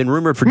Oilers, they've been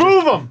rumored for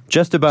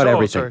just about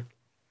everything. Sorry.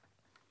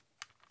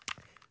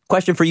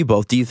 Question for you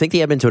both. Do you think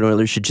the Edmonton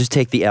Oilers should just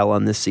take the L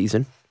on this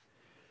season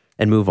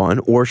and move on?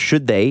 Or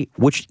should they,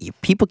 which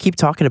people keep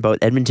talking about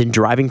Edmonton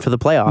driving for the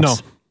playoffs. No.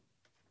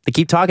 They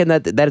keep talking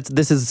that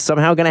this is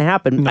somehow going to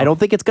happen. No. I don't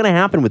think it's going to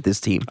happen with this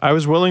team. I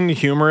was willing to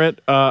humor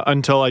it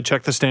until I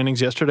checked the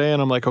standings yesterday,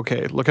 and I'm like,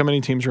 okay, look how many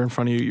teams are in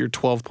front of you. You're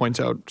 12 points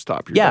out.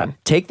 Stop. You're done.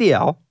 Take the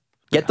L,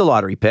 get the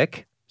lottery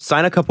pick,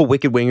 sign a couple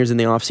wicked wingers in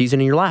the offseason,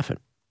 and you're laughing.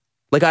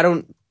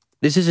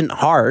 This isn't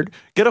hard.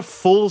 Get a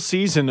full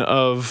season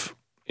of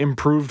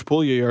improved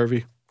Pulya,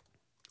 RV.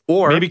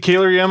 Or maybe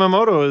Kyler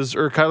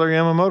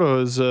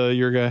Yamamoto is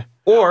your guy.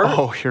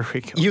 Or here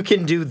we go. You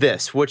can do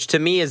this, which to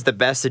me is the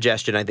best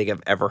suggestion I think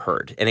I've ever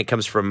heard, and it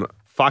comes from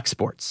Fox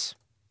Sports.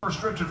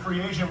 Restricted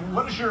free agent.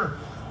 What is your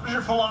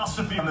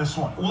philosophy on this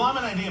one? Well, I'm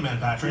an idea man,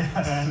 Patrick,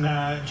 and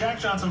Jack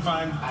Johnson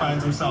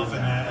finds himself in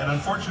an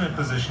unfortunate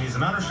position. He's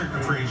an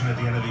unrestricted free agent at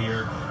the end of the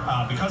year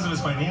because of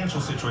his financial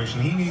situation.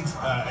 He needs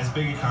as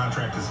big a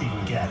contract as he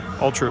can get.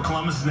 All true.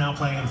 Columbus is now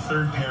playing in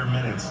third pair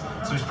minutes,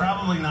 so he's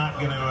probably not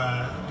going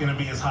to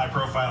be as high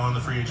profile on the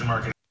free agent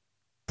market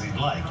as he'd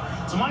like.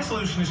 So my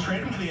solution is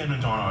trade him to the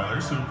Edmonton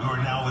Oilers, who are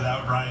now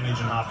without Ryan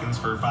Nugent-Hopkins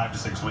for 5 to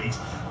 6 weeks.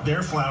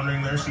 They're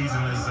floundering. Their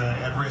season is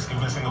at risk of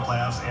missing the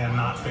playoffs and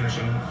not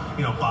finishing,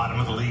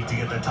 bottom of the league to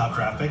get that top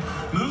draft pick.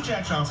 Move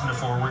Jack Johnson to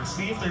forward.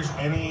 See if there's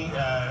any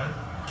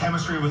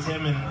chemistry with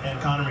him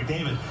and Connor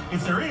McDavid.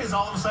 If there is,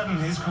 all of a sudden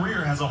his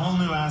career has a whole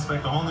new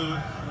aspect, a whole new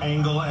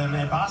angle,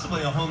 and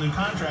possibly a whole new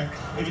contract.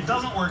 If it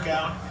doesn't work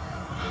out,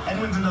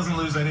 Edmonton doesn't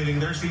lose anything.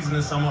 Their season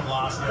is somewhat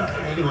lost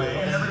anyway.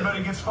 And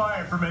everybody gets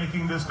fired for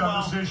making this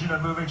dumb decision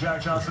of moving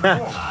Jack Johnson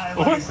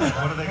forward.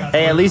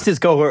 Hey, at least his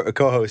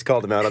co-host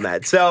called him out on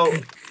that. So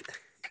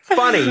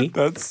funny.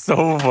 That's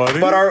so funny.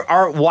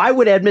 But why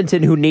would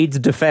Edmonton, who needs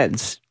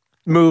defense,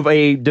 move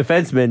a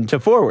defenseman to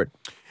forward?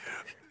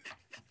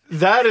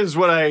 That is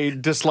what I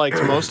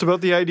disliked most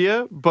about the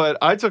idea, but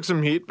I took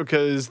some heat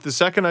because the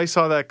second I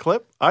saw that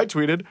clip, I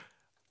tweeted,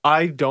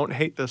 I don't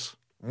hate this.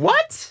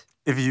 What?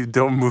 If you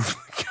don't move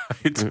the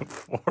guy to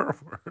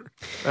forward.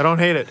 I don't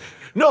hate it.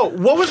 No,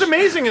 what was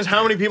amazing is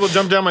how many people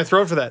jumped down my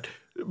throat for that.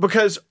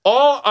 Because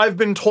all I've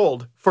been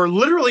told for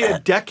literally a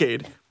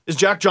decade is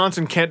Jack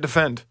Johnson can't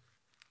defend.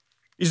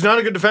 He's not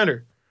a good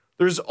defender.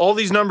 There's all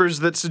these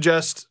numbers that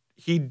suggest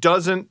he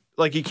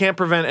can't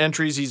prevent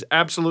entries. He's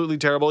absolutely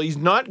terrible. He's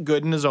not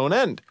good in his own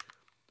end.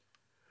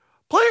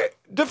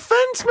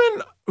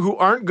 Defensemen who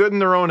aren't good in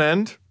their own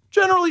end,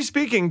 generally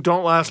speaking,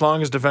 don't last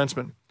long as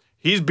defensemen.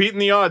 He's beaten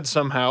the odds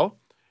somehow,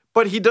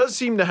 but he does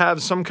seem to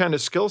have some kind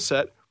of skill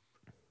set.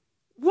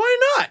 Why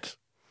not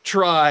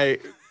try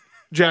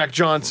Jack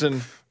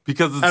Johnson?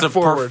 Because it's a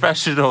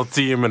professional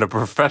team in a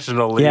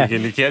professional league,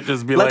 and you can't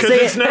just be Because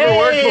it's never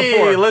worked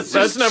before.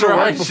 That's never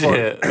worked before.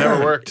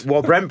 Never worked.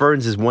 Well, Brent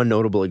Burns is one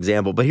notable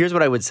example, but here's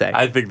what I would say.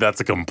 I think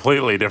that's a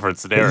completely different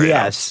scenario.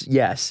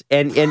 Yes.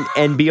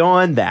 And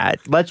beyond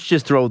that, let's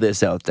just throw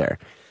this out there.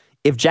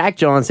 If Jack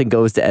Johnson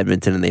goes to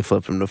Edmonton and they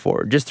flip him to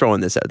forward, just throwing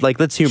this out.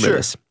 Let's humor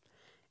this.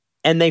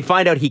 And they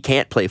find out he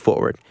can't play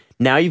forward.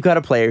 Now you've got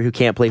a player who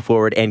can't play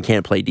forward and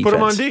can't play defense. Put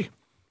him on D.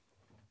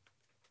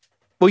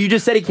 Well, you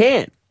just said he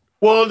can't.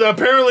 Well,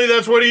 apparently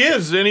that's what he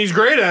is, and he's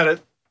great at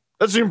it.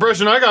 That's the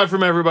impression I got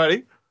from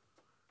everybody.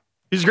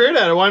 He's great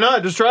at it. Why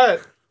not? Just try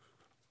it.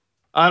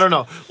 I don't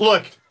know.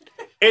 Look,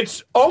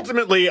 it's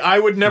ultimately, I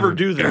would never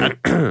do that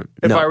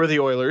if I were the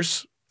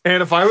Oilers.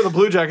 And if I were the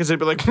Blue Jackets, they'd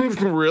be like,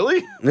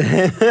 really?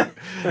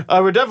 I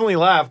would definitely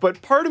laugh.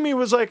 But part of me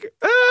was like,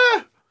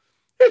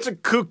 it's a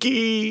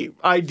kooky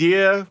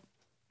idea.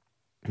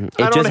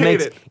 I don't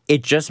hate it.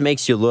 It just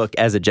makes you look,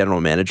 as a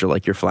general manager,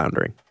 like you're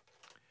floundering.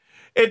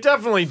 It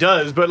definitely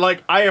does. But,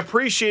 like, I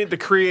appreciate the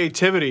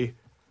creativity.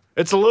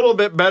 It's a little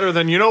bit better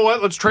than, you know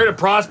what? Let's trade a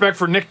prospect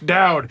for Nick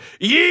Dowd.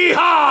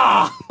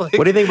 Yeehaw! Like,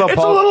 What do you think about it's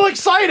Paul? It's a little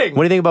exciting.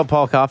 What do you think about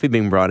Paul Coffey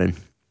being brought in?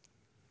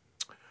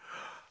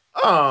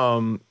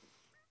 Does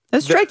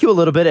it strike you a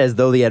little bit as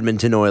though the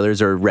Edmonton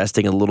Oilers are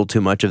resting a little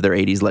too much of their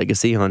 80s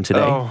legacy on today?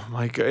 Oh,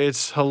 my God.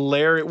 It's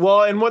hilarious.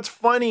 Well, and what's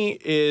funny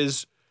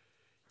is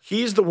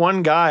he's the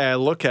one guy I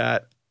look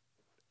at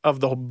of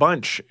the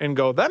bunch and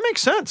go, that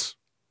makes sense.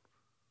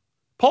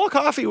 Paul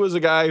Coffey was a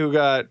guy who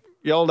got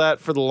yelled at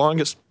for the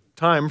longest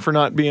time for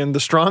not being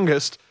the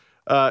strongest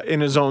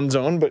in his own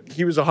zone, but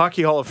he was a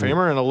Hockey Hall of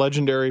Famer and a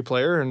legendary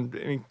player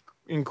and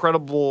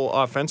incredible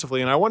offensively.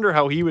 And I wonder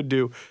how he would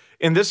do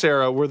in this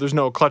era where there's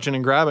no clutching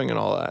and grabbing and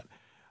all that.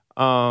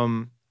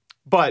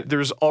 But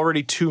there's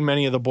already too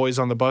many of the boys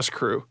on the bus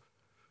crew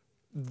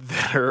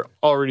that are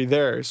already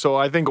there. So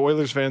I think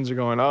Oilers fans are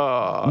going,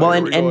 well,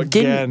 and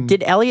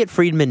did Elliot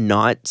Friedman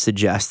not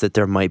suggest that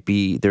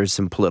there's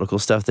some political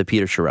stuff that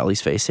Peter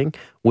Chiarelli's facing,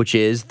 which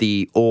is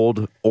the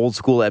old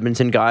school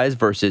Edmonton guys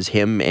versus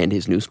him and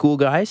his new school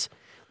guys?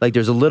 Like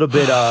there's a little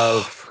bit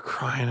of for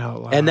crying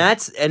out loud. And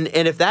that's and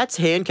if that's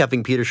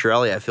handcuffing Peter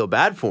Chiarelli, I feel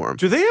bad for him.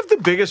 Do they have the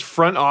biggest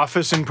front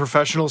office in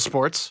professional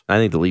sports? I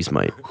think the Leafs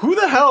might. Who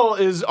the hell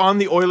is on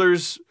the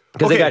Oilers?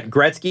 Because they got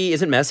Gretzky.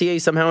 Isn't Messier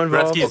somehow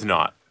involved? Gretzky's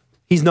not.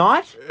 He's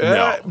not?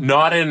 No,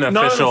 not in official.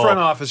 Not in the front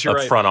office, you're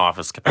right. Front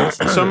office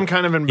capacity. Some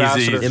kind of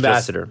ambassador. He's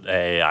Ambassador.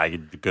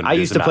 I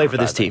used to play for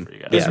this team.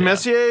 Is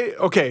Messier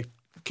okay?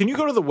 Can you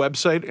go to the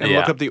website and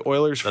look up the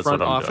Oilers That's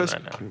front what I'm office?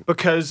 doing right now.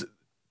 Because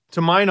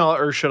to my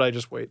knowledge, or should I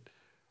just wait?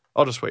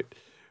 I'll just wait.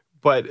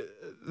 But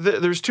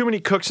there's too many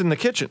cooks in the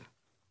kitchen.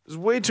 There's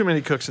way too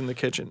many cooks in the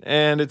kitchen,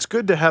 and it's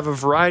good to have a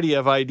variety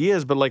of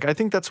ideas. But like, I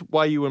think that's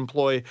why you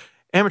employ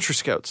amateur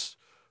scouts,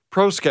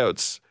 pro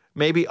scouts,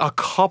 maybe a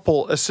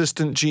couple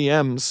assistant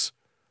GMs,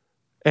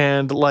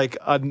 and like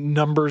a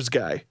numbers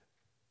guy,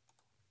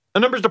 a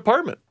numbers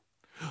department.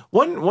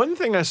 One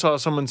thing I saw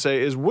someone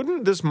say is,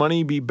 wouldn't this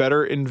money be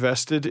better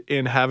invested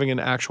in having an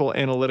actual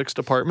analytics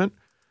department?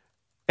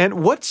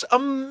 And what's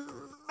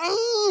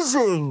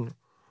amazing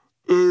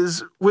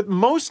is with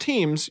most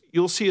teams,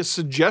 you'll see a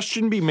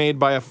suggestion be made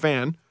by a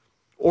fan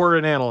or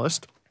an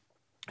analyst,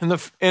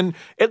 and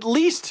at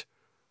least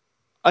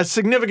a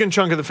significant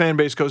chunk of the fan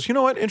base goes, you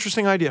know what,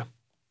 interesting idea.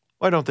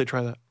 Why don't they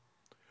try that?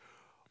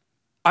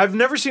 I've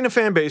never seen a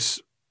fan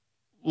base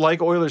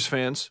like Oilers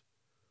fans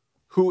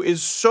who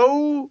is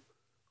so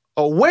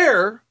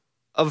aware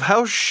of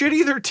how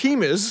shitty their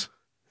team is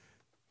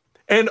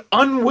and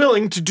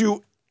unwilling to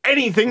do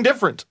anything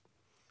different.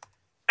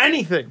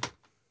 Anything.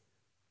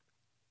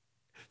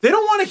 They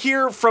don't want to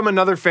hear from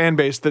another fan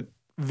base that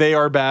they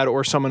are bad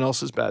or someone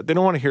else is bad. They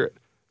don't want to hear it.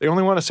 They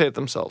only want to say it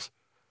themselves.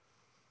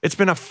 It's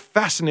been a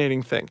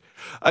fascinating thing.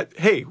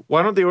 Hey,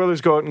 why don't the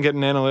Oilers go out and get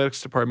an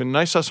analytics department? And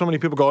I saw so many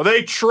people go,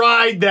 they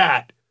tried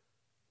that.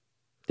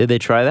 Did they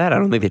try that? I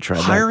don't think they tried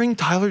Hiring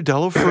Tyler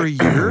Dello for a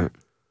year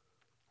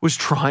was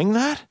trying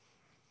that?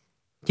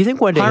 Do you think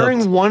one day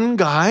hiring one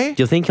guy?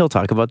 Do you think he'll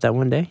talk about that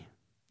one day?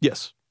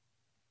 Yes.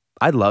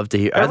 I'd love to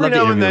hear. Every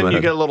now and then you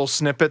get little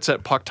snippets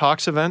at Puck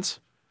Talks events,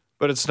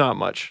 but it's not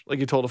much. Like,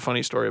 he told a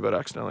funny story about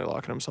accidentally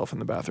locking himself in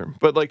the bathroom.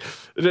 But like,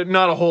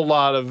 not a whole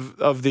lot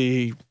of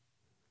the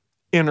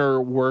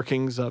inner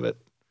workings of it.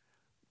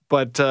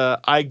 But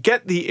I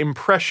get the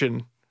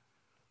impression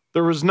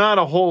there was not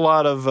a whole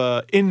lot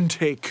of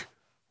intake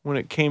when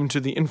it came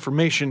to the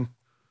information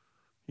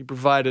he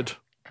provided.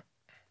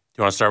 Do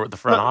you want to start with the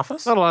front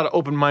office? Not a lot of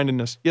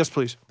open-mindedness. Yes,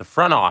 please. The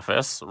front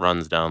office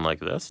runs down like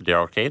this.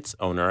 Daryl Cates,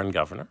 owner and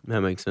governor.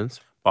 That makes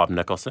sense. Bob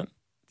Nicholson,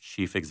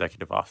 chief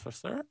executive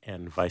officer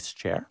and vice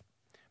chair.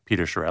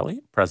 Peter Chiarelli,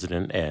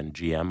 president and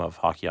GM of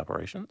hockey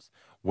operations.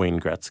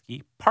 Wayne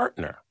Gretzky,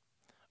 partner,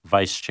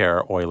 vice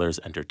chair, Oilers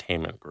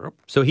Entertainment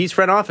Group. So he's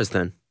front office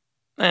then?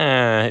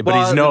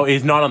 But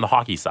he's not on the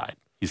hockey side.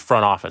 He's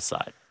front office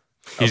side.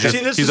 He's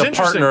he's a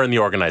partner in the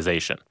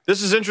organization.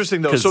 This is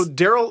interesting, though. So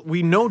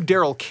we know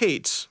Daryl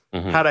Cates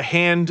had a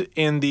hand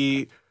in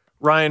the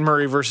Ryan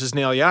Murray versus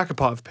Nail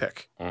Yakupov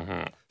pick.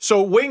 Mm-hmm.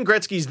 So Wayne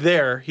Gretzky's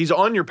there. He's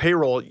on your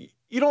payroll.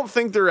 You don't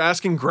think they're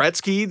asking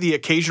Gretzky the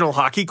occasional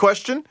hockey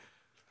question?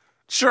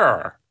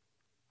 Sure.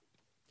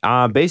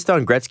 Based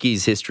on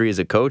Gretzky's history as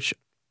a coach,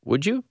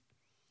 would you?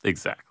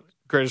 Exactly.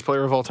 Greatest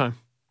player of all time.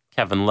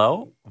 Kevin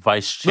Lowe,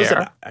 vice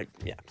chair.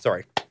 Listen,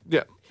 sorry.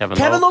 Yeah.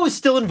 Kevin Lowe is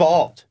still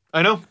involved.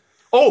 I know.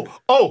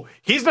 Oh,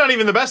 he's not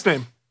even the best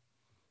name.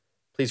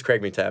 Please, Craig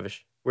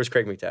McTavish. Where's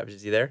Craig McTavish?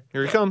 Is he there?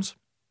 Here he comes.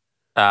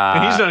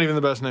 And he's not even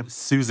the best name.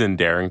 Susan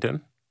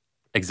Darrington,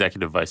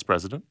 executive vice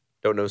president.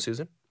 Don't know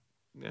Susan?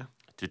 Yeah.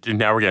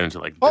 Now we're getting into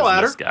like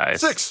business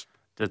guys. 6.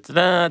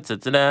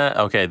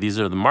 Okay, these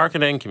are the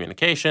marketing,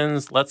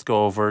 communications. Let's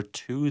go over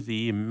to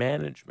the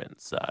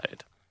management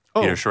side.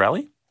 Peter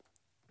Chiarelli,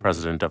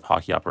 President of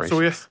Hockey Operations.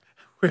 So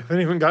we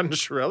haven't even gotten to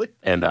Chiarelli?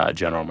 And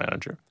General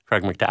Manager.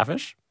 Craig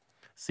McTavish,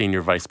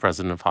 Senior Vice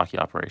President of Hockey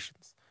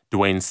Operations.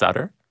 Dwayne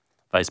Sutter,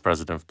 Vice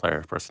President of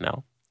Player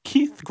Personnel.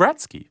 Keith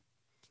Gretzky,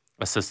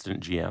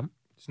 Assistant GM.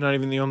 He's not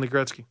even the only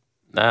Gretzky.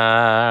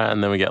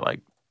 And then we get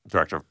like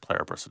Director of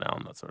Player Personnel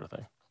and that sort of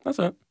thing. That's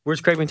it.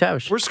 Where's Craig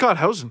McTavish? Where's Scott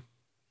Housen?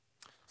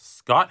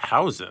 Scott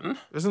Housen.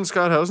 Isn't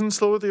Scott Housen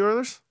still with the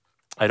Oilers?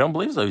 I don't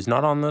believe so. He's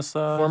not on this.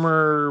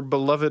 Former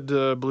beloved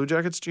Blue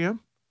Jackets GM?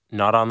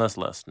 Not on this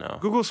list, no.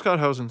 Google Scott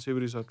Housen, see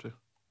what he's up to.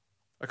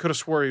 I could have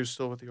swore he was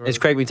still with the Oilers. Is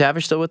Craig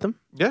McTavish still with them?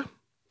 Yeah.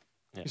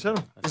 Yeah, He said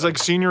him. He's like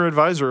senior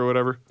advisor or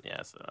whatever.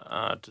 Yes.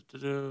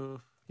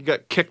 He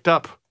got kicked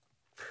up.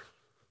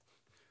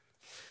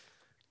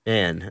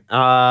 Man.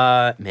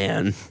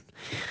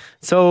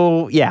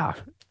 So, yeah.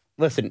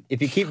 Listen,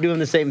 if you keep doing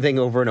the same thing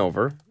over and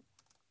over,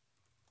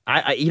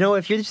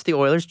 if you're just the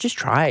Oilers, just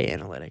try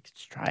analytics.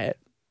 Just try it.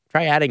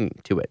 Try adding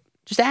to it.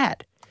 Just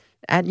add.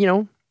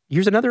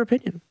 Here's another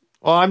opinion.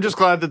 Well, I'm just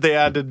glad that they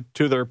added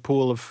to their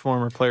pool of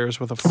former players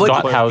with a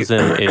Scott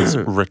Housen is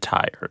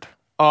retired.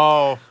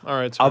 Oh, all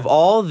right. Sorry. Of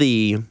all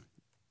the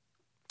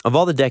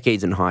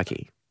decades in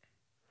hockey,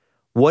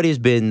 what has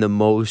been the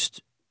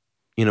most,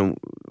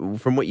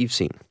 from what you've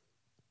seen,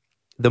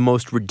 the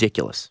most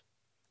ridiculous?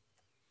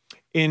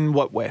 In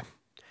what way?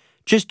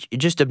 Just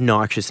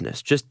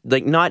obnoxiousness. Just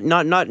like not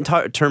in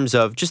terms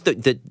of just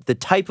the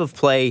type of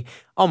play.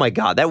 Oh my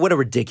God, what a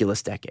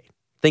ridiculous decade.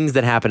 Things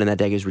that happened in that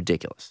decade is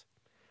ridiculous.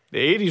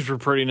 The 80s were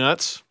pretty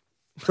nuts.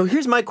 So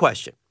here's my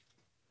question.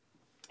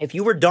 If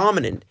you were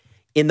dominant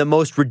in the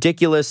most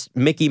ridiculous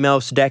Mickey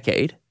Mouse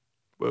decade,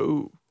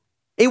 whoa,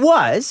 it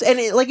was, and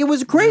it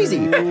was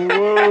crazy.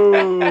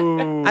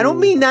 Whoa. I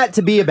don't mean that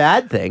to be a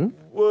bad thing.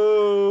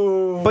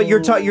 Whoa. But you're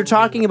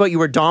talking about you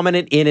were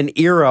dominant in an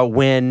era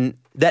when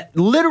that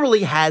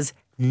literally has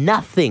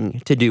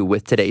nothing to do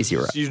with today's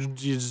era. You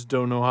just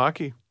don't know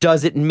hockey.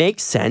 Does it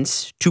make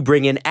sense to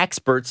bring in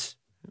experts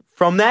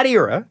from that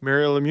era?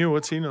 Mario Lemieux,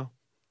 what's he know?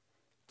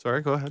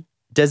 Sorry, go ahead.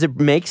 Does it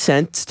make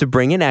sense to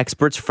bring in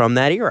experts from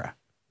that era?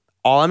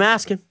 All I'm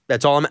asking.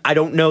 That's all I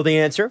don't know the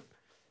answer.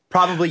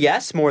 Probably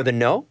yes, more than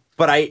no.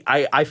 But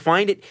I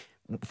find it,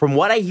 from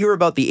what I hear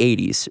about the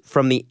 80s,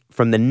 from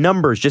the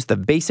numbers, just the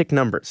basic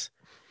numbers,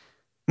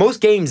 most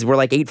games were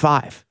like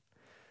 8-5.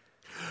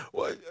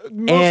 Well,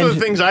 most of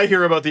the things I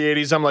hear about the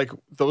 80s, I'm like,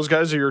 those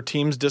guys are your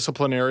team's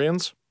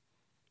disciplinarians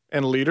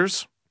and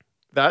leaders?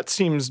 That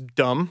seems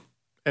dumb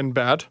and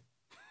bad.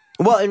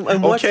 Well,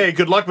 and okay,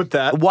 good luck with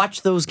that.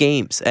 Watch those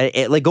games.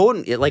 Go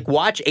and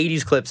watch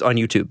 80s clips on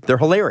YouTube. They're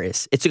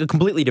hilarious. It's a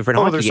completely different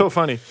hockey they're game. so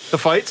funny. The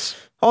fights?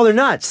 Oh, they're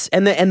nuts.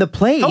 And the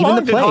play, How even long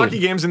the play. did hockey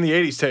games in the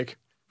 80s take?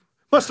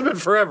 Must have been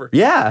forever.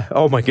 Yeah.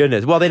 Oh my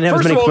goodness. Well, they didn't have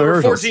First as many of all, there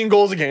were commercials. 14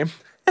 goals a game.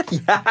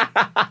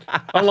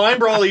 A line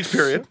brawl each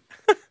period.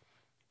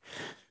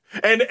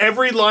 And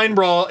every line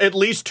brawl, at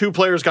least two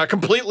players got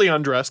completely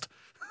undressed.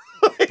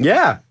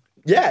 Yeah,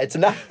 it's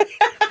not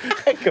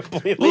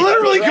completely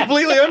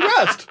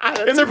undressed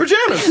in their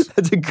pajamas.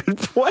 That's a good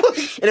point.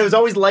 And it was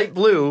always light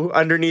blue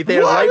underneath. They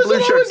had a Why light was blue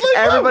it shirt. always light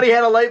blue? Everybody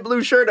had a light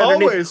blue shirt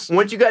underneath. Always.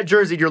 Once you got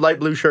jerseyed, your light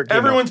blue shirt came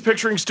Everyone's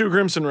picturing Stu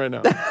Grimson right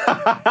now.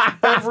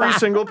 Every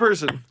single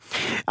person.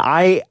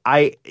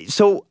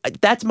 So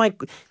that's my.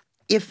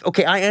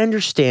 I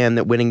understand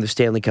that winning the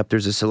Stanley Cup,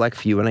 there's a select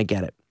few, and I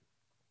get it.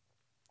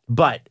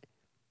 But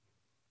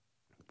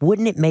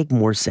wouldn't it make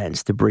more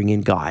sense to bring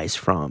in guys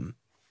from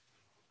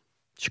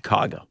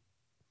Chicago,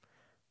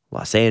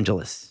 Los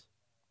Angeles,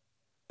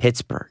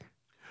 Pittsburgh,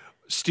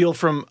 Steal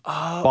from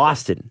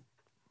Boston?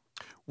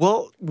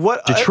 Well,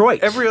 what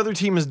Detroit. Every other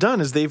team has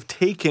done is they've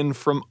taken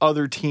from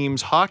other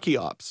teams' hockey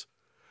ops.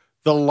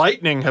 The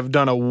Lightning have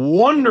done a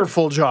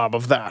wonderful job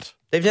of that.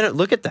 They've done it.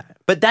 Look at that.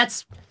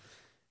 But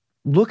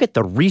look at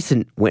the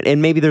recent win,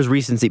 and maybe there's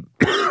recency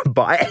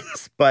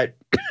bias, but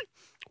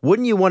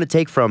wouldn't you want to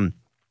take from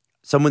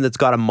someone that's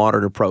got a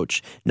modern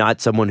approach, not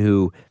someone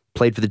who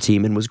played for the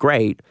team and was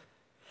great?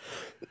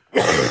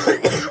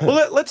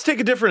 Well, let's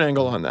take a different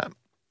angle on that.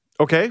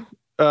 Okay?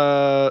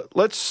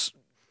 Let's,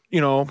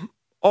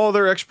 all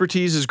their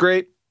expertise is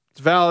great. It's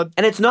valid.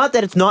 And it's not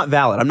that it's not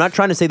valid. I'm not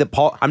trying to say that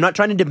I'm not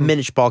trying to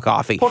diminish Paul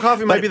Coffey. Paul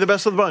Coffey might be the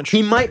best of the bunch.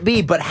 He might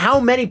be, but how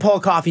many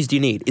Paul Coffeys do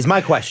you need is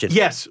my question.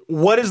 Yes.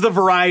 What is the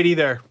variety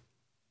there?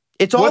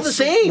 It's all the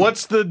same.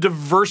 What's the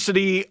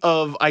diversity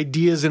of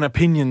ideas and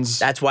opinions?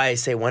 That's why I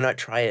say, why not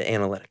try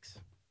analytics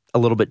a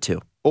little bit too?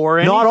 Or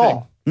anything.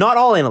 Not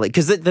all analytics.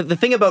 Because the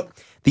thing about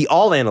the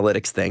all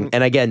analytics thing,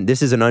 and again,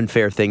 this is an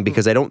unfair thing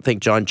because I don't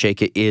think John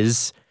Chayka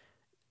is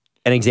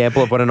an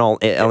example of what an all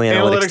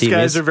analytics team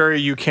guys is. are very,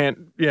 you can't,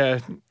 yeah.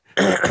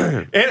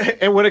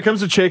 and when it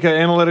comes to Chayka,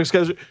 analytics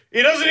guys,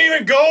 he doesn't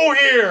even go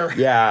here.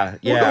 Yeah.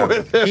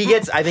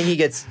 I think he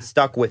gets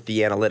stuck with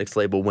the analytics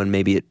label when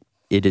maybe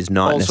it is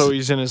not. Also,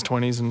 he's in his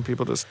 20s and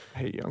people just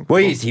hate young people.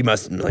 Well, he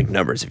must like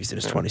numbers if he's in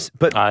his 20s.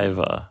 But I have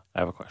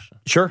a question.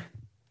 Sure.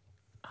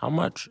 How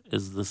much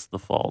is this the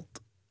fault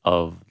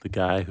of the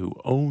guy who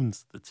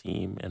owns the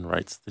team and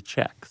writes the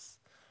checks,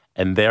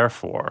 and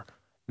therefore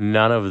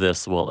none of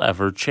this will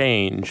ever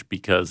change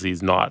because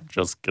he's not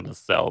just going to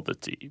sell the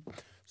team.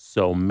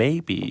 So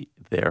maybe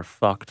they're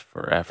fucked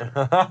forever.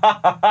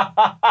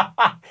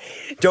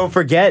 Don't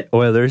forget,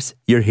 Oilers,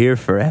 you're here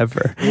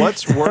forever.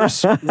 What's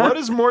worse? What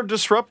is more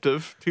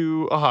disruptive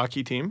to a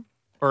hockey team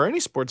or any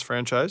sports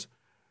franchise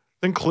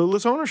than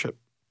clueless ownership?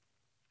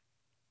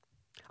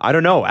 I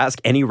don't know. Ask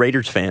any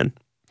Raiders fan.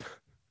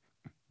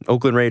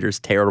 Oakland Raiders,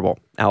 terrible.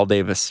 Al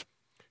Davis.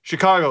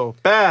 Chicago,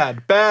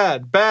 bad. Owner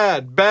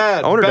bad.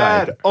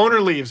 died. Owner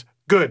leaves,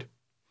 good.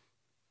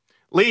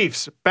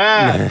 Leafs,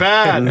 bad.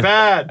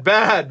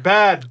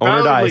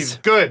 Owner dies. Leaves,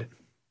 good.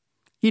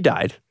 He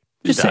died.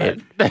 Just say it.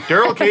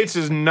 Daryl Cates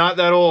is not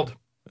that old.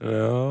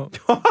 No.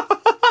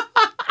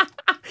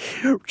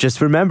 Just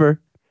remember.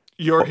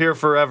 You're here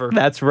forever.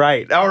 That's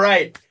right. All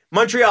right.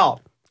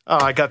 Montreal. Oh,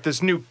 I got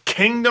this new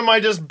kingdom I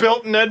just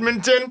built in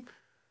Edmonton.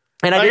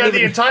 And I got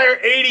the entire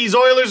 80s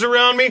Oilers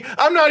around me.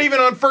 I'm not even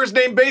on first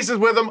name basis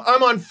with them.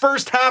 I'm on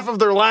first half of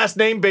their last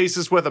name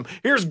basis with them.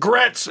 Here's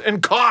Gretz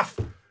and Coff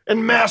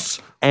and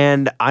Mess.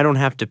 And I don't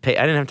have to pay.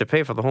 I didn't have to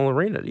pay for the whole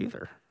arena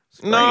either.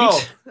 No.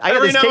 I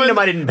got this kingdom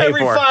I didn't pay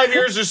every for. Every 5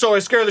 years or so, I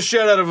scare the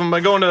shit out of them by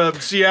going to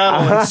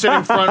Seattle and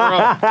sitting front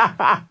row.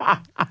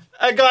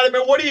 I got it,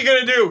 man. What are you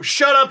going to do?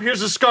 Shut up.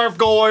 Here's a scarf.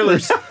 Go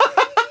Oilers.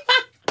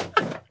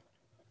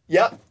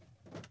 Yep.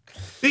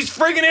 These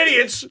friggin'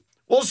 idiots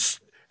will...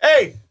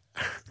 Hey...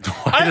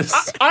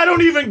 I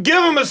don't even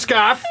give him a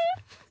scarf.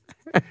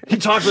 He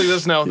talks like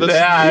this now.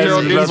 I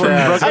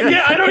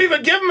don't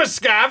even give him a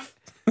scarf.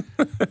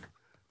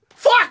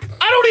 Fuck!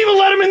 I don't even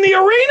let him in the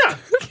arena.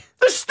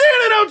 They're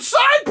standing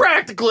outside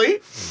practically,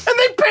 and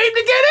they paid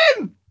to get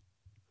in.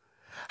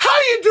 How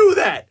do you do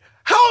that?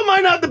 How am I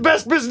not the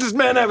best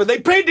businessman ever? They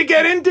paid to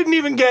get in, didn't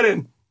even get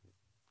in.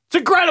 It's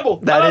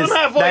incredible.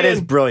 That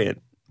is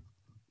brilliant.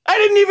 I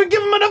didn't even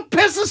give him enough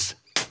pisses.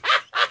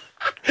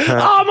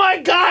 Oh my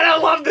God, I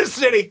love this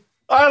city.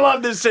 I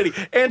love this city.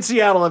 And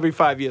Seattle every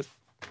 5 years.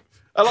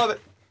 I love it.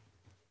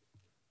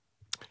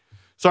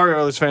 Sorry,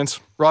 Oilers fans.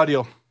 Raw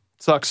deal.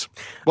 Sucks.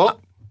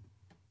 Well,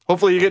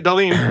 hopefully you get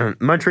Darlene.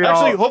 Montreal.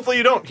 Actually, hopefully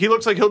you don't. He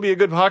looks like he'll be a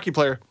good hockey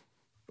player.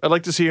 I'd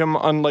like to see him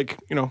on,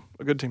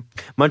 a good team.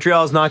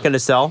 Montreal is not going to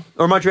sell.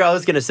 Or Montreal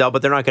is going to sell,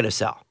 but they're not going to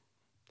sell.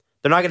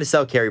 They're not going to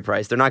sell Carey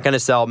Price. They're not going to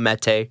sell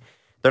Mete.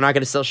 They're not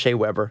going to sell Shea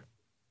Weber.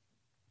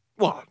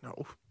 Well,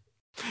 no.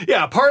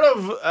 Yeah, part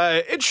of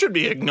it should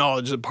be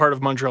acknowledged that part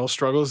of Montreal's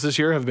struggles this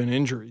year have been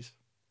injuries.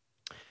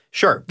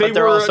 Sure, They but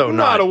they're were also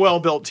not a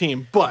well-built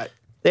team, but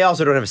They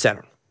also don't have a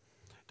center.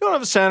 don't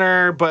have a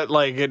center, but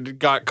it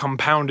got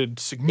compounded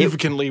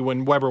significantly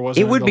when Weber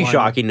wasn't. It would in be the lineup.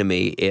 shocking to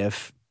me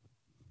if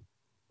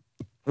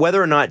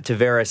whether or not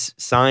Tavares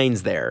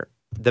signs there,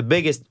 the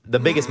biggest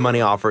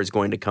money offer is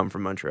going to come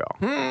from Montreal.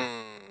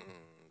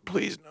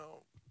 Please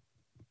no.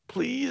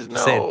 Please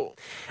no.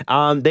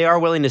 They are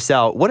willing to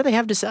sell. What do they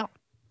have to sell?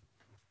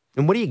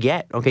 And what do you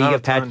get? Okay, Not you a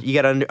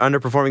got ton.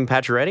 underperforming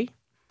Pacioretty?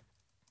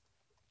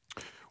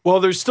 Well,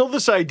 there's still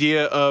this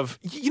idea of,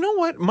 you know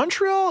what?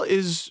 Montreal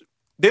is,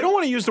 they don't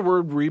want to use the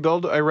word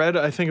rebuild.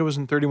 I think it was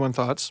in 31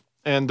 Thoughts.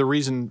 And the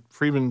reason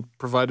Friedman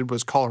provided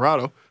was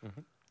Colorado.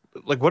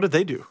 Mm-hmm. What did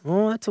they do?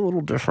 Well, that's a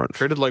little different.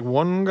 Traded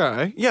one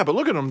guy. Yeah, but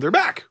look at them. They're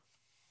back.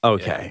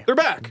 Okay. They're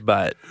back.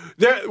 But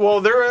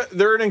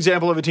They're an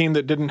example of a team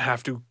that didn't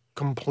have to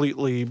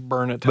completely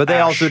burn it to But they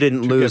ash also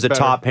didn't to lose a get better.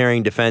 top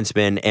pairing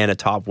defenseman and a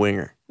top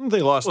winger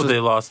They lost. Well, they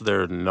lost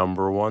their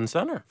number one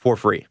center. for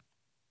free.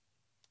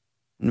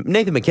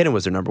 Nathan McKinnon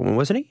was their number one,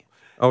 wasn't he?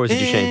 Or was it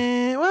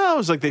Duchesne? Well, it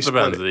was like they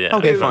split Depends, it. yeah.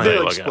 Okay, fine. They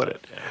Look at split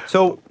it.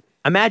 So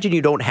imagine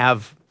you don't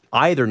have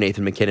either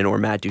Nathan McKinnon or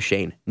Matt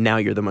Duchesne. Now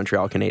you're the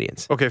Montreal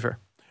Canadiens. Okay, fair.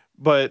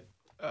 But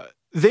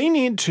they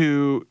need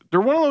to,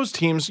 they're one of those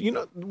teams,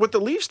 what the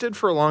Leafs did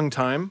for a long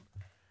time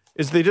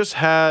is they just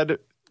had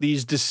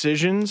these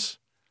decisions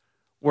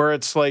where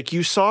it's like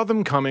you saw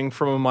them coming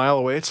from a mile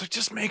away. It's like,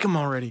 just make them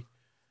already.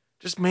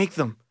 Just make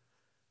them.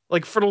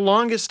 For the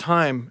longest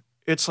time,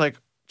 it's like,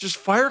 just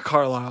fire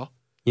Carlisle.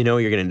 You know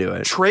you're going to do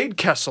it. Trade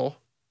Kessel,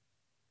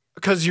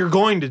 because you're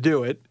going to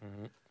do it,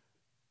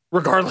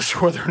 regardless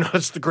of whether or not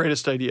it's the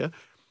greatest idea.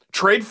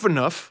 Trade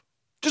Phaneuf.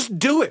 Just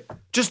do it.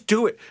 Just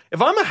do it.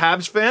 If I'm a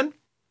Habs fan,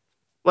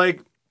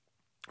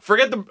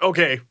 forget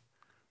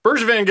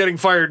Bergevin getting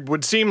fired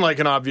would seem like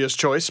an obvious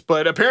choice,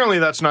 but apparently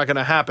that's not going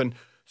to happen.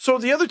 So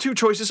the other two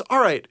choices, all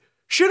right,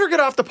 shit or get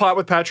off the pot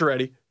with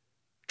Pacioretty.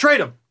 Trade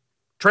him.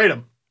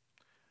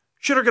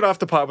 Shit or get off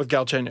the pot with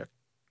Galchenyuk.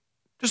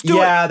 Just do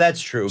it. Yeah,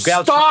 that's true.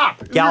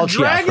 Stop! You're Galchenyuk.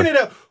 dragging it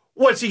up.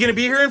 What's he going to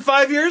be here in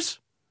 5 years?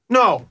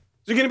 No.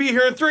 Is he going to be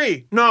here in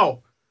 3?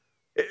 No.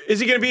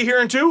 Is he going to be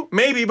here in 2?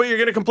 Maybe, but you're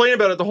going to complain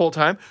about it the whole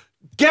time.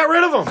 Get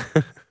rid of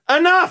him.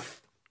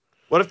 Enough.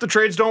 What if the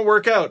trades don't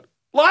work out?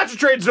 Lots of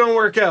trades don't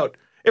work out.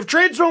 If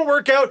trades don't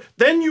work out,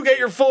 then you get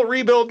your full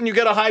rebuild and you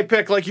get a high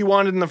pick like you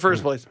wanted in the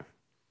first place.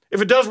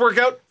 If it does work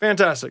out,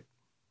 fantastic.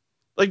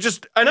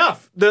 Just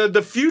enough.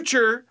 The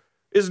future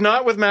is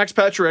not with Max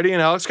Pacioretty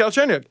and Alex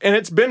Galchenyuk. And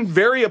it's been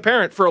very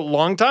apparent for a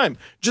long time.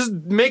 Just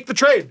make the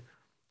trade.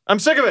 I'm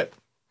sick of it.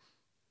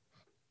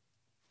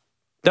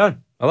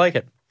 Done. I like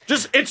it.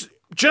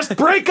 Just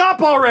break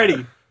up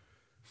already.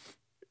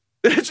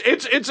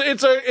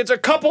 It's a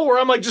couple where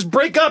I'm like, just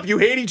break up. You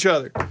hate each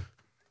other.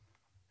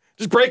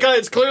 Just break up.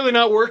 It's clearly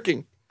not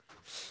working.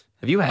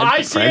 Have you had?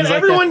 I see it. Like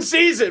Everyone that?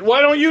 sees it.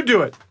 Why don't you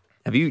do it?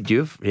 Have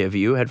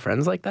you had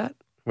friends like that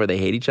where they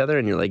hate each other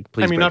and you're like,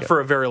 please? I mean, break not up? for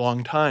a very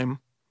long time.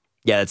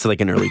 Yeah, it's like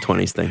an early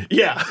 20s thing.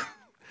 Yeah,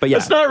 but yeah,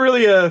 it's not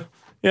really a.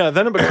 Yeah,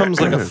 then it becomes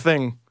like a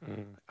thing.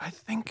 I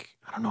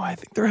don't know. I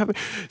think they're having.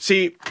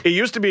 See, it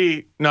used to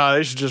be no.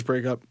 They should just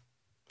break up.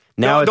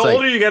 Now the it's like,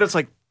 older you get, it's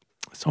like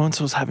so and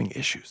so's having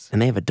issues,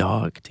 and they have a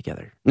dog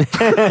together.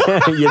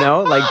 You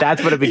know, like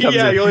that's what it becomes.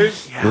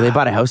 Well, they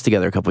bought a house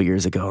together a couple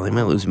years ago. They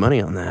might lose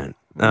money on that.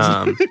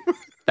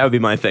 That would be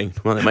my thing.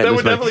 Well, they might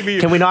lose money. Definitely be.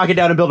 Can we knock it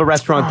down and build a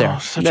restaurant there?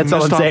 That's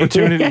all I'm saying.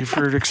 Opportunity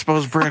for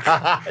exposed brick.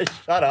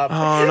 Shut up.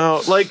 Oh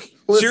no! Like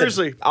Listen,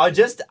 seriously,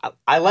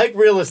 I like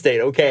real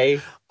estate.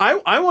 Okay.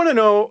 I want to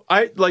know.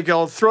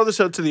 I'll throw this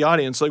out to the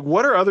audience. Like,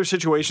 what are other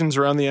situations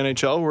around the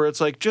NHL where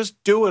it's like,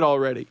 just do it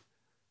already,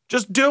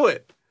 just do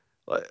it.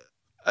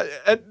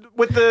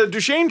 With the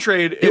Duchesne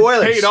trade,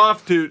 it paid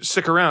off to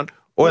stick around.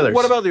 Oilers.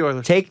 What about the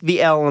Oilers? Take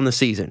the L on the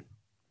season.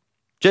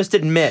 Just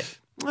admit.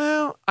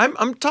 Well,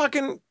 I'm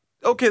talking.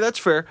 Okay, that's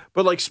fair,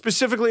 but like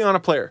specifically on a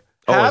player.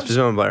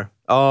 Specifically on a player.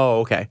 Oh,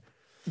 okay.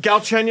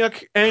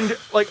 Galchenyuk, and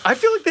like I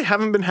feel like they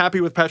haven't been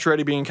happy with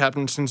Pacioretty being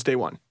captain since day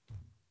one.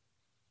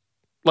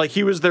 Like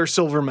he was their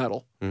silver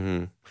medal.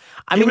 Mm-hmm.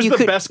 He was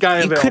the best guy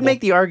available. You could make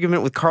the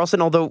argument with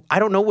Carlson, although I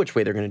don't know which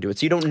way they're going to do it.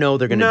 So you don't know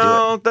they're going to do it.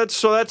 No,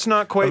 that's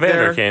not quite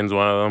there. Evander Kane's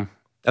one of them.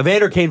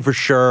 Evander Kane for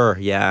sure.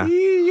 Yeah.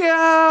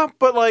 Yeah,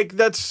 but like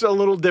that's a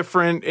little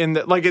different in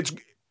that like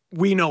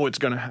we know it's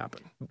going to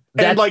happen.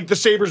 And like the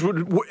Sabres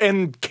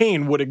and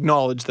Kane would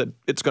acknowledge that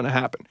it's going to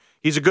happen.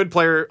 He's a good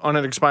player on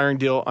an expiring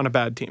deal on a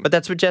bad team. But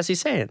that's what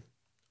Jesse's saying.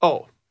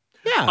 Oh.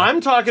 Yeah. I'm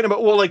talking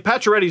about, like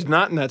Pacioretty's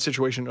not in that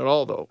situation at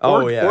all, though.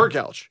 Or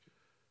Galch.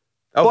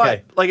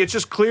 Okay. But, like, it's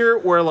just clear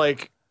where,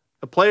 like,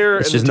 the player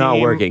it's and just the not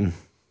team, working.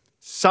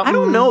 I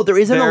don't know. There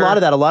isn't a lot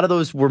of that. A lot of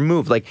those were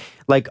moved. Like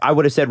I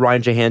would have said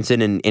Ryan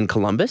Johansson in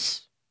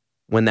Columbus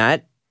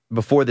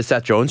before the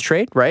Seth Jones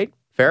trade, right?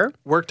 Fair?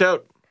 Worked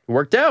out.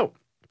 Worked out.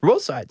 For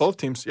both sides. Both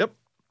teams, yep.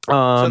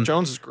 Seth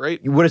Jones is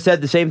great. You would have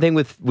said the same thing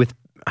with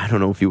I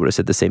don't know if you would have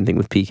said the same thing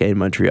with PK in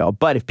Montreal,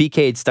 but if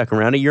PK had stuck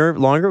around a year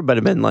longer, but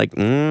have been like,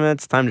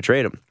 it's time to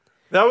trade him.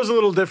 That was a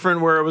little different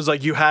where it was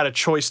like you had a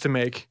choice to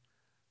make.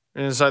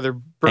 And it's either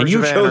Bergevin and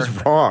you chose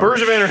wrong.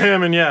 Bergevin or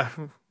him, and yeah.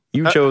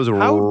 You chose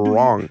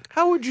wrong.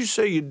 How would you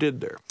say you did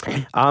there?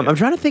 I'm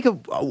trying to think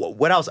of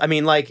what else. I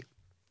mean, like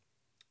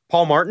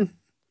Paul Martin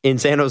in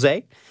San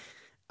Jose.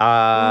 We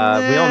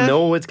all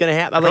know what's going to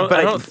happen.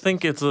 I don't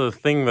think it's a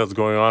thing that's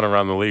going on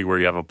around the league where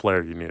you have a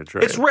player you need to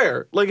trade. It's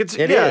rare. Like it's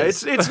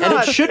is. It's and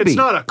not. It should it's be,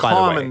 not a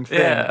common thing.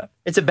 Yeah.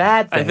 It's a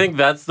bad thing. I think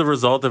that's the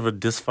result of a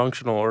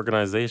dysfunctional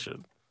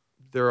organization.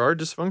 There are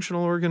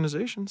dysfunctional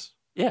organizations.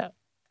 Yeah.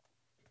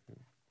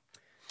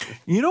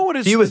 You know what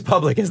is few as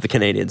public as the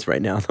Canadians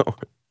right now, though.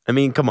 I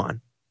mean, come on.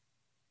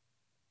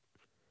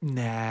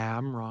 Nah,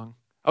 I'm wrong.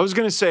 I was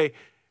going to say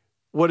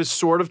what is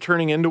sort of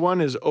turning into one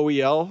is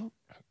OEL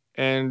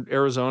and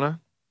Arizona.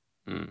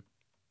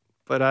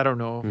 But I don't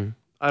know.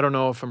 I don't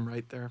know if I'm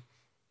right there.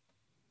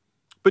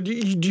 But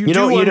you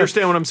do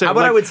understand what I'm saying. How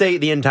about I would say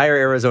the entire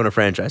Arizona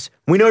franchise?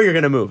 We know you're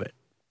going to move it.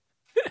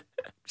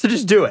 So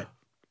just do it.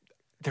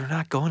 They're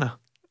not going to.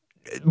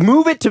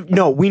 Move it to...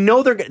 No, we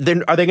know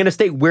are they going to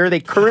stay where they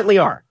currently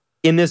are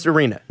in this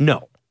arena?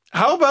 No.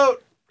 How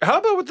about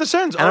with the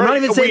Sens? I'm not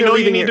even saying we know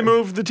you need to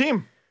move the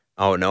team.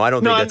 Oh, no, I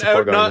don't think that's a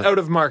foregone. Not out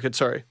of market,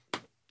 sorry.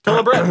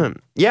 Telebrett.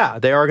 Yeah,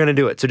 they are going to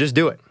do it. So just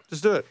do it.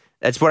 Just do it.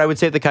 That's what I would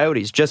say to the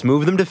Coyotes. Just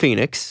move them to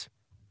Phoenix.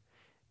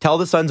 Tell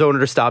the Suns owner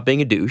to stop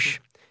being a douche.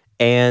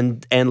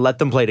 And let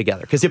them play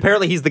together. Because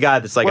apparently he's the guy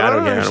that's like, I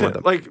don't care with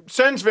them. Like,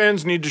 Sens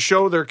fans need to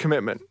show their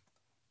commitment.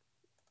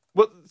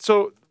 But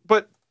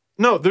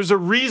no, there's a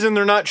reason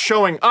they're not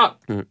showing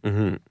up.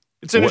 Mm-hmm.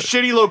 It's in a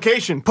shitty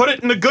location. Put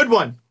it in a good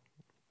one.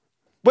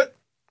 What?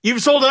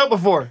 You've sold out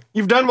before.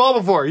 You've done well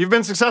before. You've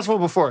been successful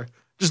before.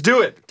 Just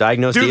do it.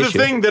 Diagnose the issue. Do the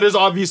thing that is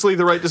obviously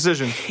the right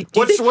decision.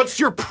 What's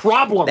your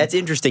problem? That's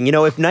interesting. You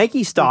know, if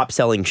Nike stopped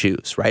selling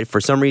shoes, right?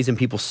 For some reason,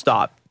 people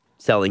stop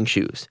selling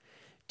shoes.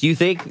 Do you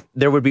think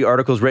there would be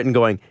articles written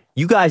going,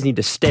 you guys need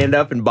to stand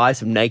up and buy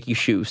some Nike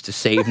shoes to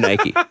save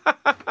Nike?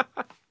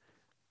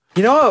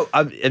 You know,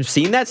 I've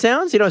seen that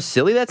sounds. You know how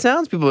silly that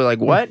sounds? People are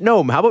like, what?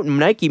 No, how about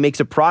Nike makes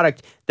a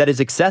product that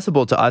is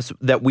accessible to us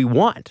that we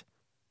want?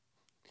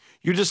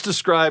 You just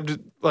described,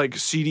 like,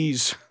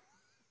 CDs.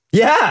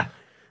 Yeah.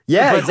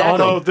 Yeah,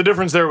 exactly. Although the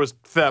difference there was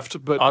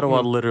theft. But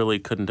Ottawa literally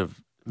couldn't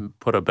have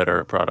put a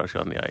better product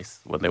on the ice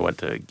when they went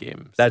to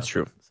games. That's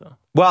true. So.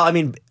 Well, I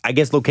mean, I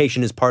guess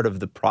location is part of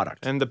the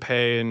product. And the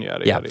pay and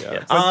yada, yada.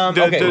 Yes.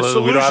 Okay. The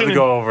solution, we don't have to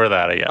go over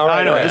that again.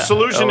 I know. The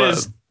solution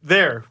is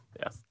there.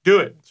 Yes. Do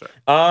it. Sorry.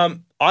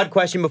 Odd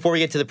question before we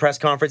get to the press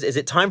conference. Is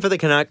it time for the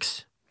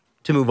Canucks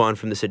to move on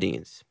from the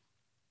Sedins?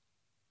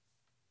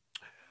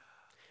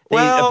 They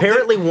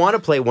apparently want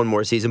to play one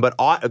more season, but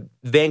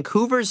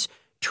Vancouver's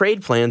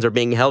trade plans are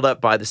being held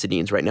up by the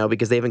Sedins right now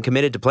because they haven't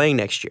committed to playing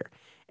next year.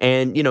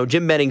 And,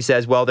 Jim Benning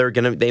says, well,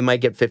 they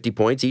might get 50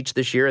 points each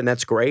this year, and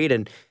that's great.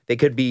 And they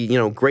could be,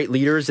 great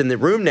leaders in the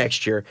room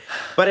next year.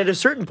 But at a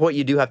certain point,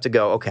 you do have to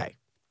go, okay,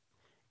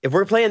 if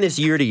we're playing this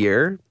year to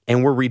year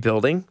and we're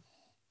rebuilding,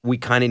 we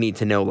kind of need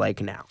to know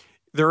now.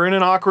 They're in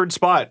an awkward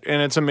spot,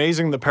 and it's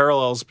amazing the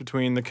parallels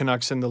between the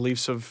Canucks and the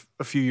Leafs of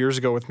a few years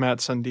ago with Matt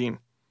Sundin.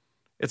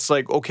 It's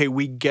like, okay,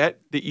 we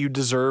get that you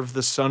deserve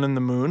the sun and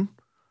the moon,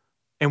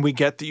 and we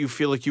get that you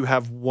feel like you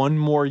have one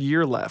more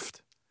year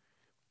left.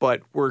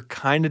 But we're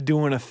kind of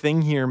doing a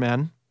thing here,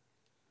 man.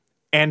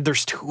 And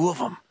there's two of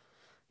them.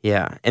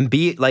 Yeah, and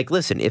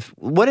listen,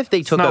 what if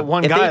they took not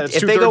one guy, it's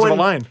two-thirds of a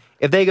line.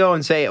 If they go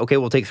and say, okay,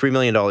 we'll take $3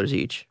 million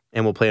each,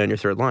 and we'll play on your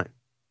third line,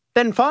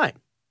 then fine.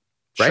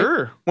 Right?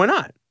 Sure. Why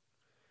not?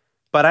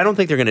 But I don't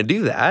think they're going to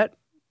do that.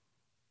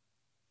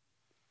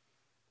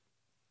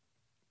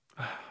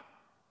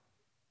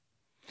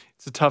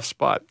 It's a tough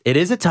spot. It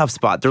is a tough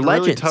spot. They're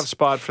legends. Really tough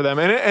spot for them.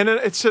 And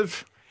it's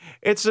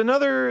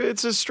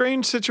a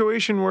strange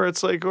situation where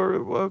it's like,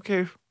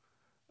 okay,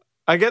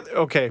 I get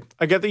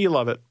that you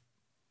love it.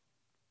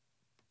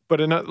 But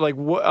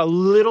a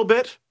little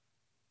bit,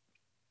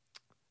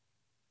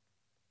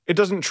 it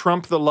doesn't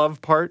trump the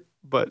love part,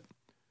 but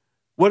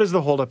what is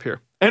the holdup here?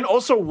 And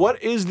also,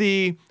 what is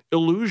the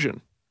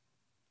illusion?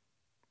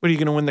 What, are you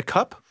going to win the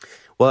cup?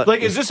 Well,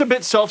 is this a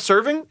bit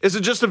self-serving? Is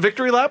it just a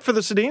victory lap for the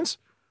Sedins?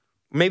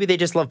 Maybe they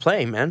just love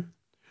playing, man.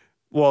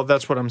 Well,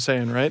 that's what I'm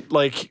saying, right?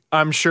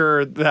 I'm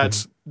sure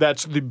that's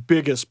the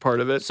biggest part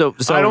of it. So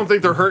I don't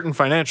think they're hurting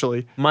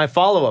financially. My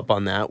follow-up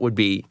on that would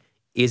be,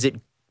 is it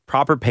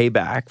proper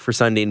payback for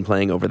Sundin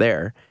playing over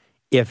there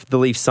if the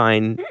Leafs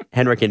sign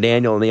Henrik and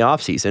Daniel in the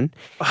offseason?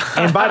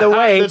 And by the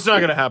way, it's not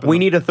going to happen. We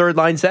need a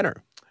third-line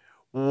center.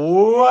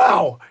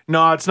 Wow.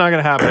 No, it's not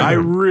going to happen. I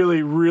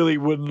really, really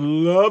would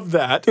love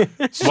that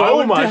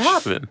so much. Why would it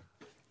happen?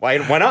 Why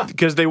not?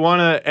 Because they want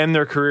to end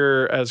their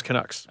career as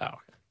Canucks. Oh.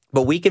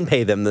 But we can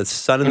pay them the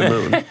sun and the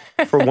moon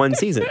for one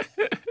season.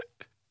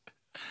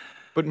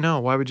 But no,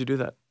 why would you do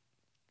that?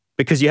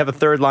 Because you have a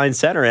third-line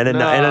center and a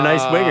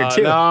nice winger,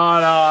 too. No.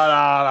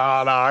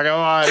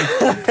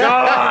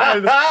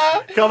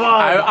 Come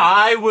on.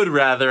 I would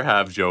rather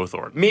have Joe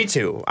Thornton. Me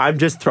too. I'm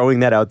just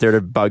throwing that out there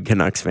to bug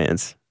Canucks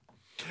fans.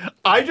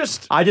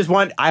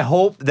 I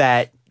hope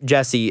that,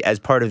 Jesse, as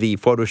part of the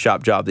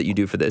Photoshop job that you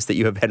do for this, that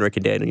you have Henrik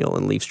and Daniel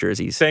in Leafs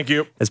jerseys. Thank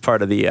you. As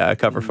part of the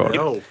cover photo.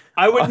 No.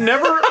 I would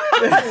never...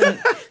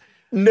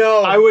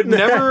 No. I would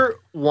never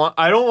want...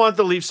 I don't want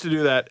the Leafs to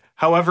do that.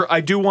 However,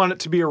 I do want it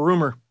to be a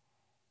rumor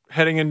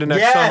heading into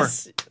next summer.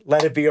 Yes!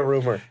 Let it be a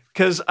rumor.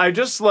 Because I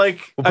just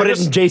like... We'll put it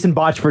in Jason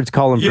Botchford's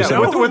column for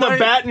summer. With a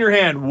bat in your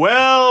hand.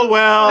 Well.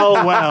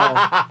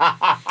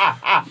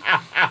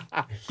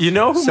 You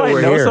know who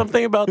might know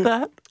something about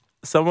that?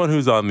 Someone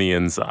who's on the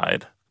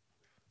inside.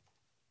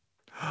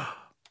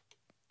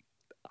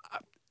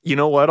 You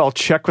know what? I'll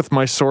check with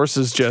my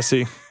sources,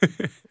 Jesse.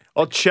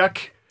 I'll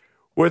check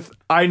with...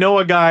 I know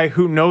a guy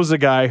who knows a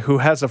guy who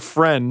has a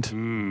friend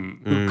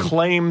who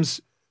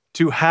claims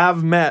to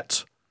have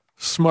met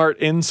Smart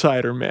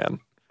Insider Man.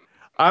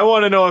 I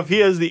want to know if he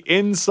has the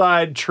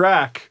inside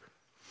track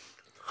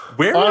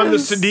on the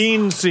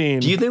Sedin scene.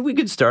 Do you think we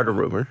could start a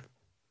rumor?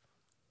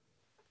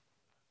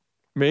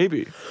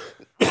 Maybe.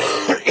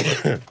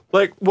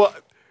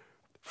 What?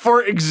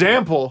 For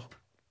example,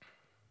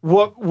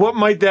 what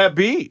might that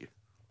be?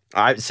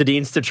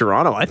 Sedin's to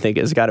Toronto, I think,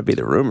 has got to be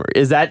the rumor.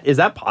 Is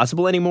that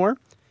possible anymore?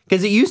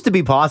 Because it used to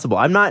be possible.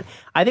 I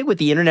think with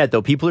the internet,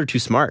 though, people are too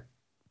smart.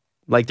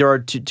 There are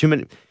too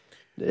many...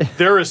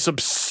 There is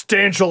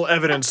substantial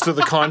evidence to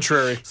the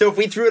contrary. So if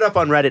we threw it up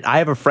on Reddit, I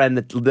have a friend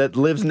that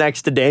lives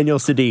next to Daniel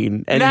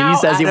Sedin, and he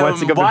says he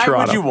wants to come to Toronto.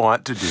 Why would you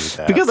want to do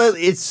that? Because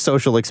it's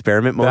social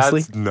experiment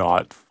mostly. That's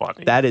not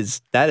funny. That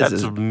is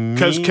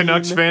because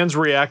Canucks fans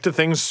react to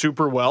things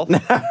super well.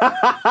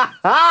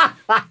 That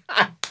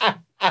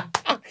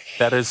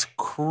is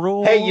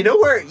cruel. Hey, you know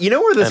where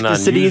the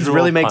Sedins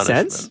really make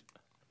sense?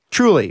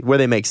 Truly, where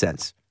they make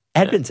sense.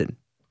 Edmonton.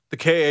 The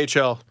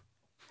KHL.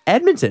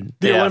 Edmonton.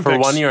 The Olympics. For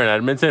 1 year in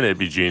Edmonton, it'd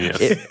be genius.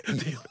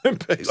 The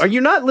Olympics. Are you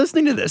not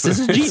listening to this? This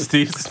is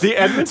genius. The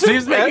Edmonton?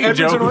 Steve's making a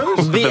joke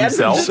with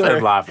himself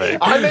and laughing.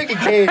 I'm making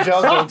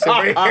KHL jokes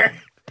over here.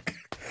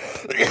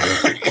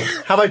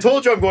 Have I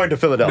told you I'm going to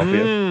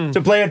Philadelphia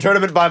to play a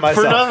tournament by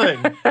myself? For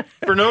nothing.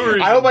 For no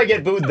reason. I hope I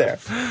get booed there.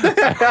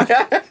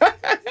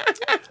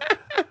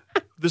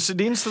 The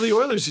Sedins to the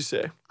Oilers, you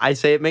say? I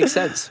say it makes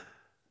sense.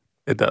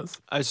 It does.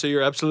 I say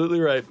you're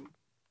absolutely right.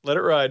 Let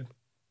it ride.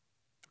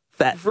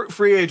 That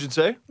free agents,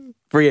 eh?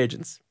 Free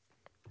agents.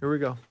 Here we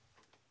go.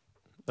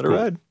 Let it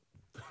ride.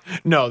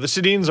 No, the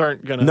Sedins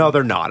aren't gonna. No,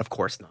 they're not. Of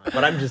course not.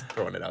 But I'm just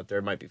throwing it out there.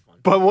 It might be fun.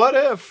 But what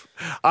if?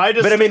 I'm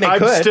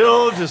could.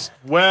 Still just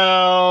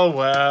well.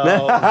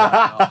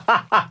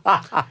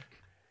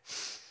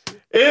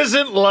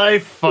 Isn't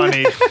life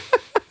funny?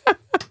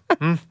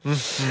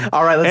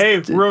 All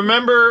right.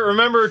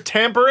 Remember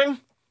tampering?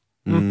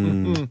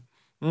 It's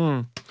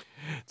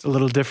a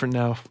little different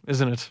now,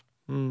 isn't it?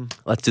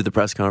 Let's do the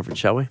press conference,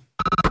 shall we?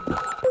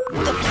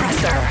 The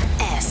Presser.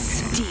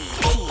 SDP.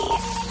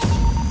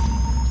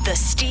 The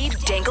Steve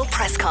Dangle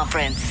Press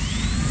Conference.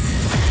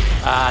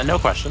 No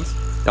questions.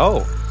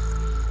 Oh.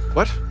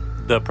 What?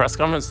 The press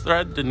conference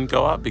thread didn't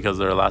go up because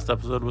their last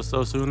episode was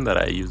so soon that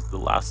I used the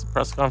last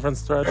press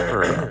conference thread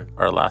for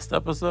our last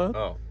episode.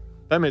 Oh.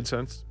 That made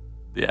sense.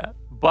 Yeah.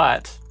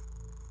 But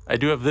I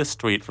do have this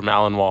tweet from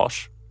Alan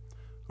Walsh,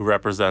 who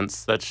represents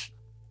such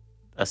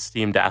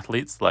esteemed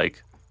athletes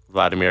like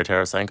Vladimir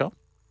Tarasenko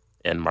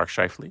and Mark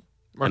Scheifele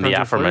and the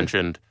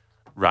aforementioned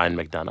Ryan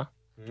McDonough.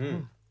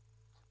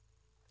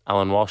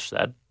 Alan Walsh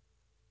said,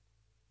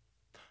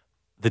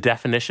 "The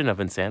definition of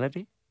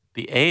insanity?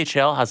 The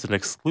AHL has an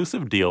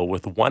exclusive deal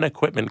with one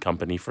equipment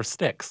company for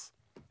sticks.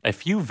 A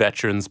few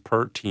veterans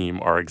per team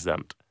are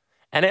exempt.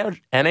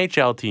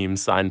 NHL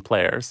teams sign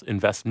players,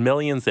 invest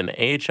millions in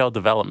AHL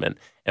development,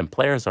 and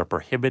players are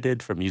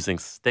prohibited from using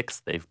sticks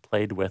they've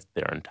played with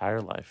their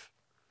entire life."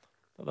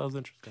 So that was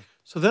interesting.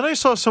 So then I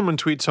saw someone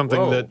tweet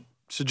something that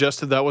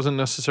suggested that wasn't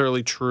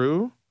necessarily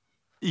true.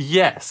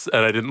 Yes,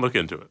 and I didn't look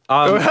into it.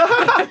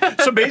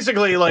 So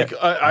basically, like,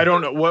 I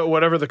don't know,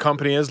 whatever the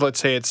company is, let's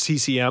say it's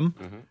CCM,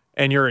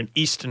 and you're an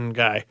Easton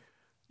guy,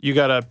 you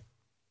got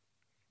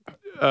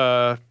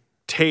to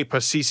tape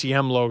a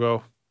CCM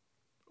logo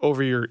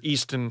over your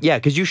Easton. Yeah,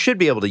 because you should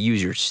be able to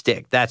use your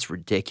stick. That's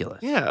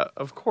ridiculous. Yeah,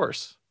 of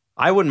course.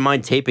 I wouldn't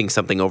mind taping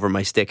something over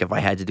my stick if I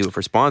had to do it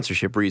for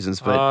sponsorship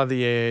reasons, but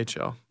the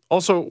AHL.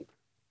 Also,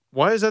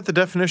 why is that the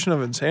definition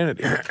of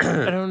insanity?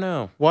 I don't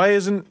know. Why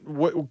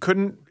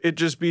couldn't it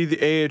just be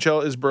the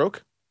AHL is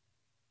broke?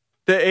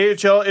 The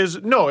AHL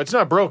no, it's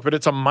not broke, but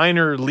it's a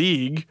minor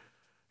league.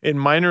 And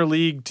minor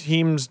leagues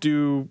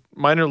do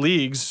kind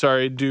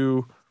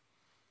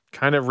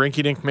of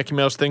rinky-dink Mickey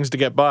Mouse things to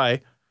get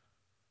by.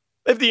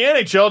 If the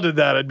NHL did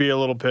that, I'd be a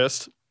little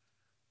pissed.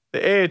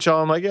 The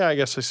AHL, I'm like, yeah, I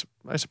guess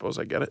I suppose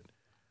I get it.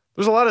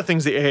 There's a lot of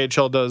things the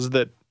AHL does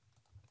that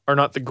are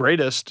not the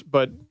greatest,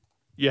 but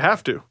you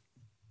have to.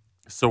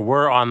 So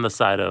we're on the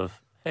side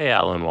of, hey,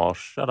 Alan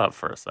Walsh, shut up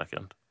for a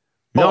second.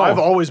 No, I've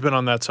always been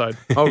on that side.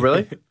 Oh,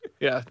 really?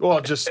 Yeah.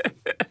 Well, just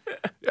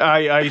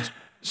I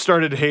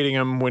started hating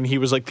him when he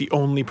was like the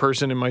only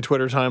person in my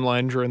Twitter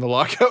timeline during the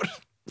lockout.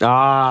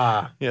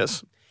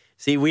 Yes.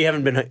 See, we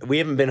haven't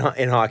been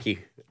in hockey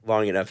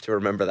long enough to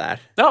remember that.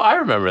 No, I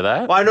remember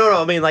that. Well,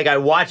 no. I mean, like, I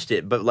watched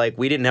it, but like,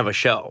 we didn't have a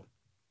show.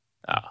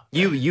 Oh.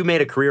 You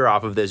made a career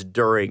off of this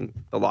during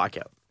the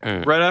lockout.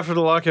 Right after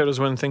the lockout is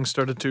when things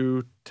started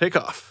to take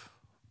off.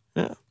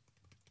 Yeah.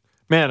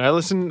 Man, I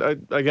listened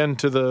again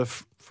to the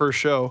first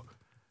show.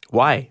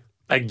 Why?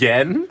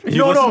 Again?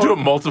 You listened to it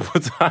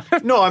multiple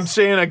times? No, I'm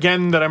saying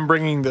again that I'm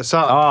bringing this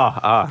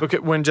up. Look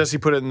at when Jesse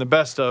put it in the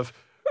best of.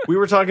 We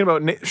were talking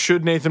about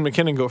should Nathan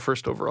McKinnon go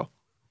first overall.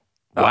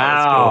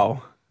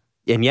 Wow.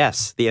 And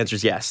yes, the answer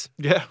is yes.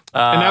 Yeah.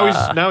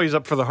 And now he's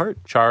up for the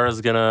Hart.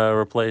 Chara's going to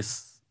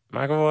replace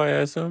McAvoy,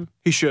 I assume?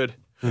 He should.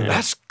 Yeah.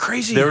 That's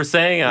crazy. They were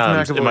saying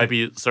it might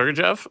be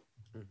Sergachev.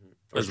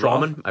 Or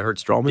Strawman. I heard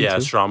Strawman, Yeah,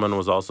 too. Strawman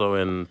was also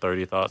in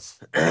 30 Thoughts.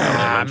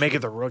 Make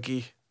it the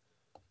rookie.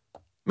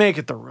 Make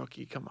it the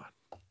rookie. Come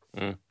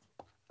on.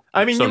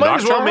 I mean, so you might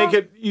as well make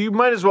it. You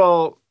might as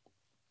well.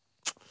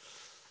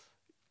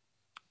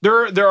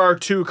 There are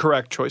two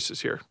correct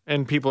choices here,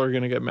 and people are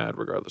going to get mad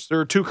regardless. There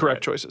are two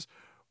correct choices.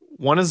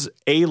 One is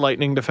a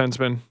Lightning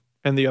defenseman,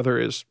 and the other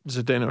is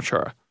Zdeno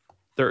Chara.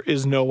 There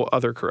is no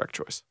other correct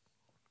choice.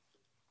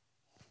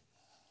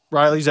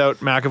 Riley's out,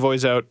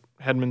 McAvoy's out,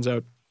 Hedman's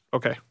out.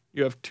 Okay,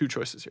 you have two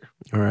choices here.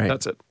 All right.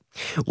 That's it.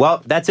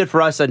 Well, that's it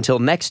for us until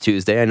next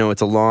Tuesday. I know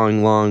it's a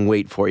long, long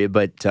wait for you,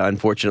 but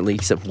unfortunately,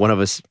 one of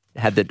us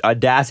had the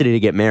audacity to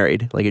get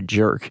married like a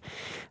jerk.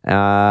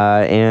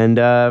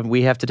 And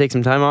we have to take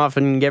some time off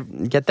and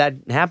get that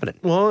happening.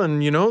 Well,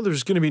 and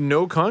there's going to be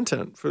no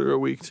content for a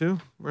week too.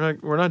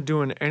 We're not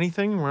doing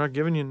anything. We're not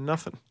giving you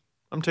nothing.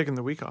 I'm taking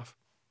the week off.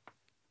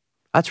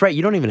 That's right.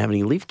 You don't even have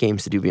any Leaf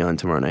games to do beyond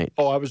tomorrow night.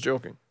 Oh, I was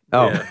joking.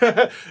 Oh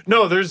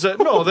no, there's the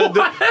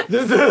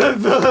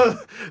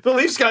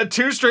Leafs got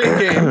 2 straight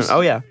games.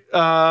 Oh yeah.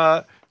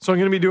 So I'm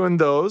going to be doing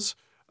those.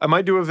 I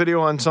might do a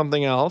video on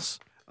something else.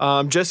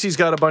 Jesse's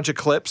got a bunch of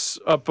clips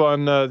up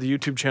on the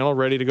YouTube channel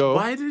ready to go.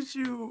 Why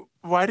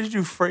did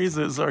you phrase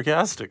it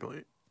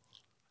sarcastically?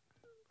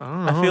 I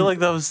don't know. I feel like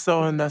that was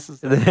so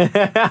unnecessary.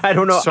 I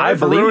don't know. Sorry I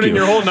for believed ruining you.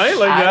 your whole night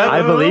like that.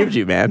 I believed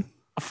you, man.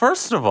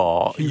 First of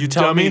all, you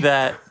tell me dummy.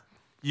 that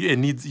you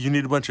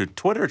need a bunch of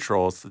Twitter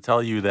trolls to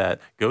tell you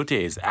that Gauthier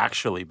is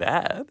actually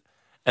bad.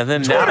 And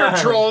then Twitter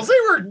trolls, they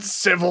were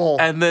civil.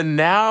 And then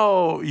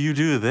now you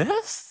do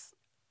this?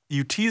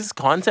 You tease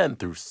content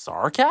through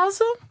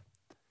sarcasm?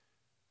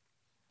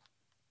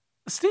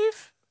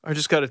 Steve? I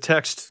just got a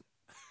text.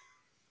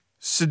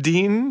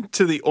 Sedin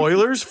to the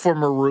Oilers for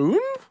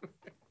Maroon?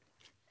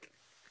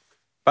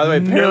 By the way,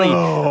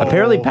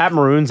 apparently Pat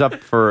Maroon's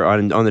up for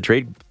on the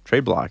trade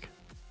block.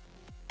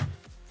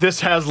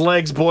 This has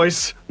legs,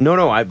 boys.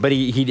 No, but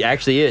he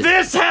actually is.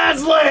 This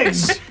has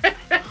legs.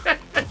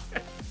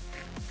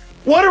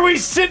 What are we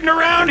sitting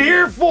around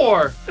here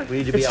for? We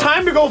need to be It's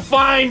time to go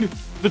find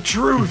The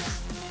truth.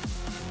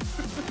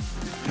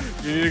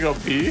 You need to go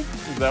pee?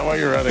 Is that why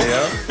you're running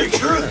out? The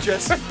truth,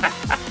 Jesse.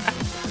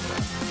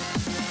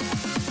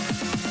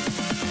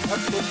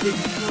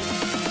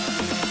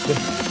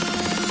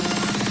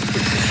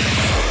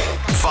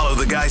 Follow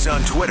the guys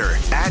on Twitter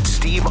at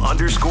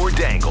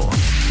Steve_Dangle,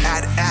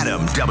 at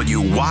Adam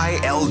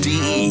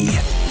WYLDE,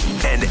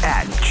 and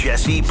at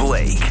Jesse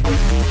Blake.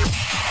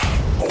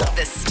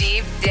 The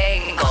Steve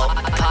Dangle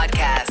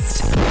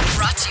Podcast.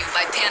 Brought to you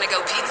by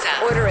Panago Pizza.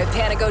 Order at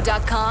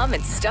panago.com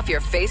and stuff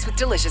your face with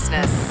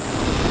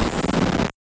deliciousness.